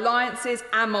assets, our alliances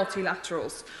and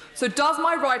multilaterals. So does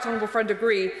my right honourable friend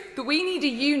agree that we need a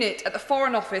unit at the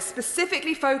Foreign Office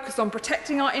specifically focused on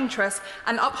protecting our interests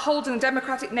and upholding the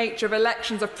democratic nature of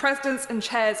elections of presidents and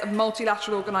chairs of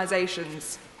multilateral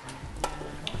organisations?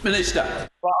 Minister.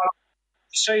 Well,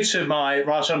 say to my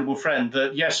right honourable friend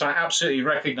that yes, I absolutely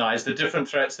recognise the different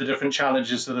threats, the different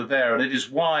challenges that are there, and it is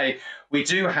why we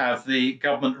do have the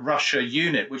Government Russia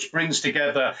unit, which brings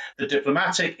together the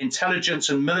diplomatic, intelligence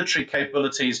and military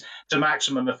capabilities to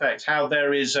maximum effect. How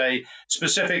there is a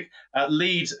specific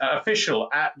lead official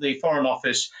at the Foreign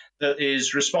Office that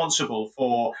is responsible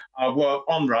for our work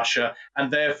on Russia,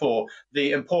 and therefore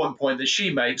the important point that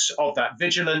she makes of that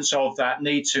vigilance, of that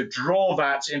need to draw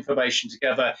that information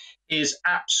together is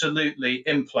absolutely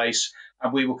in place,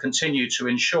 and we will continue to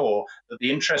ensure that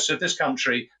the interests of this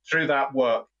country through that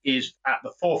work is at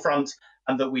the forefront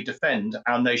and that we defend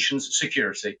our nation's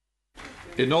security.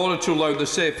 In order to allow the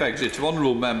safe exit of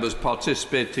honourable members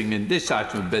participating in this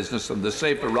item of business and the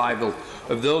safe arrival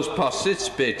of those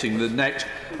participating in the next,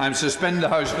 I am suspending the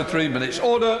House for 3 minutes.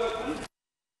 Order!